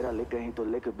दिल तेरा ले कहीं तो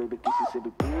लिख बेबी किसी से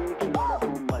भी पूछ लड़ा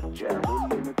तू मत जा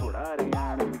बोली में थोड़ा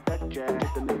हरियाणा में टच है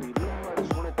इतने भी रूमर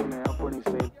सुने तूने अपनी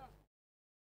से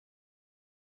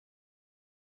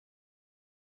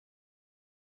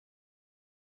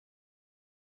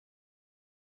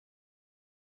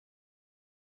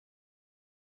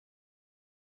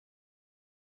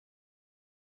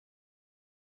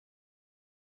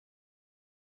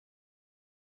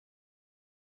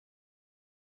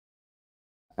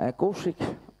কৌশিক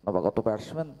নবাগত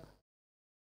ব্যাটসম্যান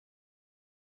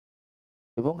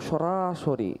এবং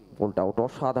সরাসরি বোল্ড আউট।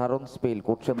 অসাধারণ স্পেল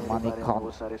করছেন মানিক খান।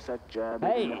 वो सारे सच है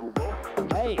बेबी मैं हूँ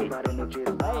वो बारे में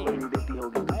चेतावनी देती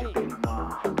होगी तुझे तेरी माँ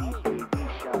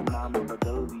दिशा नाम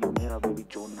बदल दिया मेरा बेबी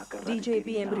चोर ना कर DJ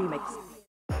BM Remix.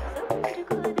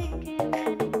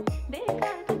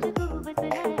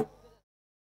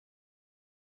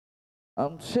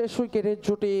 শেষ উইকেটের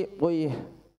জুটি ওই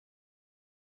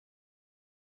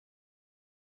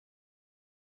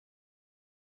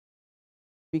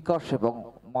বিকাশ এবং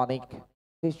মানিক,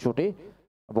 শেষ জুটি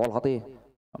বল হাতে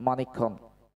মানিক খান।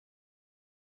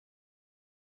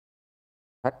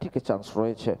 হ্যাটট্রিকের চান্স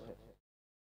রয়েছে।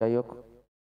 যাই হোক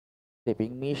টেপিং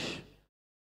মিস,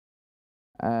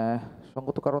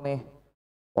 সঙ্গত কারণে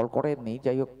বল করেননি।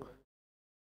 যাই হোক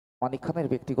মানিক খানের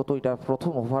ব্যক্তিগত এটা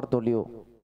প্রথম ওভার, দলীয়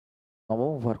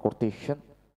নবম ওভার করতে এসছেন।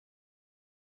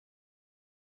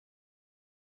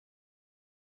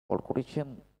 বল করেছেন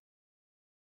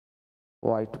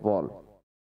হোয়াইট বল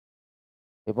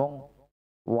এবং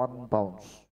 1 বাউন্স।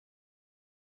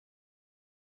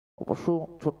 অবশ্য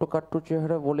ছোট্ট কাট্টু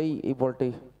চেহারা বলেই এই বলটি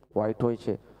হোয়াইট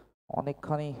হয়েছে,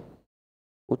 অনেকখানি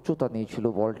উচ্চতা নিয়েছিল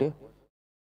বলটি।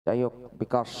 যাই হোক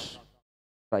বিকাশ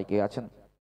স্ট্রাইকে আছেন।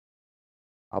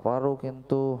 আবারও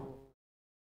কিন্তু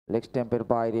লেগ স্ট্যাম্পের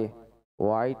বাইরে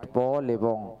হোয়াইট বল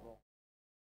এবং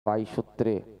 22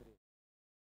 সূত্রে,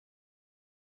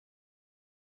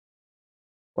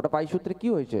 ওটা 22 সূত্রে কি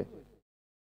হয়েছে?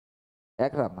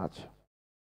 1 রান আছে,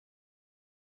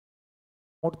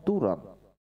 মোট 2 রান।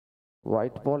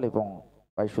 হোয়াইট বল এবং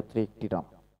 22 সূত্রে 1টি রান।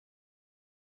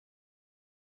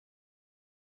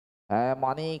 হ্যাঁ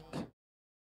মানিক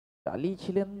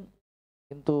চালিয়েছিলেন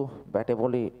কিন্তু ব্যাটে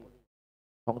বলে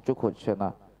সংযোগ হচ্ছে না,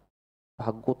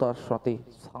 ভাগ্য তার সাথে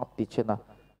সাথ দিচ্ছে না।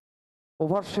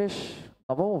 ওভার শেষ,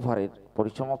 নবম ওভারের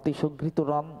পরিসমাপ্তি। সংগৃহীত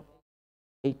রান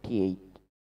 88।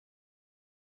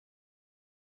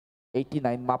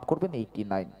 89 মাফ করবেন,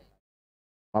 89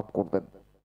 মাফ করবেন।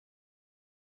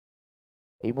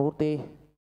 এই মুহূর্তে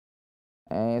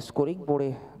স্কোরিং বোর্ডে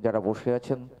যারা বসে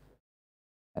আছেন,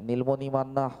 নীলমণি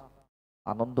মান্না,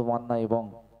 আনন্দ মান্না এবং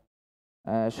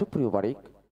সুপ্রিয় বারিক,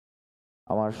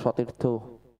 আমার সতীর্থ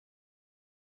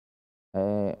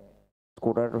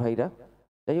স্কোরার ভাইরা।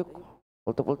 যাই হোক,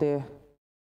 বলতে বলতে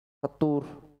 70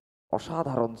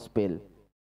 অসাধারণ স্পেল।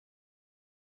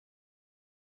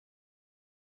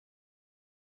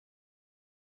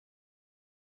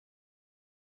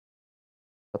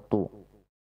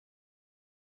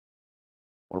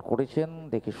 বল করেছেন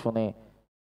দেখে শুনে,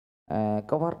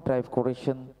 কভার ড্রাইভ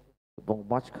করেছেন এবং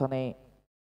মাঝখানে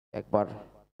একবার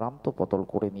প্রান্ত পতল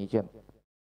করে নিয়েছেন।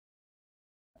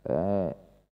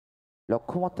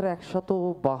 লক্ষ্যমাত্রা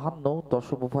 152,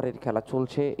 দশম ওভারের খেলা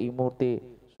চলছে এই মুহূর্তে,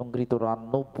 সংগৃহীত রান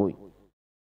 90।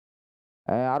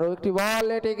 আরো একটি বল,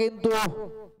 এটি কিন্তু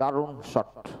দারুণ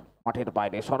শট, মাঠের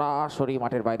বাইরে, সরাসরি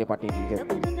মাঠের বাইরে পাঠিয়ে দিয়েছেন।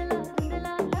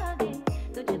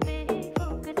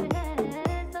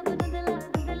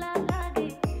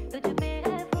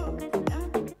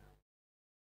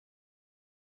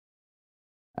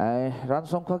 রান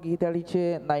সংখ্যা গিয়ে দাঁড়িয়েছে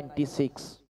 96।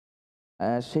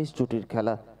 শেষ জুটির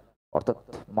খেলা, অর্থাৎ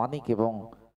মানিক এবং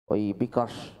ওই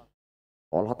বিকাশ।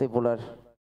 বল হাতে বোলার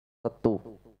সত্তু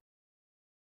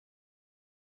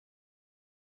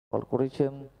বল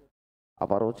করেছেন,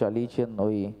 আবারও চালিয়েছেন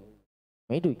ওই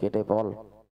মিড উইকেটে বল।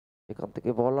 এখান থেকে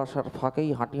বল আসার ফাঁকেই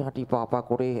হাঁটি হাঁটি পা পা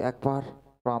করে একবার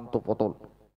প্রান্ত পতল।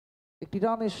 একটি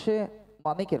রান এসছে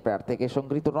মানিকের প্যার থেকে,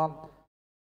 সংগৃহীত রান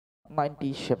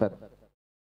 97।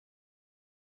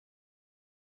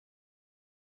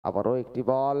 আবারও একটি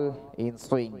বল, ইন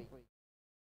সুইং,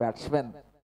 ব্যাটসম্যান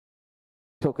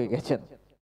ঠকে গেছেন।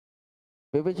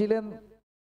 ভেবেছিলেন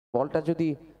বলটা যদি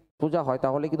সোজা হয়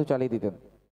তাহলে কিন্তু চালিয়ে দিতেন,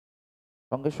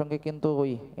 সঙ্গে সঙ্গে কিন্তু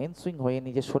ওই ইন সুইং হয়ে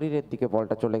নিজের শরীরের দিকে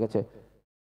বলটা চলে গেছে।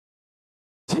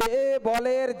 যে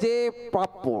বলের যে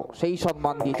প্রাপ্য সেই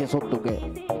সম্মান দিয়েছে সত্যকে।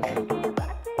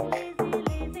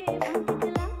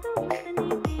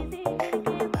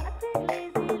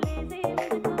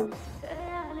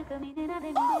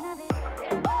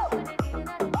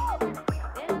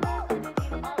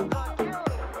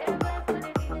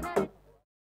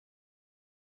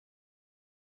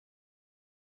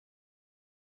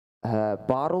 হ্যাঁ,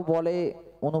 12 বলে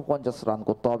 49 রান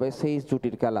করতে হবে, সেই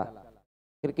জুটির খেলা।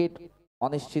 ক্রিকেট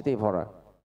অনিশ্চিতই ভরা।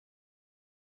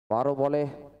 12 বলে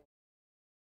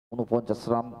 49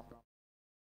 রান।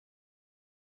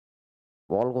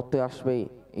 বল করতে আসবে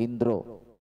ইন্দ্র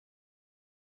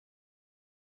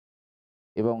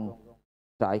এবং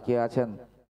স্ট্রাইকে আছেন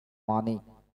মানিক,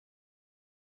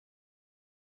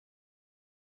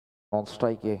 নন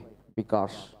স্ট্রাইকে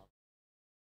বিকাশ।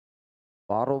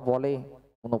 12 বলে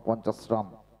 49 রান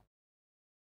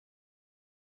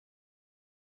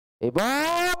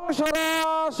এবং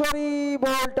সরাসরি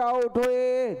বলটা আউট হয়ে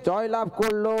জয়লাভ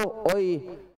করলো ওই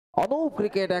অনুপ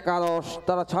ক্রিকেট একাদশ।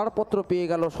 তারা ছাড়পত্র পেয়ে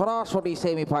গেল সরাসরি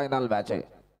সেমিফাইনাল ম্যাচে।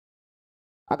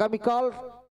 আগামীকাল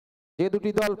যে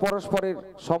দুটি দল পরস্পরের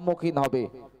সম্মুখীন হবে,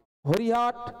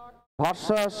 হরিহাট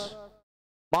ভার্সাস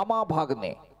মামা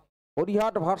ভাগ্নে।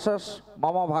 হরিহাট ভার্সাস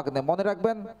মামা ভাগ্নে, মনে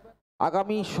রাখবেন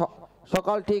আগামী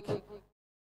সকাল ঠিক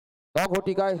 9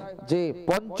 ঘটিকায় যে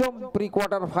পঞ্চম প্রি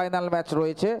কোয়ার্টার ফাইনাল ম্যাচ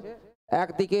রয়েছে,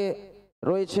 একদিকে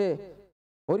রয়েছে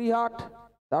হরিহাট,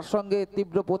 তার সঙ্গে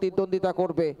তীব্র প্রতিদ্বন্দ্বিতা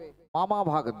করবে মামা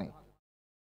ভাগ্নে।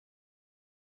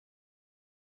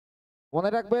 মনে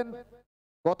রাখবেন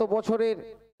গত বছরের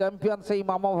চ্যাম্পিয়ন সেই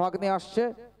মামা ভাগ্নে আসছে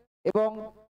এবং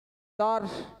তার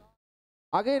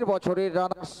আগের বছরের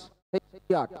রানার্স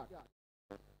হরিহাট।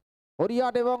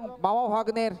 হরিহাট এবং মামা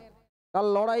ভাগ্নের তার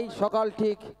লড়াই সকাল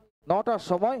ঠিক 9টার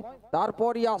সময়।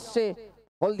 তারপরই আসছে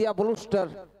হলদিয়া ব্লুস্টার,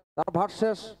 তার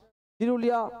ভার্সেস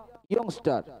চিরুলিয়া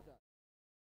ইয়ংস্টার।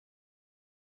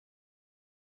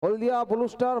 হলদিয়া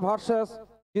ব্লুস্টার ভার্সেস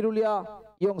চিরুলিয়া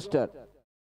ইয়ংস্টার।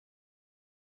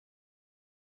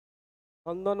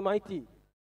 চন্দন মাইতি,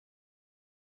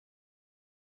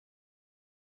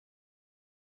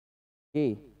 কি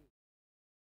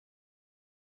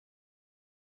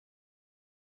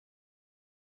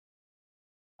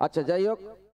আচ্ছা, যাই হোক,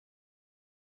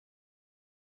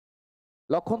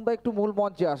 লক্ষণ দা একটু মূল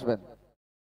মঞ্চে আসবেন।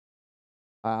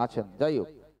 হ্যাঁ আছেন। যাই হোক,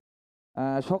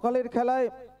 সকালের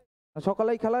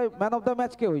খেলায় ম্যান অফ দ্য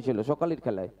ম্যাচ কে হয়েছিল সকালের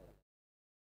খেলায়?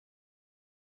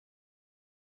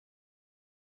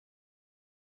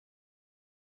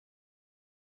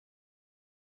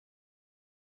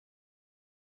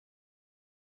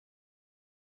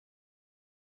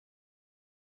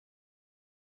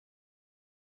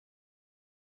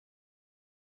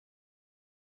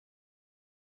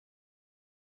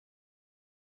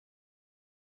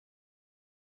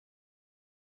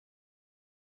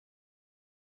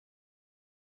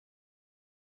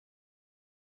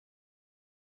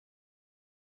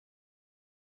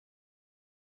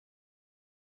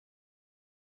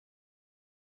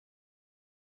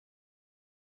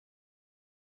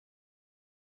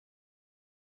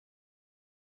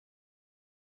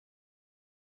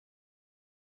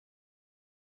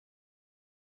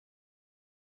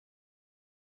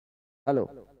 হ্যালো,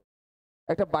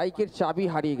 একটা বাইকের চাবি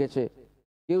হারিয়ে গেছে,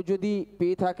 কেউ যদি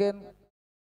পেয়ে থাকেন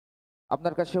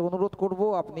আপনার কাছে অনুরোধ করব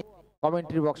আপনি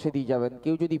কমেন্ট্রি বক্সে দিয়ে যাবেন।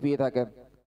 কেউ যদি পেয়ে থাকেন,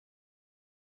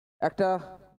 একটা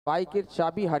বাইকের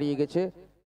চাবি হারিয়ে গেছে,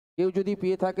 কেউ যদি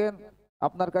পেয়ে থাকেন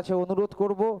আপনার কাছে অনুরোধ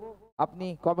করব আপনি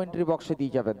কমেন্ট্রি বক্সে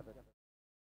দিয়ে যাবেন।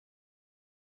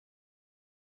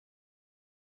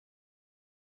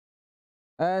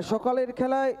 সকালের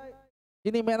খেলায়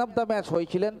যিনি ম্যান অফ দ্য ম্যাচ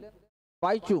হয়েছিলেন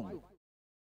বাইচুং,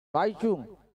 বাইচুং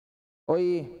ওই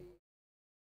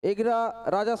এগরা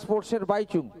রাজা স্পোর্টসের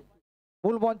বাইচুং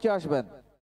মূল মঞ্চে আসবেন।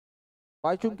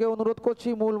 বাইচুংকে অনুরোধ করছি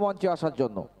মূল মঞ্চে আসার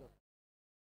জন্য।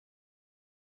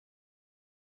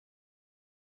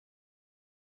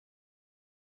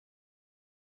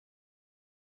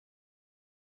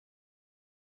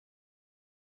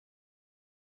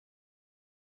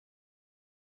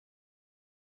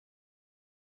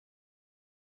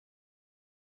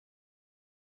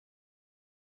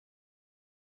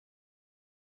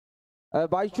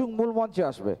 বাইচুং মূল মঞ্চে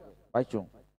আসবে। বাইচুং,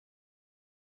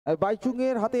 বাইচুং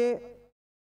এর হাতে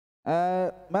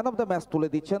ম্যান অফ দ্য ম্যাচ তুলে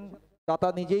দিচ্ছেন দাতা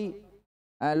নিজেই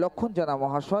লক্ষণ জানা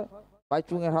মহাশয়।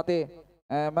 বাইচুং এর হাতে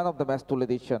ম্যান অফ দ্য ম্যাচ তুলে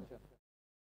দিচ্ছেন।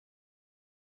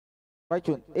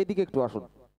 বাইচুং এদিকে একটু আসুন।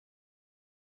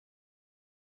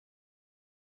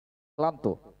 ক্লান্ত,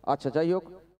 আচ্ছা যাই হোক,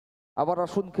 আবার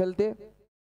আসুন খেলতে,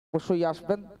 অবশ্যই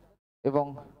আসবেন এবং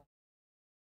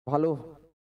ভালো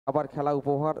আবার খেলা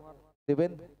উপহার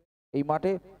দেবেন এই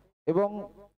মাঠে। এবং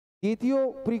দ্বিতীয়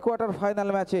প্রি কোয়ার্টার ফাইনাল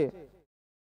ম্যাচে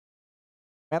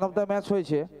ম্যান অফ দ্য ম্যাচ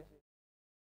হয়েছে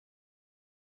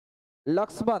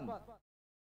Lakshman.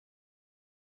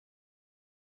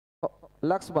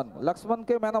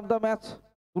 লক্ষ্মণকে man of the match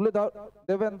তুলে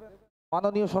দেবেন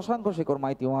মাননীয় শশাঙ্ক শেখর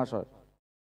মাইতি মহাশয়।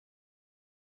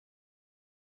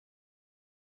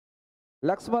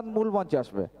 লক্ষ্মণ মূল মঞ্চে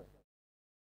আসবে।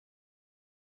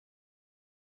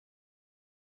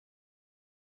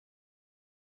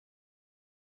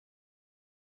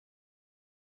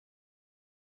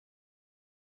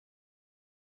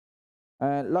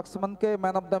 লক্ষ্মণকে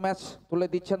ম্যান অফ দ্য ম্যাচ তুলে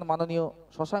দিচ্ছেন মাননীয়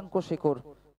শশাঙ্ক শেখর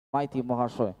মাইতি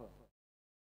মহাশয়।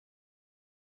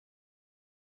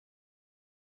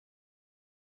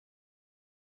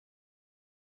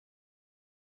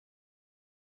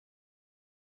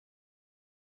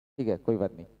 ঠিক আছে, कोई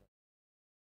बात नहीं।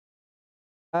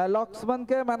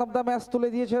 লক্ষ্মণকে ম্যান অফ দ্য ম্যাচ তুলে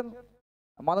দিয়েছেন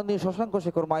মাননীয় শশাঙ্ক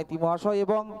শেখর মাইতি মহাশয়।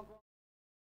 এবং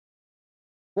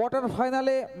কোয়ার্টার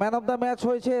ফাইনালে ম্যান অফ দ্য ম্যাচ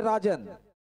হয়েছে রাজেন।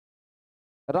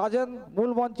 রাজেন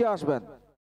মূল মঞ্চে আসবেন,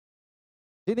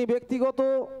 যিনি ব্যক্তিগত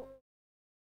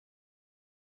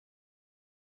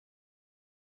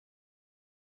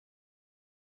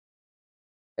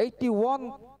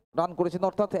রান করেছেন,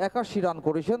 অর্থাৎ 81 রান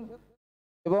করেছেন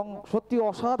এবং সত্যি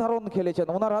অসাধারণ খেলেছেন।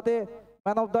 ওনার হাতে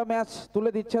ম্যান অফ দ্য ম্যাচ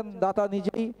তুলে দিচ্ছেন দাতা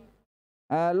নিজেই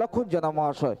লক্ষণ জানা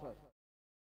মহাশয়।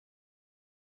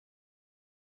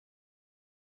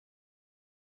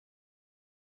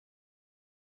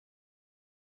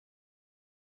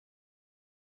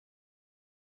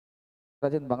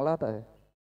 राजन बांग्ला आता है?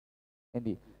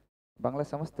 हिंदी बांग्ला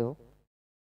समझते हो?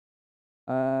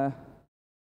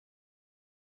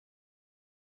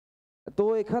 তো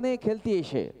এখানে খেলতে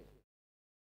এসে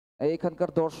এখানকার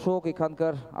দর্শক,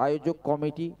 এখানকার আয়োজক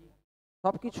কমিটি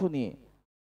সবকিছু নিয়ে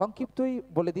সংক্ষিপ্তই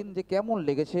বলে দিন যে কেমন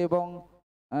লেগেছে। এবং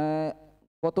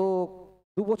গত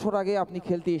 2 বছর আগে আপনি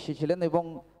খেলতে এসেছিলেন এবং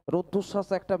রুদ্ধশ্বাস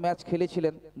একটা ম্যাচ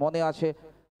খেলেছিলেন, মনে আছে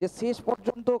যে শেষ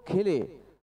পর্যন্ত খেলে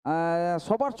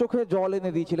সবার চোখে জল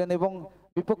এনে দিয়েছিলেন এবং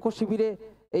বিপক্ষ শিবিরে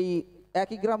এই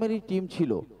একই গ্রামেরই টিম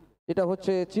ছিল, যেটা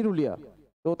হচ্ছে চিরুলিয়া,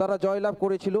 তো তারা জয়লাভ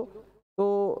করেছিল। তো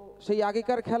সেই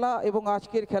আগেকার খেলা এবং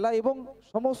আজকের খেলা এবং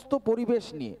সমস্ত পরিবেশ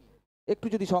নিয়ে একটু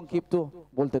যদি সংক্ষিপ্ত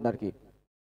বলতেন আর কি।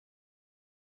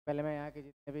 पहले मैं यहाँ के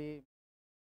जितने भी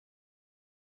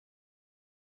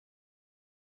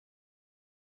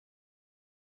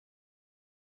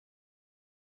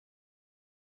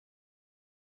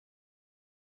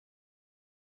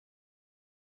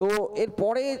তো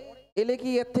এরপরে এলে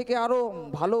কি এর থেকে আরো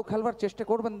ভালো খেলবার চেষ্টা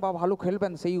করবেন বা ভালো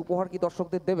খেলবেন, সেই উপহার কি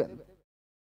দর্শকদের দেবেন?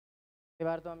 इस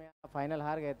बार तो हम यहाँ फाइनल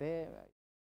हार गए थे,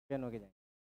 चैंपियन होके जाएंगे।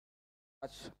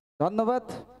 আচ্ছা, ধন্যবাদ।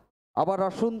 আবার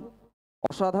আসুন,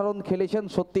 অসাধারণ খেলেছেন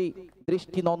সত্যি,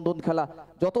 দৃষ্টিনন্দন খেলা।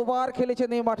 যতবার খেলেছেন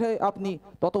এই মাঠে আপনি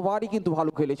ততবারই কিন্তু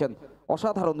ভালো খেলেছেন,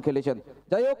 অসাধারণ খেলেছেন।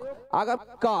 যাই হোক,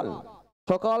 আগামীকাল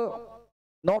সকাল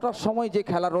 9টার সময় যে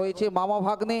খেলা রয়েছে মামা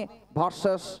ভাগ্নে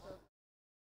ভার্সাস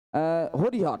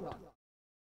হরিহাট,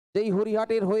 যেই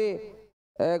হরিহাটের হয়ে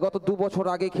গত 2 বছর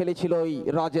আগে খেলেছিল ওই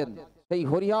রাজেন, সেই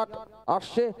হরিহাট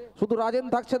আসছে। শুধু রাজেন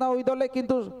থাকছে না ওই দলে,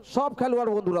 কিন্তু সব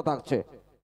খেলোয়াড় বন্ধুরা থাকছে।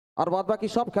 আর বাদ বাকি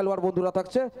সব খেলোয়াড় বন্ধুরা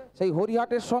থাকছে সেই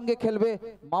হরিহাটের সঙ্গে খেলবে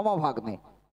মামা ভাগ্নে।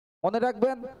 মনে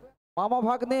রাখবেন, মামা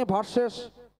ভাগ্নে ভার্সেস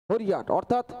হরিহাট,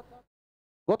 অর্থাৎ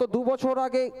গত 2 বছর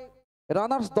আগে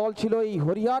রানার্স দল ছিল এই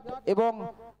হরিহাট এবং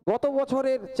গত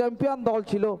বছরের চ্যাম্পিয়ন দল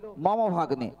ছিল মামা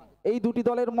ভাগ্নে। এই দুটি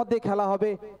দলের মধ্যে খেলা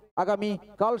হবে আগামী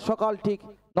কাল সকাল ঠিক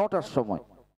 9টার সময়।